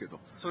したんですけど。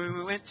 So when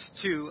we went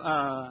to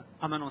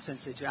Amano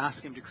Sensei to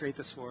ask him to create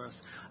this for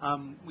us,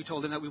 we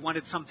told him that we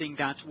wanted something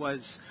that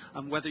was,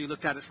 whether you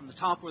looked at it from the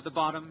top or the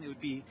bottom, it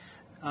would be,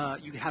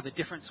 you have a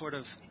different sort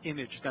of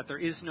image, that there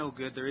is no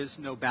good, there is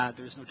no bad,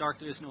 there is no dark,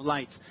 there is no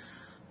light.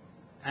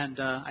 And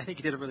I think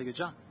he did a really good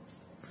job.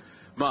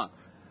 ま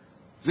あ、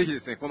ぜひ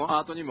ですね、この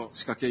アートにも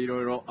仕掛けいろ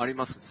いろあり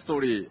ます。ストー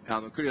リ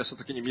ー、クリアした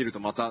時に見る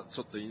とまたち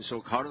ょっと印象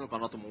変わるのか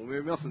なとも思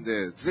いますん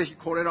で、ぜひ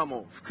これら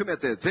も含め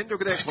て全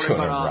力でこれ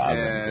か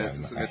ら、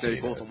進めて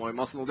いこうと思い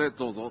ますので、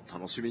どうぞ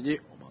楽しみに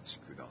お待ち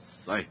くだ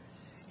さい。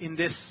In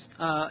this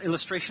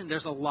illustration,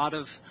 there's a lot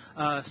of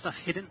stuff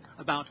hidden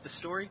about the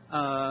story.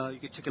 You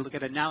can take a look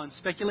at it now and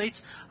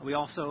speculate. We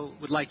also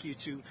would like you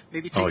to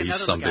maybe take Oh, you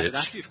another look at it sumbitch.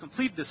 after you've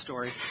completed the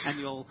story, and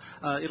it'll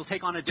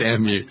take on a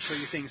Damn different you. light and show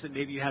you things that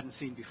maybe you hadn't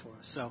seen before.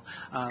 So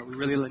we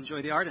really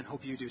enjoy the art and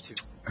hope you do too.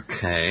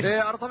 Okay.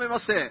 改めま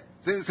して、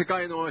全世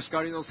界の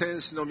光の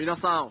戦士の皆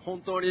さん、本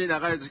当に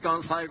長い時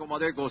間最後ま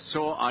でご視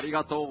聴あり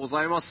がとうご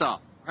ざいまし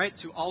た。Right,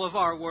 to all of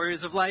our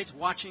warriors of light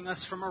watching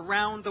us from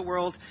around the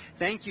world,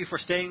 thank you for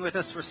staying with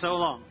us for so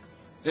long.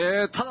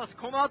 ただし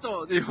この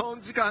後、日本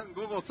時間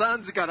午後3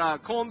時から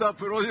今度は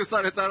プロデュース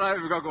されたライ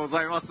ブがご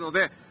ざいますの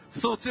で、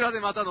そちらで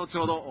また後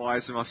ほどお会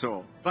いしまし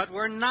ょ But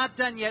we're not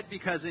done yet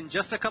because in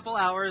just a couple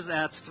hours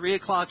at 3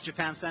 o'clock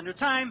Japan Standard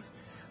Time,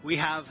 we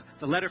have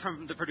the letter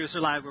from the producer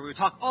live where we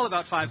talk all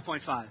about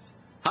 5.5. う。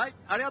はい、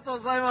ありがとう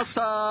ございまし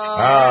た。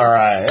 All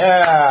right,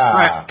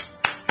 yeah.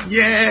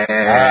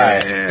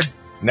 Yeah.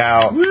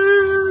 Now,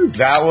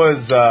 that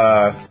was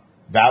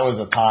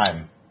a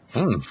time.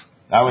 Hmm.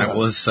 That was That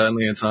was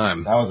certainly a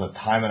time. that was a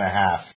time and a half.